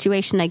this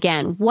situation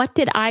again? What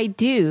did I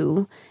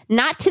do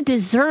not to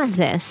deserve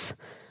this,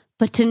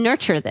 but to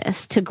nurture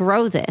this, to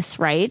grow this,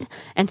 right?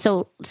 And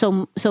so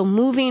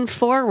moving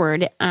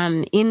forward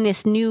in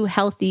this new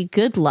healthy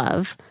good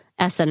love,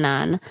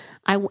 Esanan,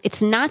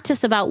 it's not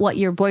just about what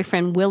your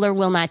boyfriend will or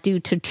will not do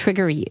to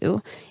trigger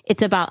you.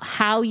 It's about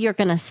how you're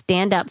going to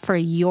stand up for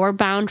your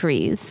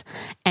boundaries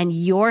and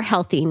your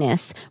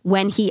healthiness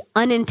when he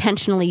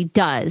unintentionally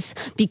does,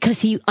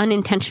 because he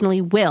unintentionally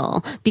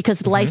will,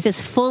 because life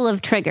is full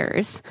of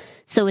triggers.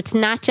 So it's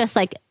not just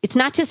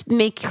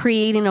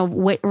creating a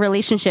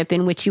relationship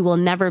in which you will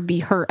never be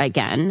hurt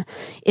again.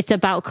 It's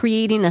about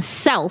creating a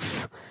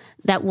self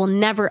that will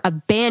never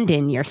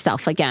abandon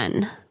yourself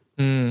again.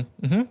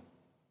 Mm-hmm.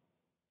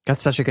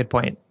 That's such a good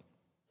point.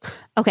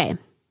 Okay,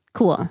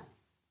 cool.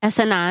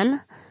 Esanan,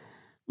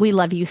 we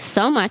love you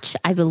so much.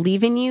 I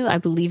believe in you. I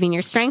believe in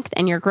your strength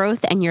and your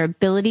growth and your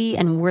ability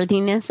and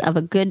worthiness of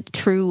a good,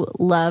 true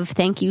love.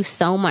 Thank you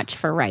so much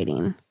for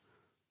writing.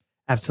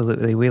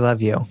 Absolutely. We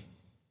love you.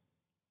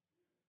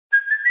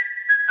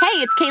 Hey,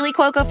 it's Kaylee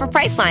Cuoco for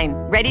Priceline.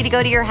 Ready to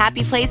go to your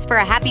happy place for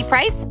a happy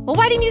price? Well,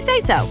 why didn't you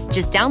say so?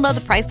 Just download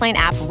the Priceline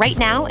app right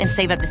now and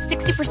save up to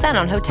 60%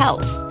 on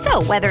hotels.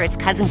 So whether it's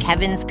Cousin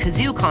Kevin's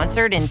Kazoo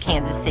Concert in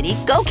Kansas City,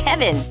 go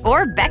Kevin,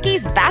 or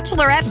Becky's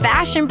Bachelorette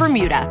Bash in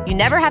Bermuda, you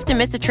never have to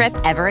miss a trip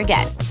ever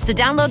again. So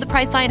download the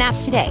Priceline app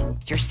today.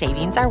 Your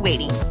savings are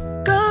waiting.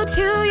 Go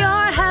to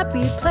your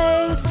happy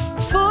place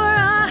for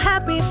a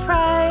happy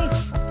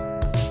price.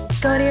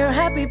 Go to your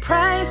happy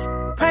price,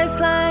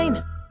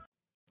 Priceline.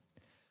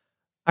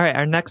 All right,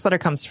 our next letter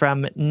comes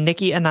from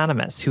Nikki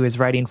Anonymous, who is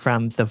writing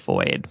from The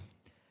Void.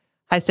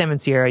 Hi, Sam and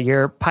Sierra.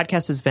 Your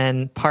podcast has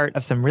been part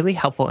of some really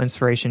helpful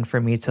inspiration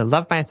for me to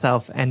love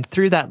myself, and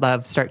through that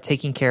love, start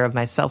taking care of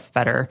myself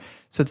better.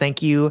 So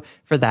thank you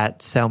for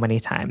that so many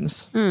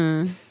times.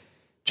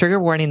 Trigger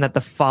warning that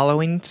the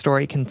following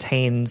story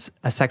contains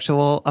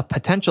a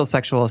potential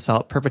sexual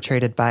assault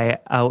perpetrated by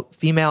a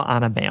female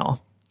on a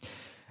male.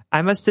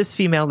 I'm a cis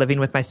female living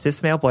with my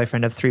cis male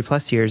boyfriend of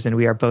 3+ years, and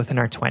we are both in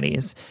our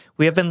 20s.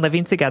 We have been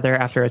living together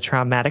after a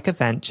traumatic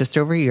event just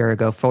over a year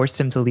ago forced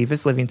him to leave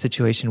his living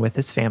situation with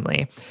his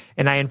family,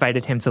 and I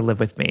invited him to live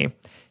with me.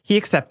 He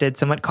accepted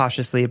somewhat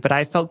cautiously, but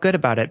I felt good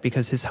about it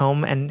because his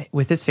home and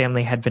with his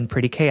family had been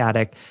pretty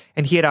chaotic,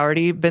 and he had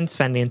already been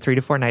spending 3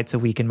 to 4 nights a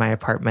week in my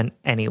apartment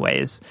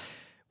anyways.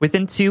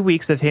 Within 2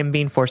 weeks of him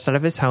being forced out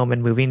of his home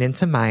and moving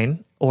into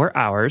mine, or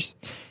ours,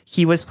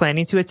 he was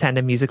planning to attend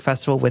a music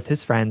festival with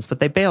his friends, but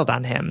they bailed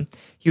on him.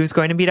 He was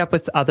going to meet up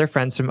with other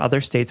friends from other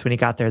states when he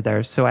got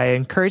there, so I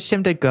encouraged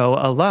him to go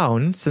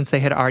alone since they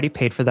had already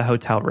paid for the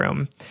hotel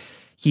room.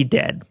 He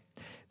did.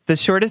 The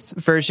shortest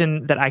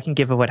version that I can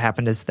give of what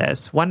happened is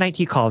this. One night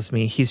he calls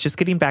me. He's just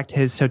getting back to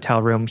his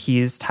hotel room.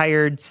 He's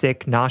tired,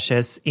 sick,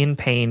 nauseous, in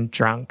pain,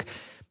 drunk.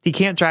 He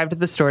can't drive to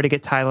the store to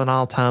get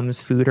Tylenol,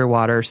 Tums, food, or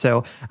water,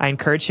 so I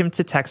encouraged him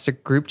to text a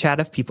group chat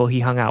of people he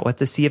hung out with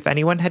to see if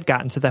anyone had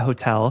gotten to the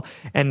hotel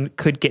and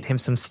could get him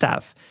some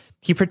stuff.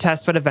 He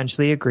protests but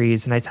eventually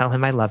agrees, and I tell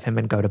him I love him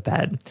and go to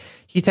bed.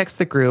 He texts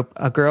the group.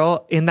 A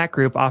girl in that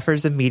group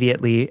offers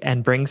immediately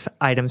and brings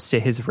items to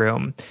his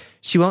room.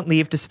 She won't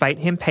leave despite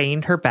him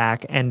paying her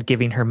back and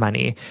giving her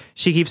money.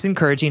 She keeps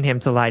encouraging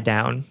him to lie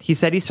down. He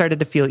said he started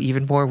to feel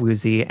even more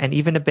woozy and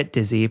even a bit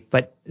dizzy,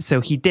 but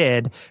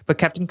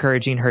kept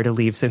encouraging her to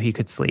leave so he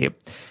could sleep.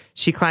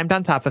 She climbed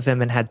on top of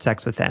him and had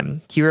sex with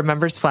him. He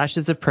remembers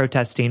flashes of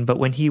protesting, but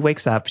when he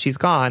wakes up, she's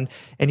gone,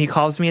 and he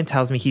calls me and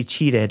tells me he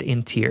cheated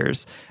in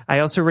tears. I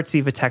also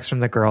receive a text from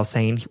the girl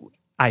saying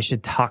I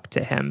should talk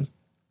to him.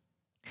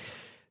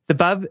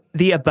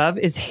 The above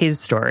is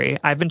his story.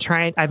 I've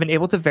been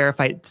able to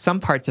verify some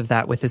parts of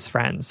that with his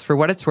friends. For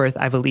what it's worth,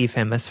 I believe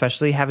him,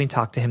 especially having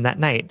talked to him that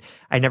night.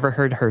 I never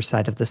heard her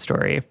side of the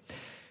story.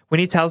 When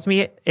he tells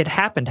me it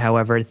happened,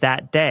 however,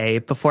 that day,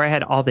 before I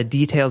had all the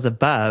details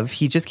above,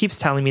 he just keeps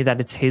telling me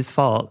that it's his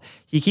fault.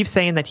 He keeps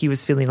saying that he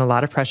was feeling a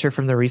lot of pressure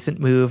from the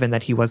recent move and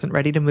that he wasn't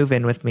ready to move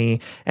in with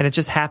me, and it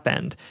just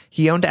happened.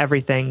 He owned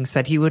everything,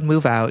 said he would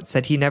move out,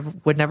 said he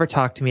would never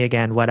talk to me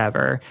again,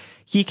 whatever.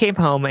 He came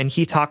home and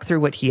he talked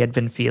through what he had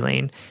been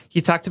feeling. He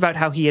talked about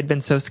how he had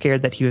been so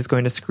scared that he was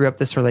going to screw up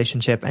this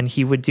relationship, and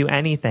he would do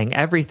anything,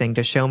 everything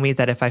to show me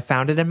that if I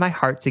found it in my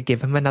heart to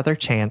give him another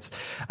chance,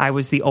 I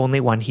was the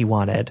only one he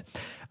wanted.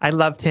 I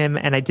loved him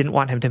and I didn't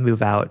want him to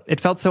move out. It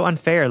felt so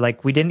unfair,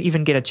 like we didn't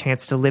even get a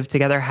chance to live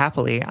together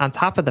happily, on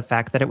top of the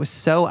fact that it was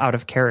so out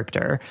of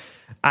character.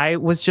 I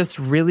was just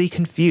really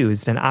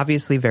confused and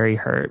obviously very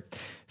hurt.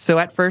 So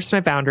at first,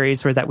 my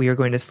boundaries were that we were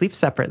going to sleep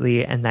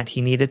separately and that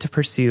he needed to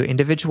pursue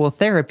individual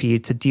therapy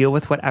to deal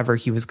with whatever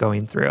he was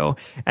going through,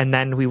 and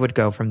then we would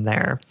go from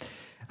there.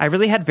 I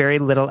really had very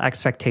little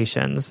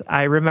expectations.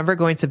 I remember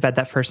going to bed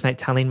that first night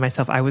telling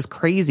myself I was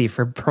crazy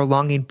for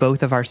prolonging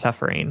both of our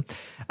suffering.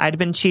 I'd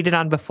been cheated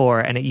on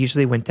before, and it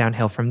usually went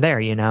downhill from there,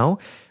 you know?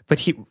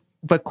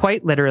 But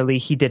quite literally,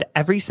 he did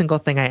every single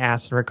thing I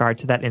asked in regard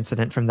to that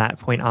incident from that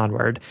point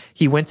onward.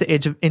 He went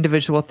to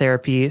individual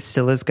therapy,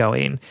 still is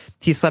going.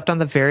 He slept on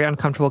the very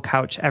uncomfortable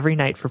couch every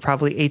night for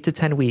probably 8 to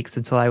 10 weeks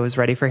until I was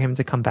ready for him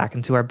to come back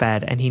into our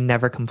bed, and he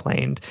never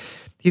complained.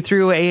 He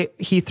threw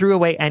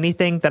away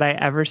anything that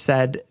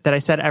I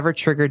said ever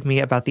triggered me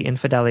about the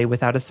infidelity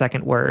without a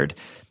second word.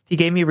 He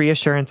gave me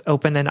reassurance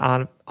open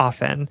and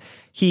often.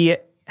 He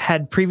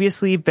had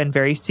previously been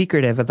very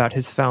secretive about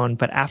his phone,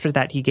 but after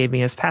that he gave me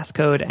his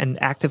passcode and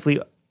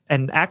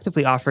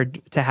actively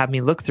offered to have me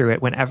look through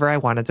it whenever I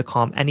wanted to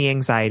calm any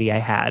anxiety I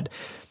had.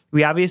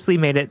 We obviously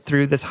made it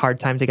through this hard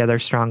time together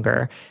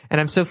stronger, and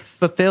I'm so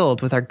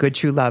fulfilled with our good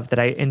true love that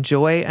I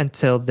enjoy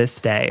until this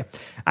day.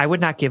 I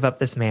would not give up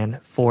this man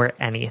for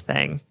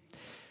anything.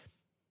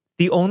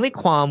 The only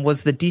qualm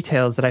was the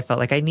details that I felt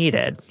like I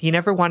needed. He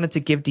never wanted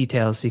to give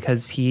details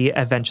because he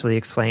eventually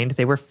explained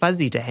they were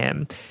fuzzy to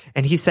him,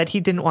 and he said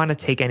he didn't want to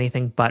take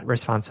anything but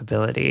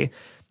responsibility.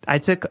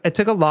 It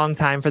took a long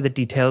time for the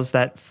details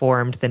that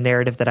formed the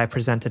narrative that I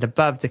presented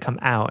above to come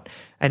out.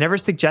 I never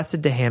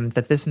suggested to him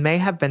that this may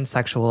have been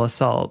sexual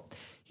assault.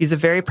 He's a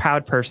very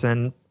proud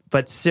person,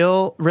 but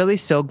still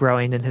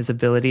growing in his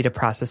ability to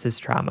process his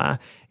trauma.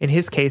 In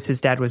his case,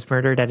 his dad was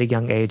murdered at a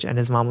young age and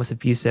his mom was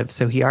abusive,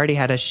 so he already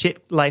had a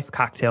shit life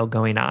cocktail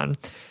going on.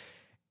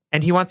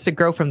 And he wants to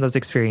grow from those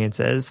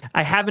experiences.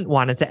 I haven't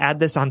wanted to add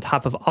this on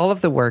top of all of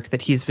the work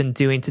that he's been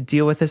doing to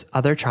deal with his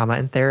other trauma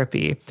in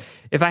therapy.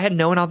 If I had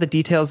known all the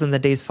details in the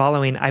days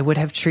following, I would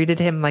have treated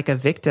him like a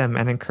victim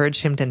and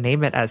encouraged him to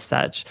name it as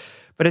such.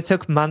 But it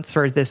took months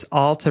for this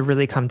all to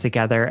really come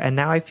together, and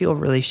now I feel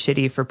really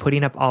shitty for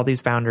putting up all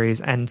these boundaries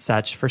and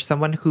such for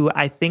someone who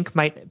I think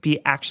might be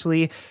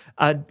actually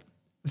a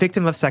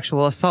victim of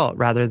sexual assault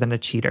rather than a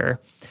cheater.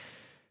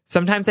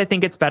 Sometimes I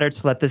think it's better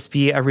to let this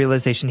be a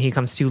realization he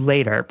comes to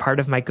later. Part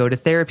of my go to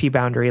therapy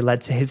boundary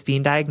led to his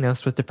being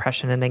diagnosed with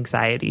depression and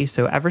anxiety,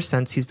 so ever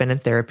since he's been in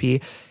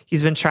therapy,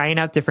 he's been trying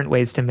out different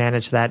ways to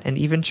manage that and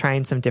even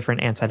trying some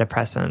different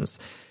antidepressants.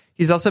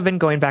 He's also been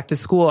going back to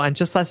school and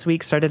just last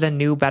week started a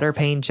new, better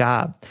paying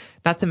job.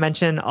 Not to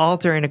mention all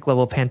during a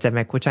global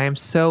pandemic, which I am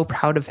so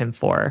proud of him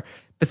for.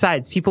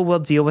 Besides, people will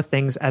deal with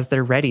things as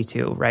they're ready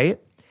to, right?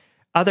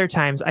 Other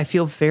times I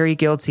feel very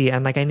guilty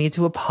and like I need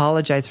to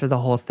apologize for the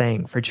whole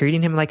thing, for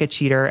treating him like a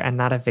cheater and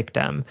not a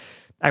victim.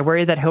 I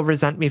worry that he'll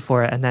resent me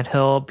for it and that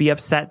he'll be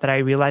upset that I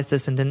realized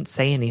this and didn't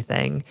say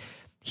anything.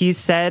 He's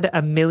said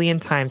 1,000,000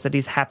 times that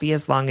he's happy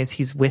as long as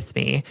he's with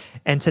me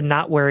and to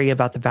not worry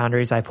about the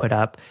boundaries I put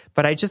up.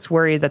 But I just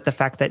worry that the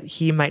fact that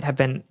he might have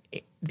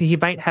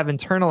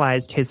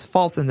internalized his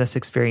faults in this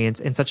experience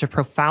in such a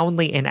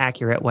profoundly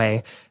inaccurate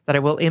way that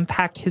it will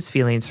impact his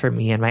feelings for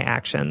me and my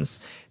actions.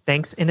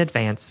 Thanks in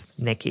advance,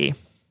 Nikki.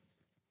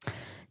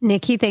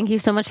 Nikki, thank you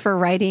so much for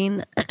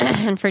writing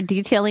and for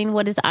detailing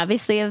what is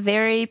obviously a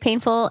very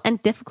painful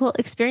and difficult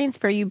experience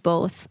for you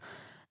both.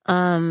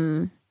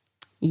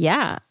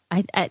 Yeah.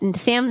 And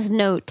Sam's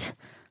note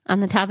on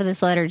the top of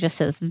this letter just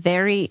says,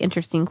 very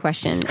interesting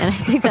question. And I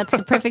think that's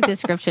the perfect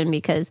description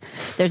because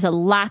there's a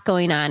lot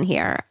going on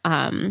here.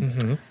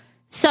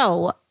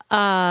 So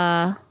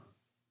the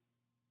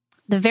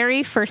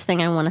very first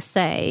thing I want to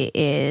say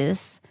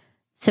is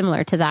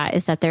similar to that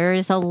is that there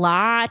is a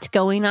lot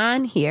going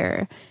on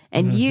here.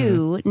 And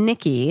you,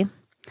 Nikki,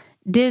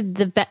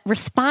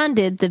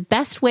 responded the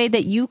best way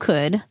that you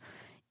could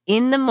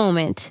in the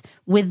moment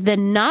with the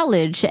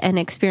knowledge and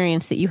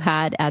experience that you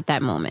had at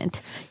that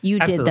moment. You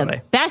did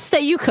the best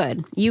that you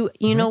could. You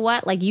know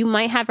what? Like, you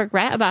might have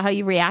regret about how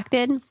you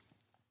reacted,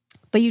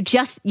 but you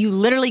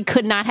literally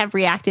could not have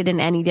reacted in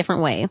any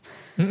different way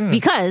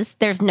because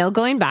there's no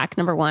going back.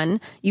 Number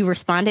one, you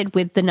responded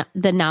with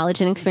the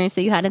knowledge and experience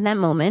that you had in that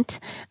moment.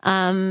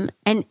 And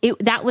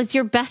that was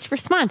your best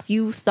response.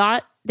 You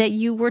thought that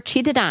you were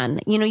cheated on.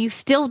 You know, you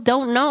still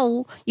don't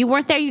know. You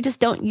weren't there. You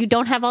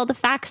don't have all the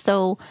facts.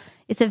 So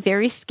it's a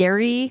very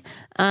scary,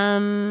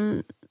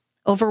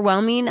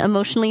 overwhelming,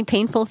 emotionally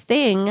painful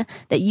thing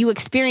that you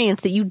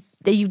experience that you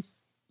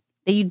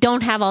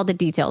don't have all the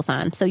details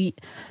on. So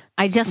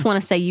I just want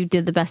to say you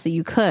did the best that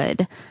you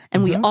could,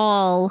 and we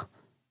all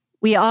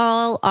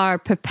are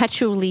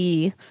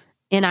perpetually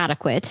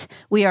inadequate.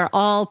 We are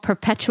all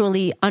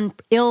perpetually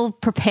ill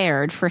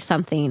prepared for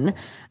something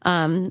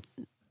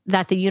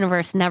that the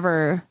universe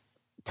never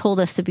told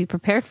us to be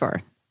prepared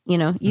for. You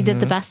know, you did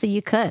the best that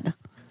you could.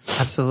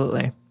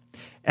 Absolutely.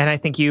 And I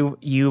think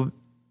you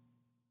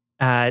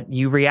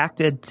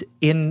reacted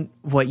in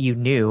what you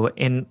knew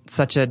in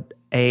such in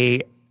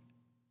a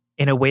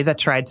way that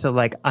tried to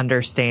like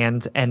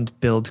understand and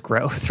build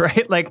growth,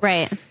 right?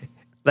 Right.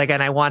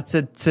 And I want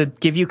to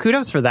give you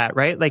kudos for that,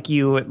 right? Like,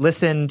 you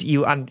listened,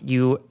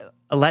 you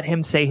let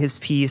him say his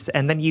piece,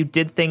 and then you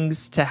did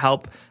things to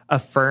help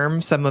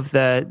affirm some of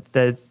the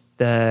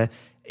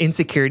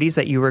insecurities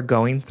that you were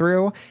going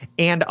through,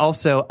 and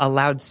also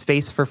allowed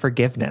space for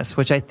forgiveness,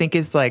 which I think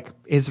is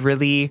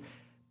really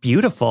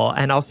beautiful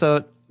and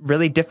also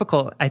really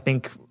difficult, I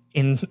think,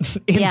 in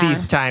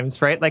these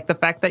times, right? Like, the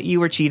fact that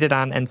you were cheated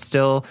on and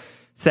still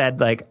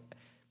said, like,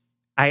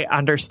 I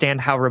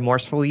understand how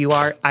remorseful you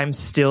are. I'm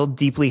still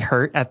deeply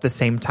hurt at the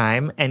same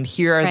time. And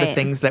here are the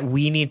things that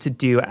we need to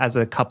do as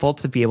a couple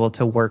to be able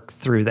to work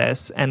through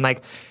this. And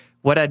like,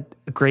 what a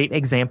great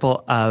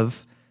example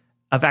of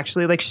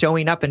actually like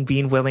showing up and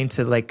being willing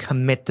to like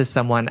commit to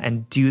someone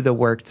and do the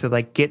work to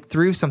like get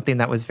through something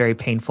that was very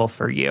painful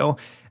for you.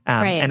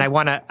 And I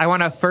want to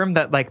affirm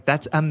that, like,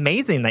 that's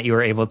amazing that you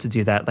were able to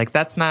do that. Like,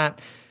 that's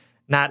not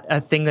a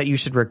thing that you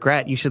should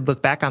regret. You should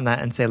look back on that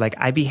and say, like,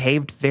 I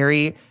behaved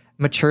very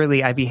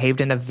maturely. I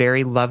behaved in a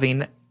very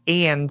loving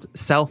and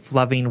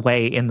self-loving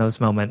way in those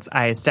moments.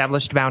 I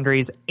established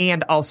boundaries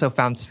and also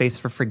found space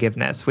for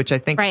forgiveness, which I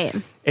think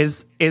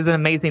is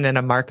amazing and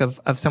a mark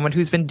of someone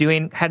who's been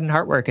doing head and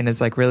heart work and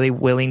is like really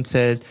willing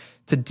to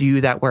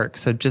do that work.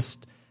 So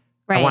just,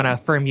 I want to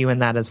affirm you in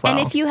that as well.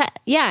 And if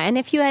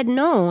you had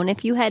known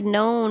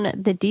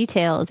the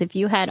details, if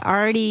you had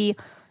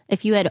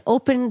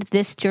opened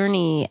this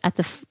journey at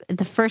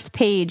the first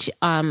page,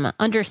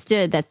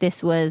 understood that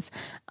this was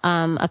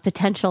a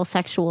potential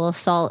sexual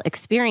assault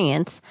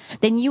experience,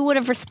 then you would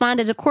have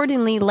responded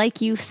accordingly,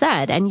 like you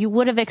said, and you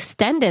would have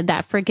extended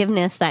that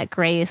forgiveness, that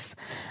grace,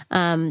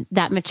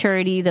 that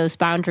maturity, those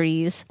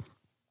boundaries.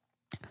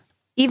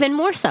 Even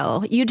more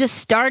so, you just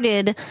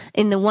started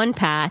in the one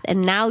path,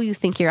 and now you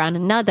think you're on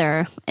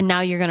another, and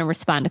now you're going to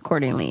respond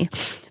accordingly.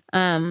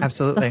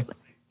 Absolutely.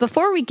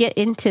 Before we get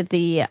into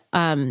the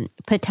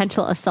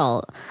potential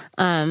assault,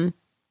 I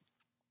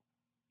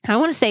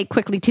want to say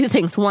quickly two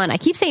things. One, I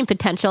keep saying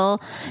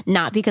potential,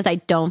 not because I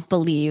don't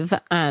believe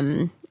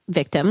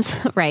victims,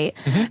 right?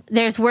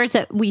 There's words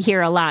that we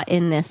hear a lot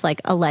in this, like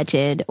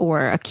alleged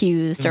or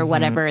accused or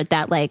whatever,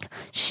 that like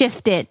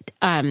shift it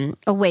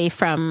away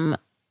from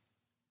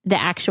the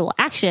actual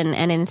action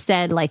and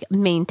instead like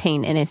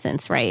maintain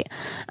innocence, right?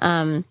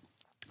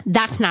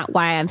 That's not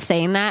why I'm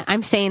saying that.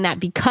 I'm saying that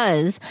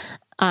because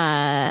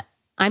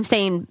I'm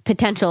saying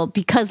potential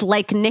because,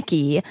 like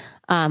Nikki,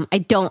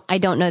 I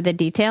don't know the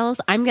details.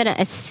 I'm going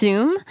to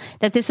assume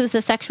that this was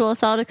a sexual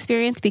assault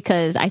experience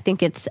because I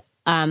think it's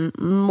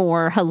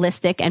more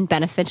holistic and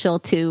beneficial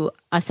to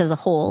us as a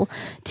whole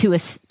to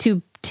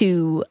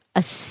assume,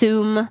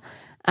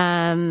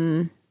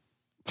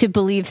 to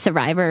believe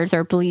survivors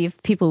or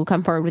believe people who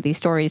come forward with these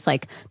stories.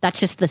 Like that's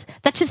just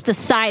the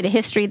side of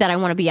history that I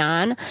want to be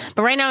on.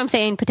 But right now I'm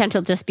saying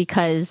potential just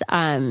because,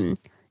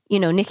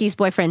 Nikki's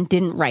boyfriend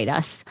didn't write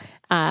us.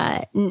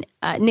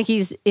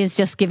 Nikki's is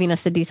just giving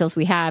us the details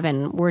we have,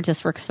 and we're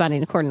just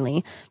responding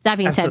accordingly. That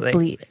being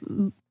Absolutely.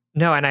 said,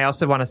 No, and I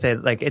also want to say,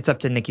 like, it's up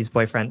to Nikki's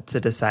boyfriend to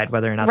decide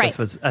whether or not this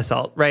was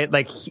assault, right?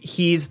 Like,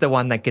 he's the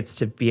one that gets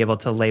to be able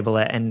to label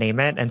it and name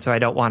it, and so I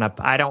don't want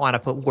to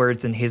put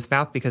words in his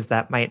mouth because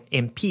that might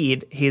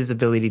impede his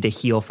ability to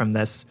heal from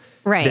this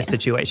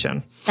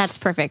situation. That's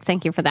perfect.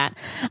 Thank you for that.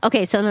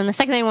 Okay, so then the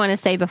second thing I want to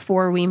say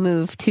before we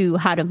move to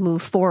how to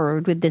move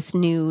forward with this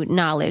new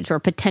knowledge or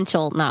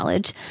potential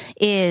knowledge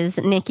is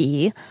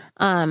Nikki.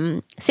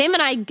 Sam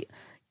and I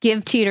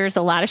give cheaters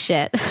a lot of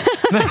shit.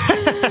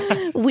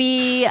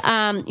 We,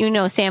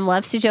 Sam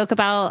loves to joke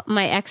about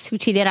my ex who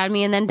cheated on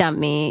me and then dumped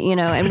me,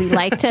 and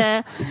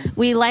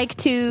we like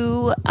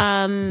to,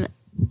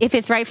 if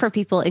it's right for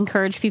people,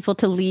 encourage people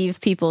to leave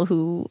people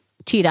who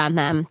cheat on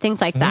them, things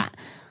like that.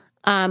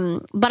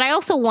 But I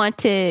also want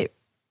to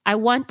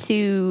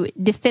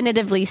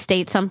definitively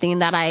state something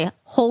that I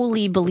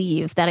wholly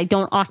believe that I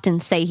don't often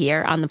say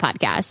here on the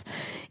podcast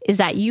is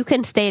that you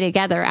can stay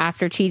together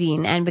after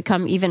cheating and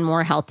become even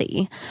more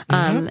healthy.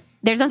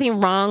 There's nothing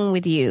wrong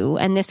with you.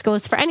 And this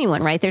goes for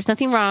anyone, right? There's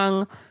nothing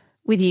wrong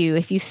with you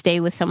if you stay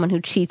with someone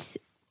who cheats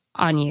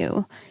on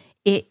you.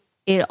 It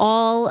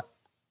all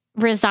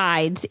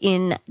resides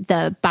in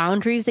the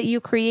boundaries that you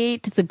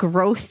create, the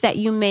growth that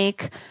you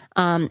make,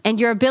 and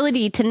your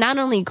ability to not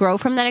only grow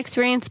from that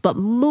experience, but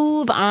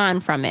move on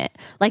from it.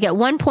 Like at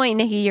one point,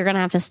 Nikki, you're going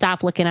to have to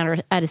stop looking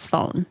at his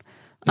phone.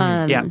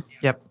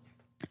 Yep.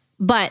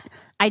 But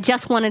I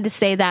just wanted to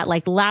say that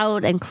like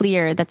loud and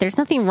clear that there's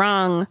nothing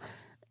wrong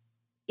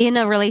in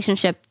a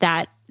relationship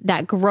that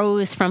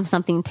grows from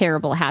something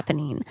terrible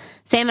happening.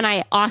 Sam and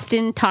I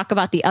often talk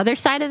about the other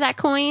side of that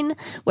coin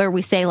where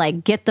we say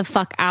like, get the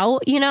fuck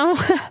out,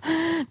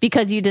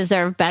 because you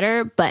deserve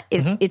better. But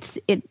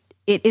it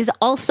is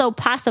also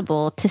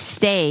possible to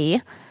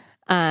stay.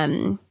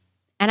 And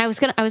I was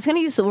going to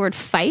use the word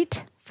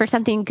fight for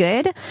something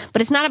good,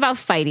 but it's not about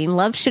fighting.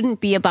 Love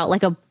shouldn't be about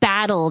like a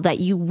battle that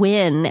you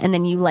win and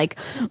then you like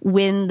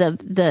win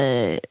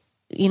the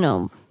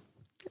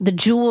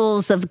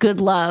jewels of good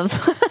love.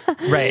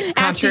 Right.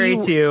 Contrary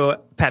to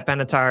Pat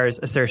Benatar's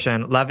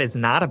assertion, love is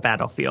not a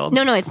battlefield.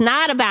 No, it's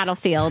not a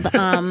battlefield.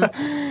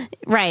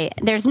 Right.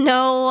 There's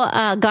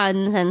no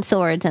guns and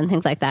swords and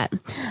things like that.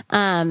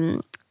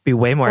 Be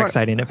way more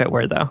exciting if it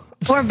were, though.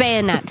 Or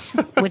bayonets,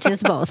 which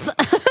is both.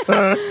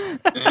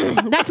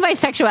 That's my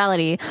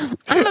sexuality.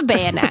 I'm a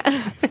bayonet.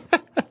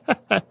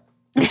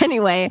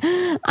 Anyway,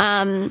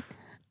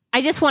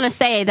 I just want to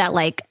say that,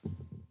 like,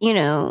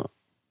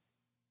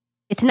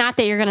 it's not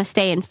that you're going to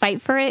stay and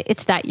fight for it.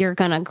 It's that you're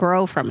going to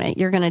grow from it.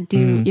 You're going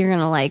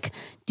to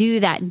do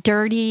that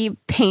dirty,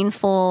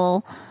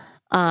 painful,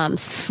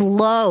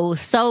 slow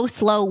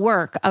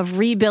work of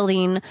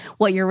rebuilding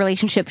what your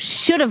relationship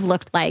should have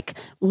looked like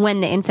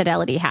when the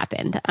infidelity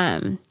happened.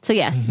 So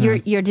yes,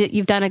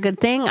 you've done a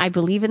good thing. I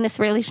believe in this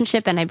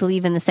relationship and I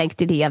believe in the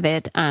sanctity of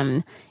it.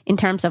 In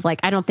terms of like,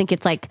 I don't think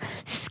it's like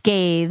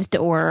scathed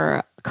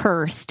or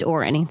cursed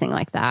or anything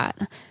like that.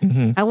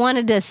 I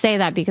wanted to say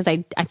that because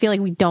I feel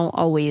like we don't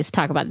always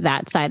talk about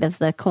that side of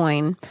the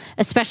coin,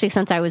 especially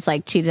since I was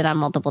like cheated on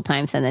multiple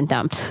times and then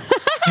dumped.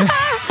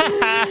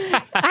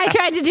 I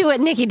tried to do what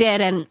Nikki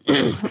did and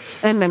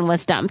then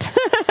was dumped.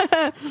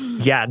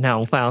 Yeah,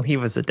 no, well, he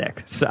was a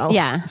dick. So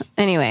yeah.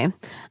 Anyway.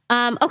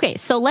 Okay,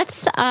 so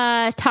let's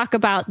talk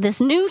about this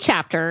new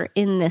chapter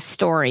in this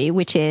story,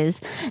 which is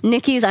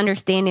Nikki's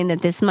understanding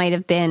that this might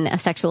have been a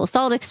sexual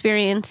assault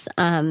experience,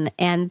 and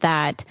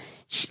that,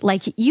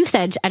 like you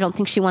said, I don't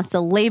think she wants to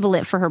label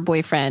it for her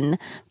boyfriend,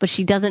 but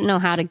she doesn't know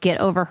how to get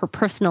over her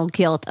personal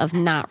guilt of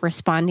not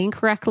responding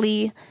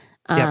correctly.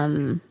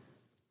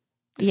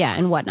 Yeah,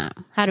 and whatnot.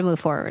 How to move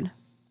forward.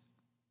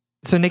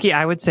 So, Nikki,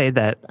 I would say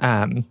that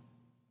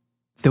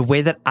the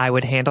way that I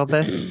would handle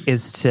this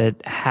is to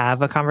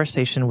have a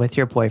conversation with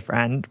your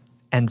boyfriend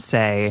and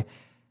say,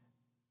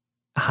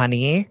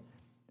 honey,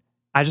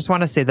 I just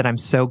want to say that I'm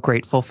so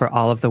grateful for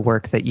all of the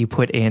work that you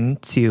put in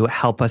to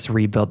help us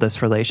rebuild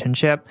this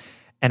relationship.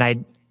 And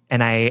I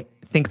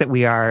think that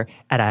we are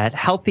at a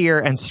healthier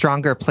and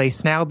stronger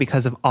place now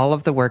because of all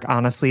of the work,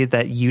 honestly,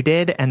 that you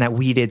did and that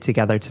we did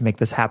together to make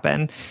this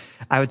happen.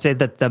 I would say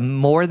that the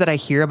more that I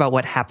hear about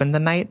what happened the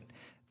night,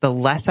 the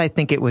less I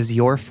think it was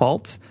your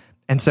fault.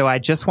 And so I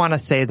just want to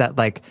say that,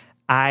 like,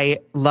 I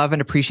love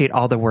and appreciate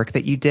all the work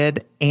that you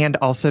did. And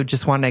also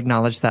just want to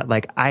acknowledge that,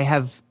 like, I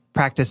have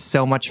practiced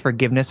so much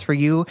forgiveness for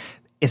you,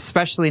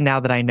 especially now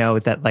that I know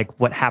that, like,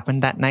 what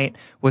happened that night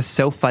was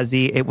so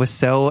fuzzy. It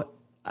was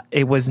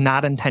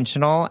not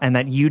intentional, and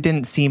that you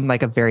didn't seem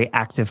like a very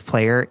active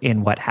player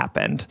in what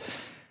happened.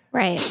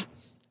 Right.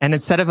 And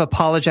instead of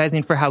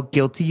apologizing for how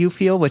guilty you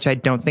feel, which I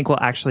don't think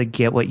will actually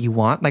get what you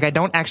want, like I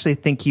don't actually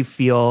think you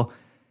feel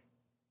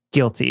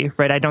guilty,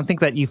 right? I don't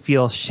think that you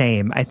feel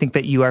shame. I think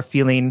that you are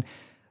feeling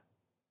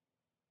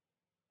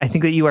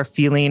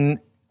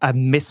a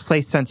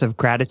misplaced sense of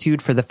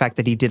gratitude for the fact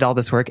that he did all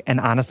this work, and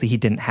honestly, he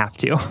didn't have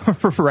to,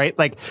 right?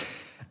 Like,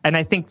 and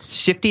I think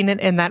shifting it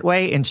in that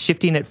way and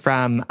shifting it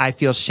from I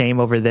feel shame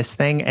over this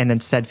thing and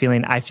instead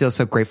feeling I feel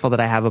so grateful that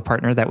I have a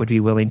partner that would be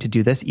willing to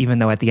do this, even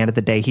though at the end of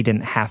the day he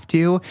didn't have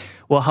to,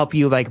 will help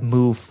you like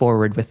move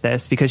forward with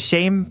this, because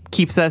shame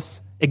keeps us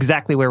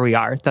exactly where we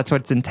are. That's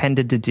what it's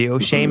intended to do.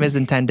 Shame is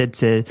intended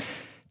to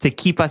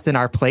keep us in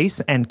our place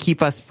and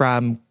keep us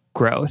from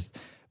growth.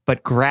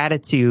 But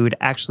gratitude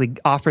actually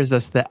offers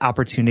us the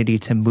opportunity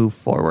to move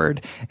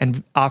forward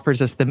and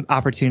offers us the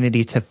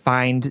opportunity to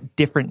find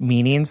different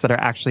meanings that are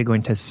actually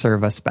going to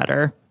serve us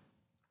better.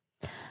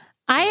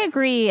 I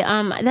agree.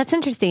 That's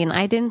interesting.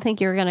 I didn't think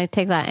you were going to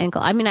take that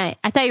angle. I mean, I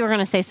thought you were going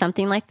to say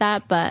something like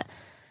that, but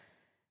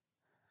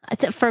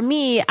for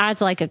me,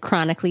 as like a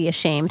chronically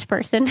ashamed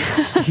person,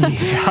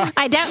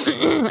 I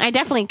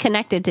definitely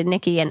connected to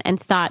Nikki and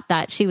thought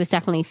that she was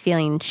definitely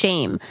feeling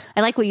shame.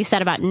 I like what you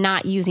said about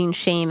not using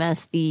shame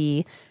as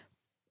the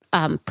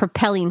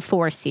propelling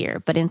force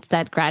here, but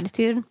instead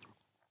gratitude.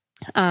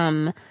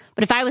 But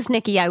if I was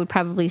Nikki, I would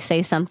probably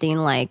say something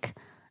like,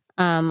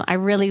 I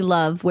really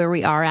love where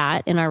we are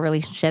at in our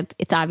relationship.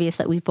 It's obvious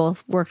that we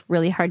both worked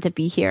really hard to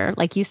be here.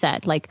 Like you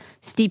said, like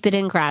steep it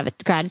in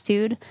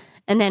gratitude.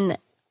 And then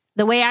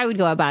the way I would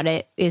go about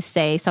it is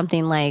say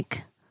something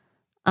like,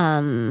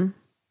 I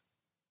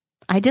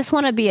just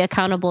want to be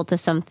accountable to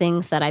some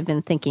things that I've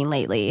been thinking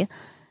lately.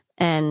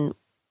 And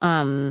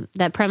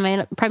that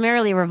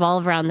primarily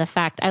revolve around the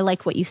fact, I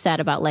like what you said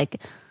about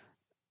like,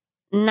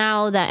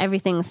 now that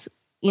everything's,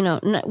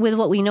 with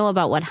what we know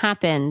about what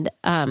happened,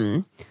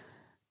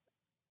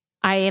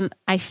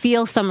 I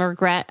feel some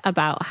regret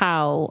about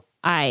how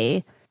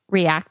I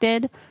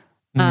reacted.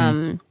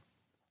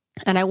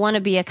 And I want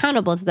to be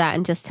accountable to that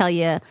and just tell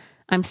you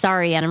I'm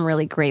sorry and I'm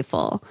really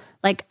grateful.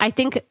 Like I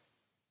think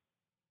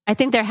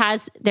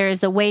there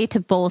is a way to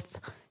both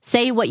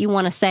say what you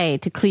want to say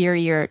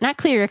to not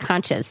clear your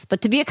conscience,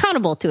 but to be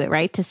accountable to it,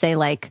 right? To say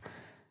like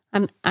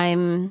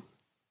I'm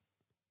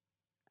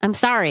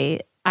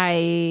sorry.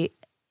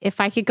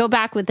 If I could go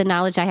back with the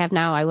knowledge I have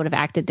now, I would have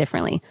acted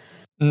differently.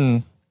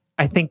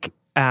 I think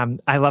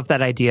I love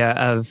that idea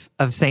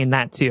of saying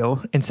that too,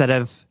 instead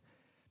of,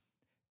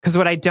 because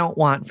what I don't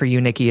want for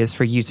you, Nikki, is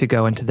for you to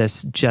go into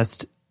this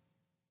just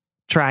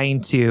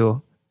trying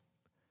to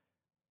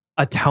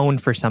atone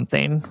for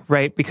something,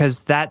 right?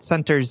 Because that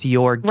centers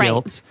your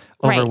guilt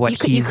over what he's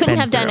been through. You couldn't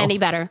have done any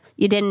better.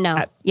 You didn't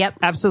know. Yep.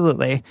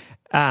 Absolutely.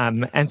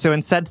 And so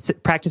instead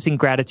practicing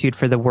gratitude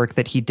for the work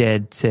that he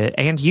did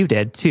and you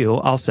did too,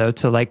 also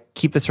to like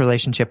keep this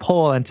relationship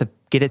whole and to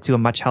get it to a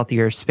much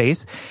healthier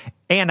space.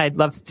 And I'd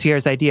love to hear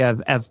his idea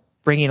of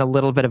bringing a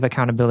little bit of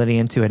accountability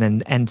into it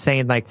and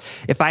saying like,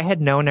 if I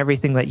had known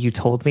everything that you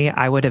told me,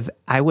 I would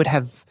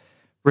have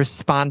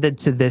responded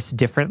to this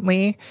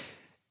differently.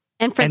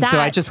 And so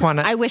I just want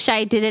to, I wish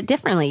I did it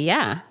differently.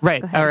 Yeah.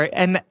 Right.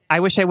 And I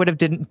wish I would have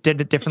did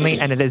it differently.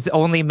 And it has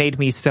only made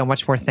me so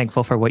much more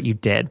thankful for what you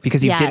did,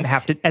 because you didn't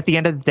have to, at the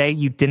end of the day,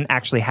 you didn't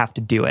actually have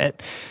to do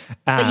it.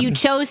 But you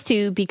chose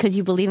to, because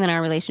you believe in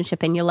our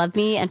relationship and you love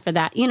me. And for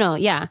that,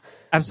 yeah.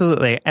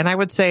 Absolutely. And I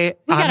would say,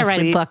 we got to write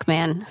a book,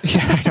 man.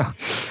 Yeah, I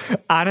know.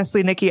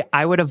 Honestly, Nikki,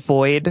 I would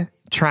avoid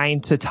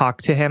trying to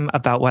talk to him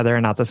about whether or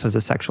not this was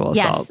a sexual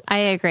assault. Yes, I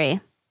agree.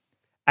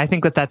 I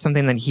think that that's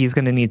something that he's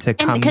going to need to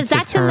come to terms with. Because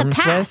that's in the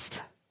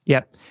past.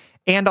 Yep.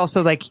 And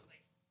also, like,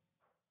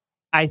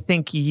 I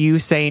think you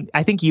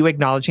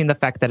acknowledging the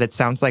fact that it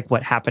sounds like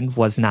what happened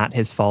was not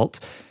his fault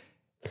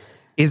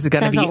is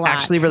going to be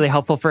actually really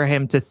helpful for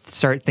him to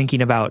start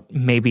thinking about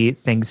maybe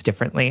things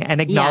differently, and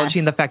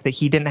acknowledging the fact that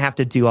he didn't have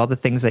to do all the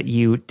things that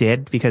you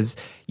did, because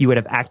you would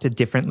have acted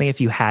differently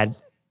if you had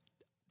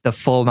the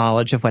full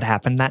knowledge of what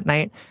happened that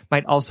night,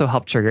 might also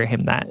help trigger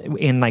him that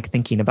in like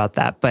thinking about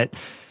that. But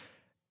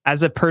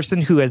as a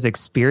person who has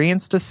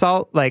experienced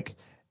assault, like,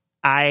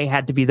 I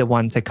had to be the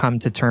one to come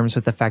to terms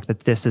with the fact that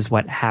this is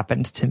what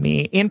happened to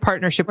me in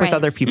partnership with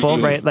other people,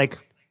 right? Like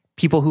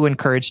people who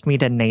encouraged me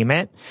to name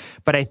it.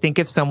 But I think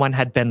if someone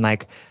had been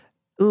like,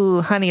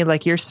 "Ooh, honey,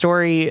 like your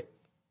story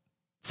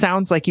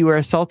sounds like you were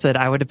assaulted,"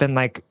 I would have been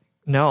like,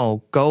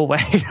 "No, go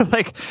away."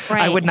 Like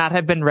I would not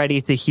have been ready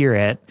to hear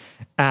it.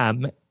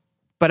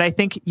 But I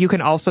think you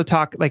can also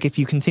talk, like if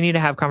you continue to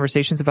have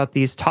conversations about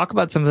these, talk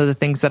about some of the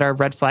things that are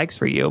red flags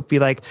for you. Be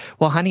like,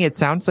 "Well, honey, it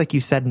sounds like you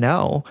said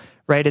no,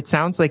 right? It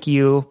sounds like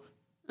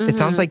it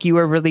sounds like you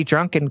were really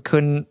drunk and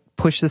couldn't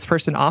push this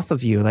person off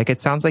of you. Like, it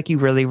sounds like you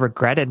really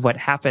regretted what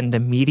happened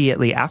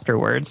immediately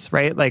afterwards,"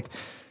 right? Like,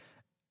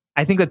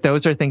 I think that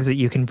those are things that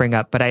you can bring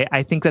up. But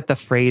I think that the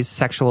phrase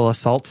sexual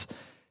assault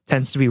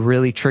tends to be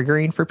really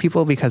triggering for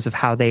people because of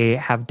how they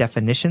have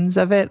definitions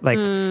of it. Like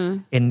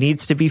it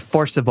needs to be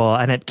forcible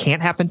and it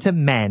can't happen to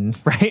men,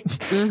 right?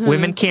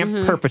 Women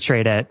can't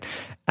perpetrate it.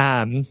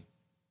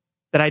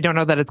 that I don't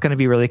know that it's going to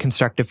be really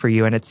constructive for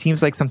you. And it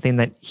seems like something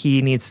that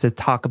he needs to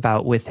talk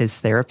about with his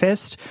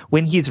therapist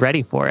when he's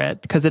ready for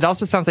it. Because it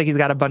also sounds like he's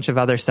got a bunch of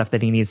other stuff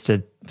that he needs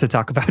to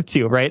talk about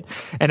too, right?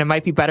 And it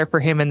might be better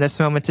for him in this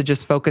moment to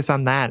just focus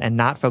on that and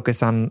not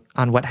focus on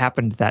what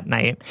happened that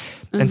night.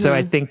 Mm-hmm. And so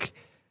I think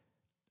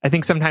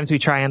sometimes we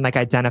try and like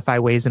identify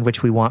ways in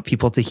which we want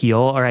people to heal,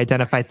 or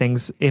identify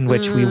things in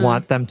which we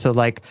want them to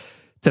like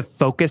to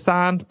focus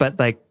on, but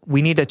like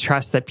we need to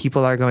trust that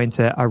people are going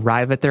to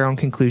arrive at their own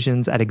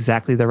conclusions at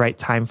exactly the right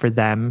time for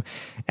them,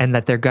 and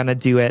that they're going to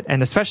do it.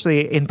 And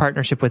especially in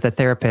partnership with a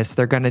therapist,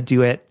 they're going to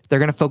do it. They're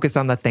going to focus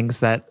on the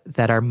things that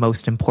are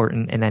most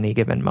important in any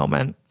given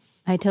moment.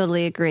 I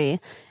totally agree.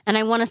 And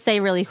I want to say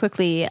really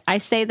quickly, I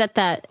say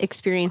that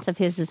experience of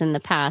his is in the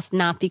past,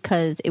 not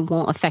because it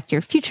won't affect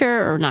your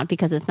future or not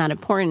because it's not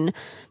important,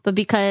 but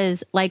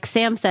because, like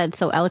Sam said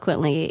so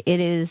eloquently, it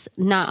is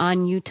not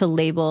on you to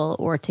label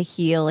or to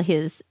heal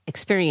his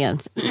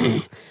experience.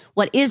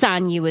 What is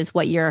on you is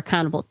what you're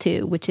accountable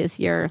to, which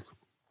is your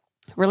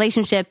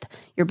relationship,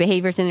 your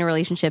behaviors in the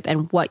relationship,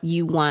 and what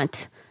you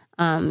want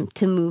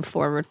to move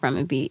forward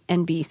from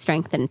and be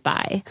strengthened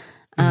by.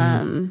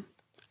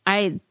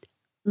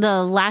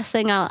 The last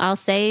thing I'll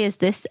say is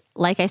this,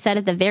 like I said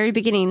at the very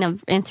beginning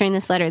of answering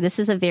this letter, this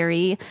is a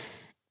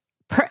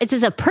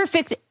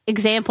perfect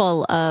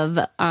example of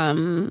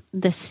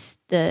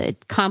the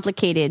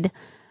complicated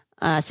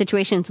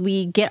situations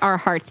we get our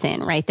hearts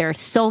in, right? There are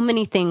so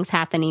many things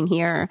happening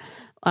here,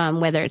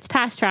 whether it's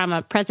past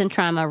trauma, present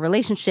trauma,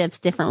 relationships,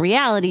 different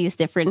realities,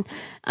 different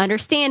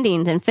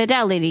understandings,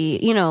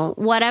 infidelity,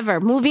 whatever,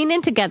 moving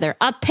in together,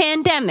 a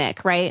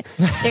pandemic, right?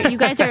 You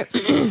guys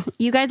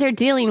are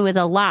dealing with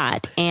a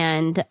lot.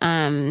 And,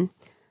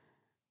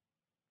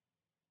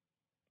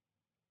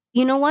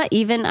 you know what?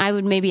 Even I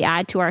would maybe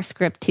add to our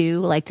script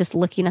too, like just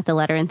looking at the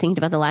letter and thinking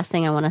about the last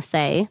thing I want to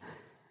say.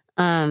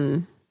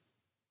 I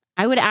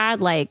would add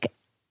like,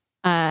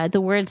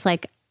 the words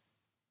like,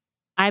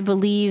 I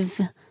believe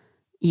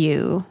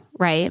you,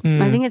 right?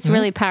 I think it's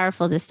really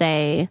powerful to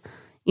say,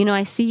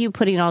 I see you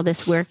putting all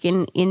this work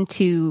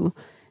into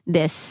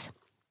this,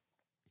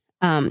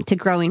 to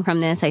growing from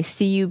this. I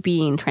see you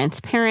being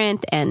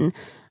transparent and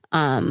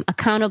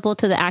accountable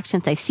to the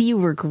actions. I see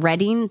you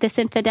regretting this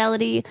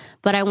infidelity,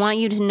 but I want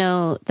you to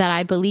know that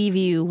I believe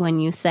you when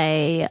you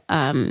say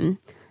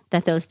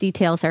that those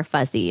details are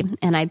fuzzy.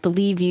 And I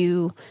believe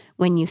you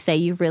when you say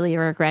you really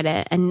regret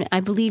it. And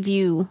I believe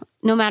you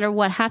no matter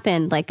what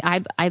happened. Like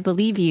I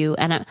believe you,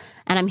 and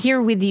I'm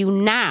here with you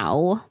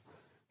now.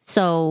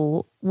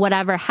 So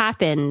whatever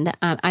happened,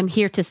 I'm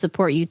here to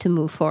support you to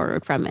move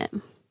forward from it.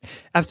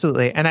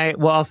 Absolutely. And I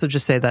will also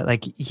just say that,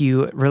 like,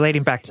 you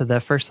relating back to the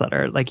first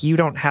letter, like, you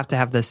don't have to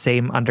have the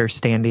same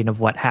understanding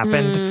of what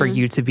happened for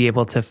you to be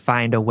able to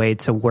find a way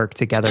to work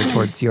together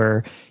towards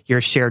your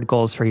shared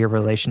goals for your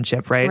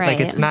relationship, right? Like,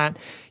 it's not,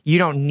 you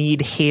don't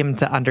need him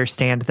to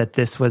understand that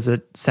this was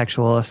a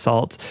sexual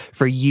assault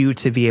for you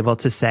to be able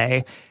to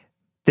say,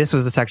 this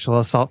was a sexual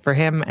assault for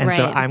him. And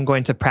so I'm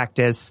going to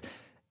practice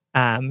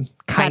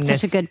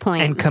kindness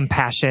and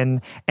compassion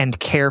and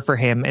care for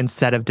him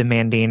instead of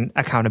demanding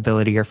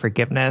accountability or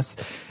forgiveness.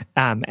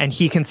 And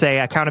he can say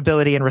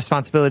accountability and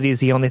responsibility is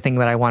the only thing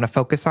that I want to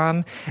focus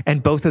on.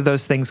 And both of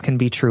those things can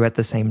be true at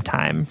the same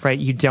time, right?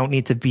 You don't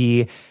need to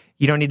be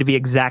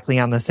exactly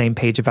on the same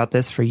page about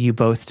this for you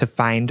both to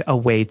find a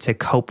way to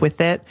cope with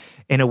it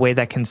in a way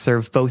that can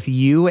serve both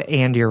you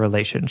and your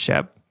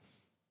relationship.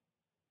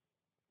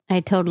 I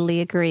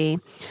totally agree.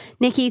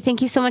 Nikki,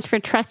 thank you so much for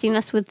trusting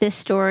us with this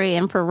story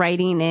and for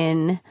writing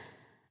in.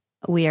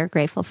 We are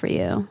grateful for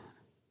you.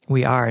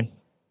 We are.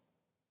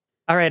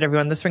 All right,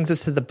 everyone, this brings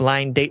us to the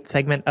blind date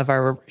segment of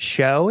our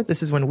show.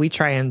 This is when we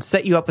try and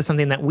set you up with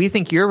something that we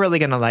think you're really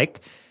going to like.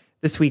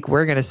 This week,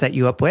 we're going to set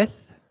you up with...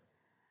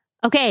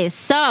 Okay,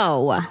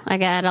 so I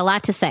got a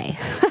lot to say.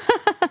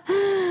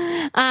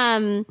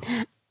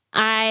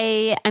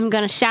 I am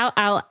going to shout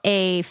out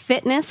a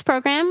fitness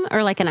program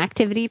or like an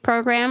activity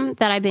program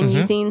that I've been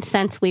using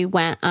since we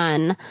went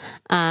on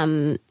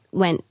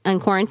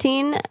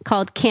quarantine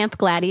called Camp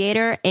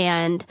Gladiator.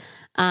 And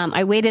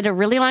I waited a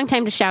really long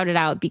time to shout it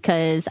out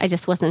because I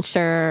just wasn't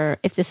sure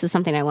if this was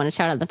something I want to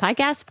shout out on the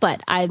podcast,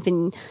 but I've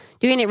been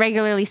doing it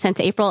regularly since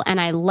April and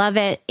I love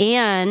it.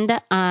 And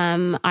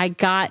I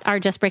got our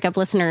Just Break Up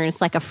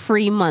listeners like a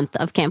free month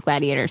of Camp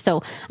Gladiator.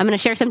 So I'm going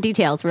to share some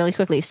details really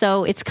quickly.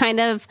 So it's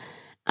kind of,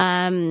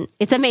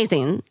 it's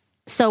amazing.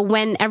 So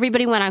when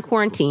everybody went on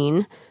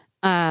quarantine,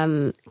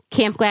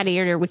 Camp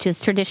Gladiator, which is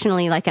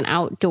traditionally like an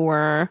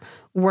outdoor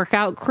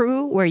workout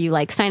crew where you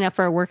like sign up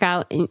for a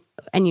workout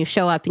and you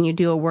show up and you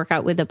do a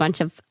workout with a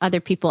bunch of other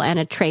people and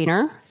a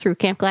trainer through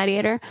Camp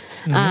Gladiator.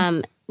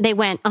 They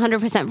went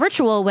 100%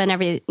 virtual when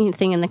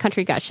everything in the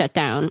country got shut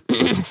down.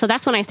 So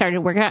that's when I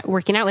started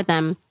working out with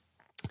them,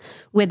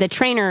 with a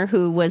trainer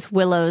who was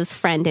Willow's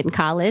friend in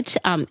college,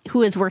 who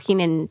was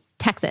working in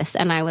Texas.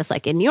 And I was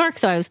like in New York.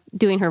 So I was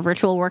doing her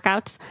virtual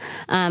workouts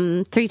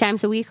 3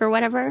 times a week or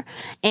whatever.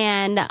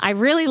 And I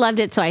really loved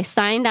it. So I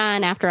signed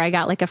on after I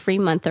got like a free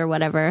month or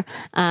whatever.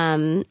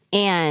 And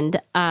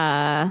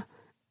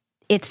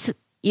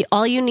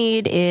all you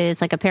need is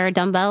like a pair of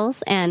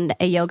dumbbells and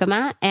a yoga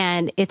mat.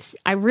 And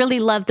I really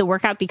love the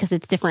workout because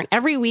it's different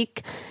every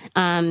week.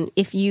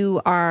 If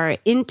you are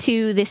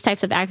into these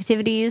types of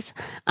activities,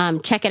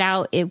 check it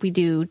out. We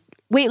do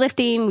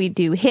weightlifting, we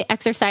do HIIT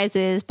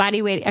exercises,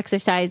 body weight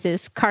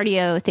exercises,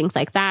 cardio, things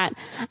like that.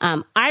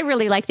 I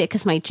really liked it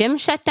because my gym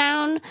shut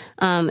down.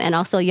 And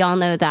also y'all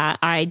know that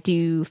I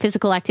do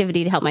physical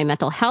activity to help my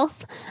mental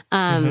health.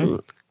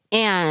 And,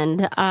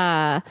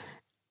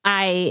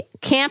 I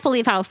can't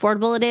believe how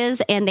affordable it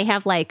is. And they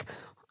have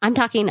I'm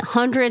talking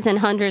hundreds and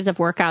hundreds of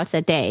workouts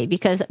a day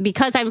because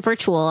I'm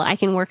virtual, I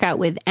can work out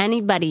with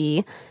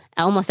anybody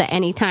almost at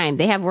any time.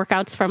 They have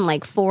workouts from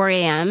 4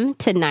 a.m.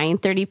 to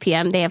 9:30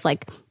 p.m. They have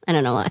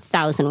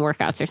 1,000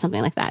 workouts or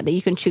something like that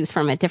you can choose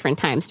from at different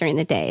times during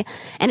the day.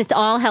 And it's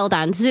all held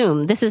on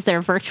Zoom. This is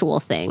their virtual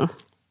thing.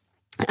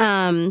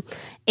 And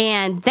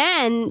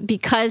then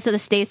because of the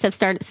states have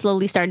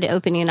slowly started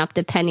opening up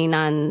depending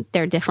on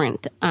their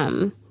different,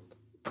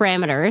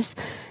 parameters,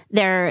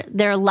 their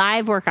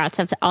live workouts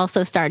have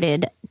also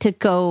started to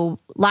go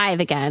live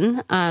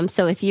again.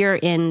 So if you're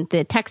in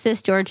the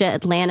Texas, Georgia,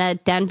 Atlanta,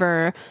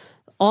 Denver,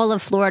 all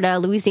of Florida,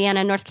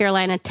 Louisiana, North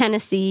Carolina,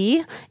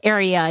 Tennessee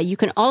area, you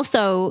can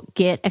also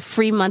get a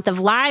free month of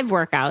live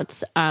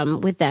workouts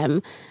with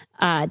them.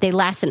 They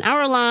last an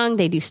hour long.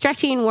 They do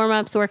stretching,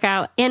 warm-ups,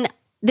 workout. And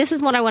this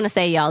is what I want to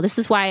say, y'all. This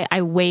is why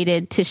I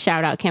waited to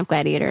shout out Camp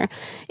Gladiator,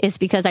 is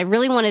because I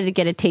really wanted to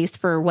get a taste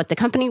for what the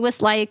company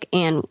was like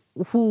and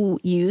who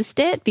used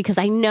it, because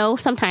I know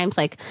sometimes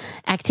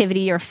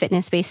activity or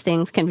fitness-based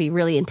things can be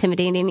really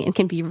intimidating and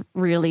can be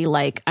really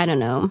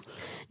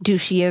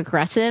douchey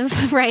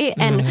aggressive, right?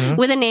 And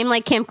with a name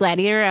like Camp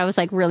Gladiator, I was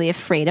really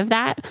afraid of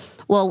that.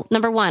 Well,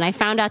 number one, I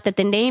found out that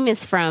the name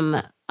is from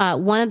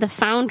one of the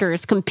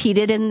founders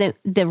competed in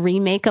the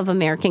remake of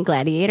American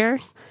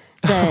Gladiators.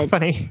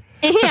 Funny.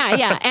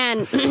 Yeah.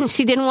 And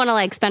she didn't want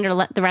to spend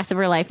the rest of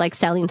her life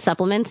selling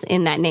supplements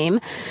in that name.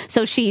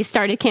 So she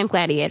started Camp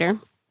Gladiator.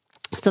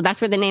 So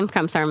that's where the name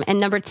comes from. And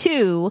number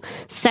two,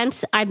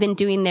 since I've been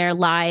doing their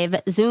live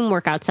Zoom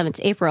workouts since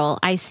April,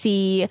 I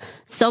see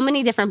so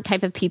many different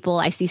type of people.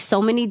 I see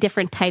so many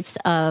different types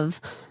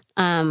of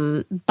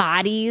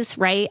bodies,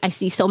 right? I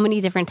see so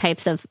many different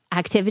types of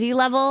activity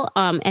level.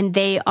 And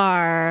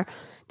the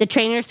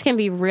trainers can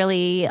be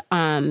really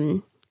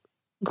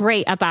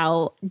great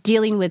about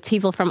dealing with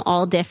people from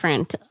all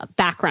different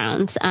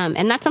backgrounds.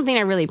 And that's something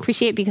I really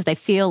appreciate because I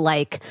feel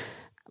like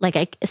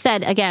I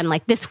said, again,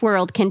 this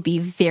world can be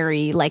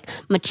very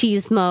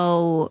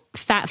machismo,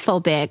 fat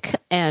phobic,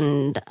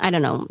 and I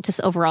don't know,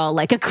 just overall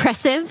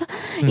aggressive,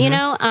 you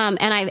know?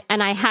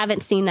 And I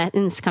haven't seen that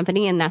in this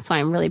company, and that's why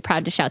I'm really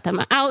proud to shout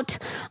them out.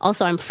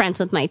 Also, I'm friends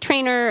with my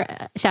trainer.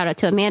 Shout out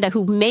to Amanda,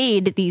 who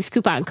made these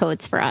coupon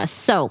codes for us.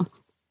 So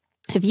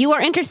if you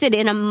are interested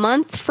in a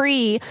month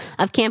free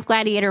of Camp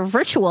Gladiator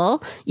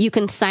virtual, you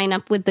can sign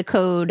up with the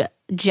code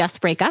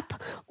JustBreakup.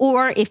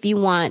 Or if you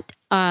want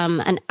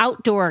an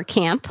outdoor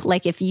camp,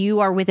 if you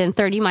are within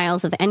 30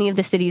 miles of any of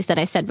the cities that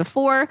I said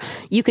before,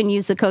 you can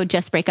use the code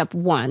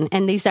JustBreakup1.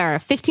 And these are a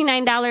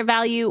 $59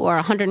 value or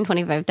a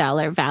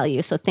 $125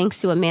 value. So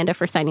thanks to Amanda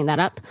for signing that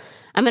up.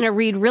 I'm going to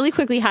read really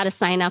quickly how to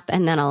sign up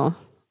and then I'll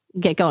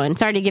get going.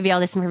 Sorry to give you all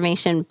this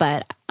information,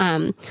 but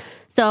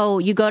so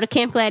you go to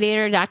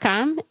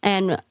campgladiator.com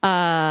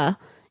and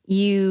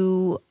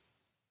you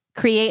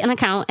create an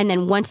account. And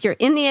then once you're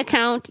in the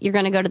account, you're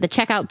going to go to the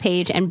checkout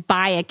page and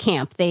buy a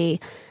camp.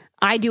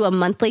 I do a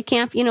monthly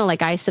camp,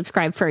 I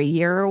subscribe for a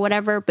year or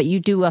whatever, but you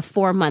do a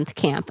 4-month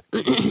camp.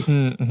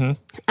 And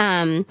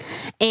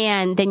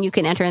then you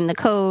can enter in the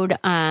code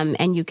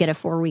and you get a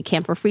 4-week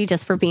camp for free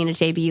just for being a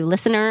JBU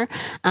listener.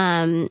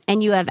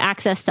 And you have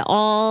access to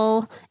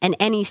all and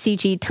any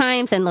CG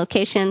times and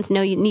locations.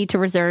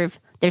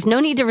 There's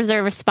no need to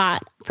reserve a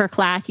spot for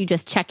class. You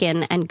just check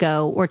in and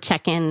go, or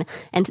check in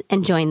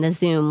and join the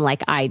Zoom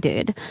like I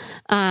did.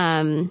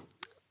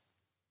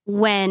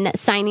 When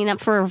signing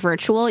up for a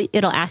virtual,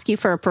 it'll ask you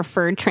for a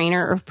preferred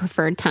trainer or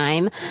preferred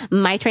time.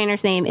 My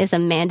trainer's name is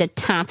Amanda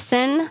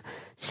Thompson.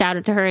 Shout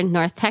out to her in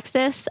North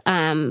Texas.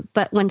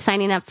 But when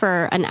signing up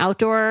for an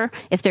outdoor,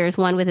 if there's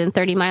one within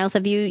 30 miles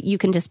of you, you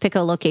can just pick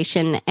a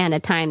location and a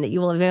time that you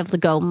will be able to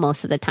go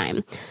most of the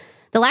time.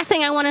 The last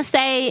thing I want to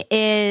say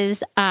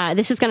is,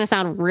 this is going to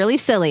sound really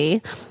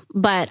silly,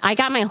 but I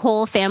got my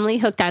whole family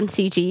hooked on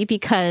CG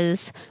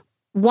because,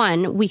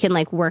 one, we can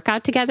work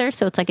out together.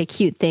 So it's a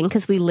cute thing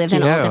because we live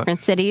in all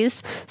different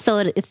cities. So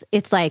it's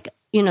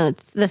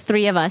the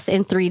three of us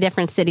in 3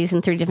 different cities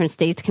in 3 different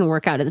states can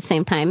work out at the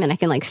same time, and I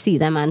can see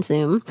them on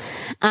Zoom.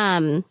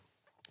 And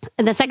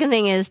the second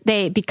thing is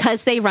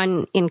because they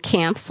run in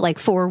camps,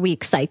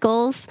 4-week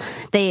cycles,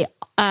 they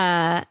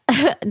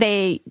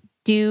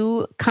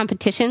do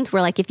competitions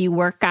where if you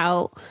work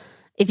out,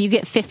 if you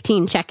get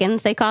 15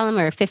 check-ins, they call them,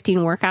 or 15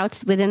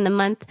 workouts within the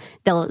month,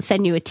 they'll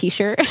send you a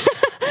t-shirt.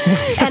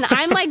 And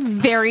I'm like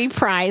very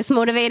prize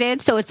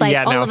motivated. So it's like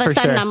all of a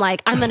sudden I'm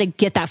like, I'm going to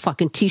get that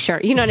fucking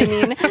t-shirt. You know what I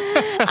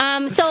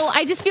mean? So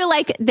I just feel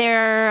like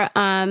they're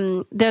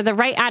the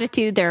right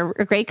attitude. They're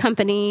a great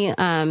company.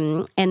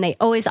 And they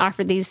always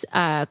offer these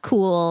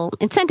cool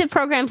incentive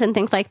programs and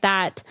things like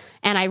that.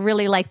 And I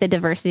really like the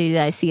diversity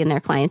that I see in their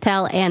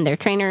clientele and their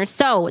trainers.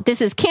 So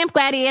this is Camp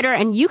Gladiator,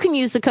 and you can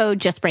use the code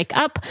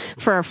JustBreakUp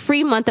for a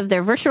free month of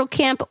their virtual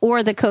camp,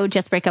 or the code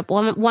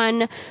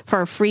JustBreakUp1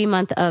 for a free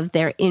month of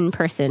their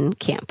in-person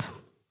camp.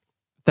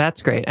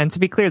 That's great. And to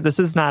be clear, this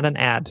is not an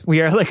ad.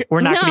 We're not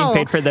getting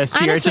paid for this.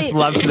 Sierra just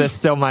loves this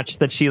so much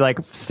that she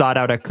sought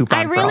out a coupon.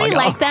 I really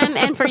like them.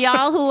 And for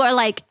y'all who are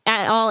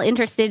at all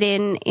interested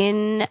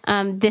in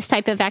this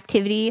type of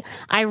activity,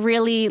 I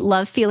really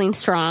love feeling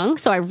strong.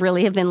 So I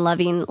really have been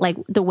loving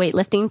the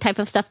weightlifting type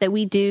of stuff that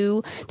we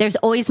do. There's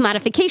always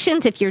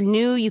modifications. If you're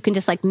new, you can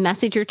just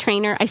message your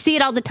trainer. I see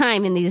it all the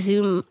time in these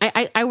Zoom.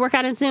 I work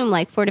out in Zoom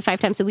 4 to 5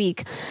 times a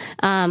week.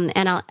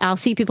 And I'll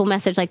see people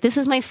message this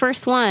is my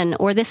first one,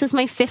 or this is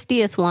my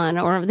 50th one,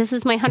 or this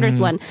is my 100th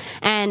one,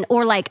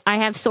 or I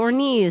have sore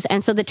knees,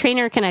 and so the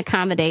trainer can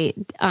accommodate.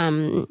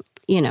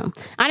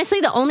 Honestly,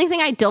 the only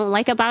thing I don't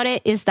like about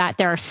it is that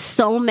there are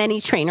so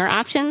many trainer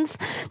options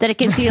that it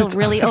can feel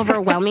really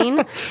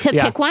overwhelming to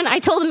pick one. I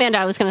told Amanda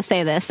I was going to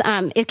say this.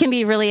 It can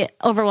be really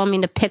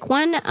overwhelming to pick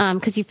one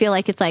because you feel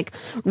like it's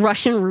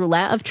Russian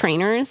roulette of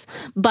trainers.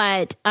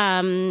 But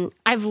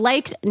I've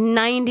liked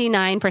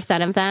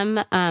 99% of them.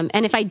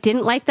 And if I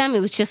didn't like them, it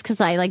was just because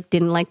I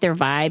didn't like their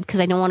vibe, because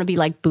I don't want to be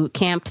boot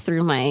camped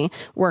through my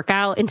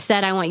workout.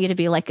 Instead, I want you to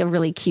be a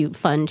really cute,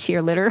 fun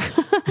cheerleader,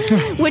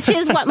 which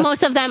is what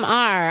most of them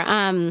are.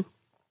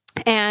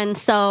 And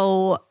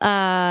so,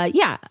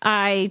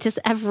 I just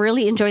have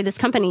really enjoyed this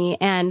company,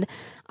 and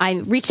I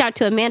reached out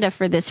to Amanda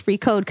for this free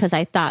code because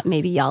I thought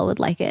maybe y'all would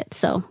like it.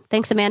 So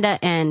thanks, Amanda,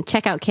 and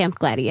check out Camp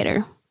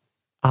Gladiator.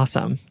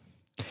 Awesome.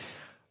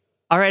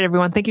 All right,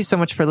 everyone. Thank you so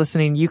much for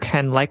listening. You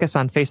can like us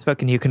on Facebook,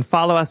 and you can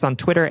follow us on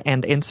Twitter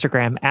and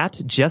Instagram at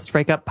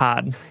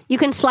JustBreakUpPod. You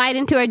can slide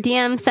into our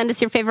DM, send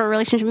us your favorite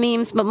relationship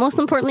memes, but most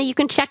importantly, you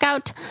can check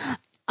out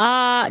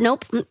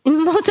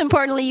most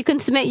importantly, you can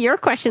submit your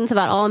questions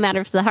about all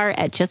matters of the heart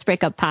at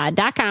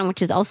justbreakuppod.com,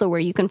 which is also where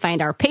you can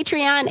find our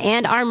Patreon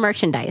and our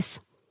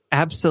merchandise.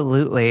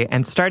 Absolutely.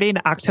 And starting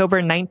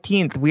October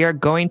 19th, we are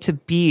going to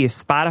be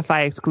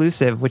Spotify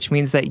exclusive, which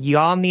means that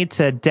y'all need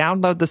to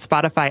download the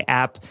Spotify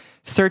app,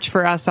 search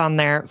for us on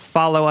there,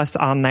 follow us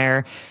on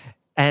there,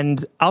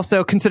 and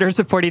also consider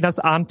supporting us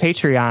on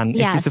Patreon.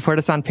 Yes. If you support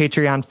us on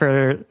Patreon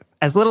for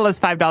as little as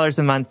 $5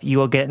 a month, you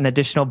will get an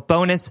additional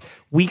bonus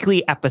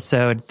weekly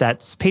episode.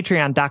 That's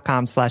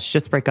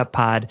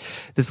patreon.com/justbreakuppod.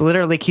 This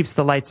literally keeps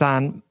the lights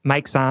on,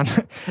 mics on,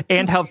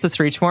 and helps us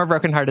reach more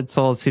brokenhearted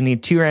souls who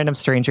need two random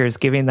strangers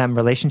giving them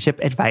relationship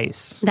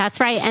advice. That's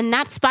right. And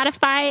that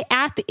Spotify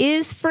app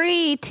is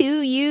free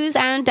to use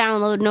and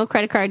download. No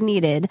credit card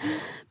needed.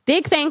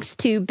 Big thanks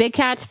to Big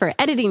Cats for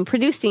editing,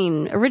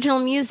 producing, original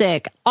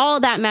music, all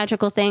that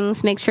magical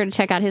things. Make sure to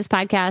check out his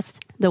podcast,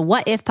 the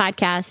What If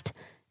Podcast.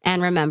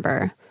 And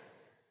remember,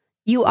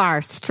 you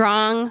are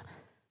strong,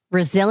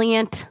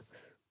 resilient,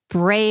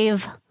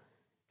 brave,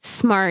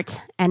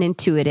 smart, and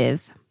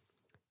intuitive.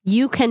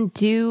 You can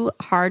do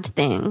hard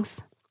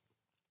things.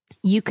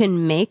 You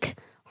can make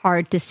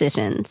hard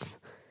decisions.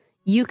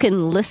 You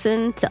can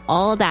listen to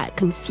all that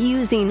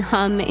confusing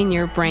hum in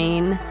your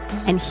brain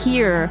and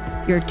hear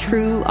your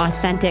true,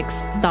 authentic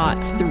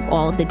thoughts through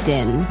all the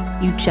din.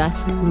 You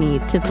just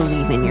need to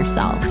believe in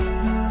yourself.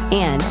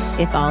 And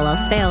if all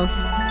else fails,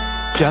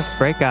 just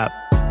break up.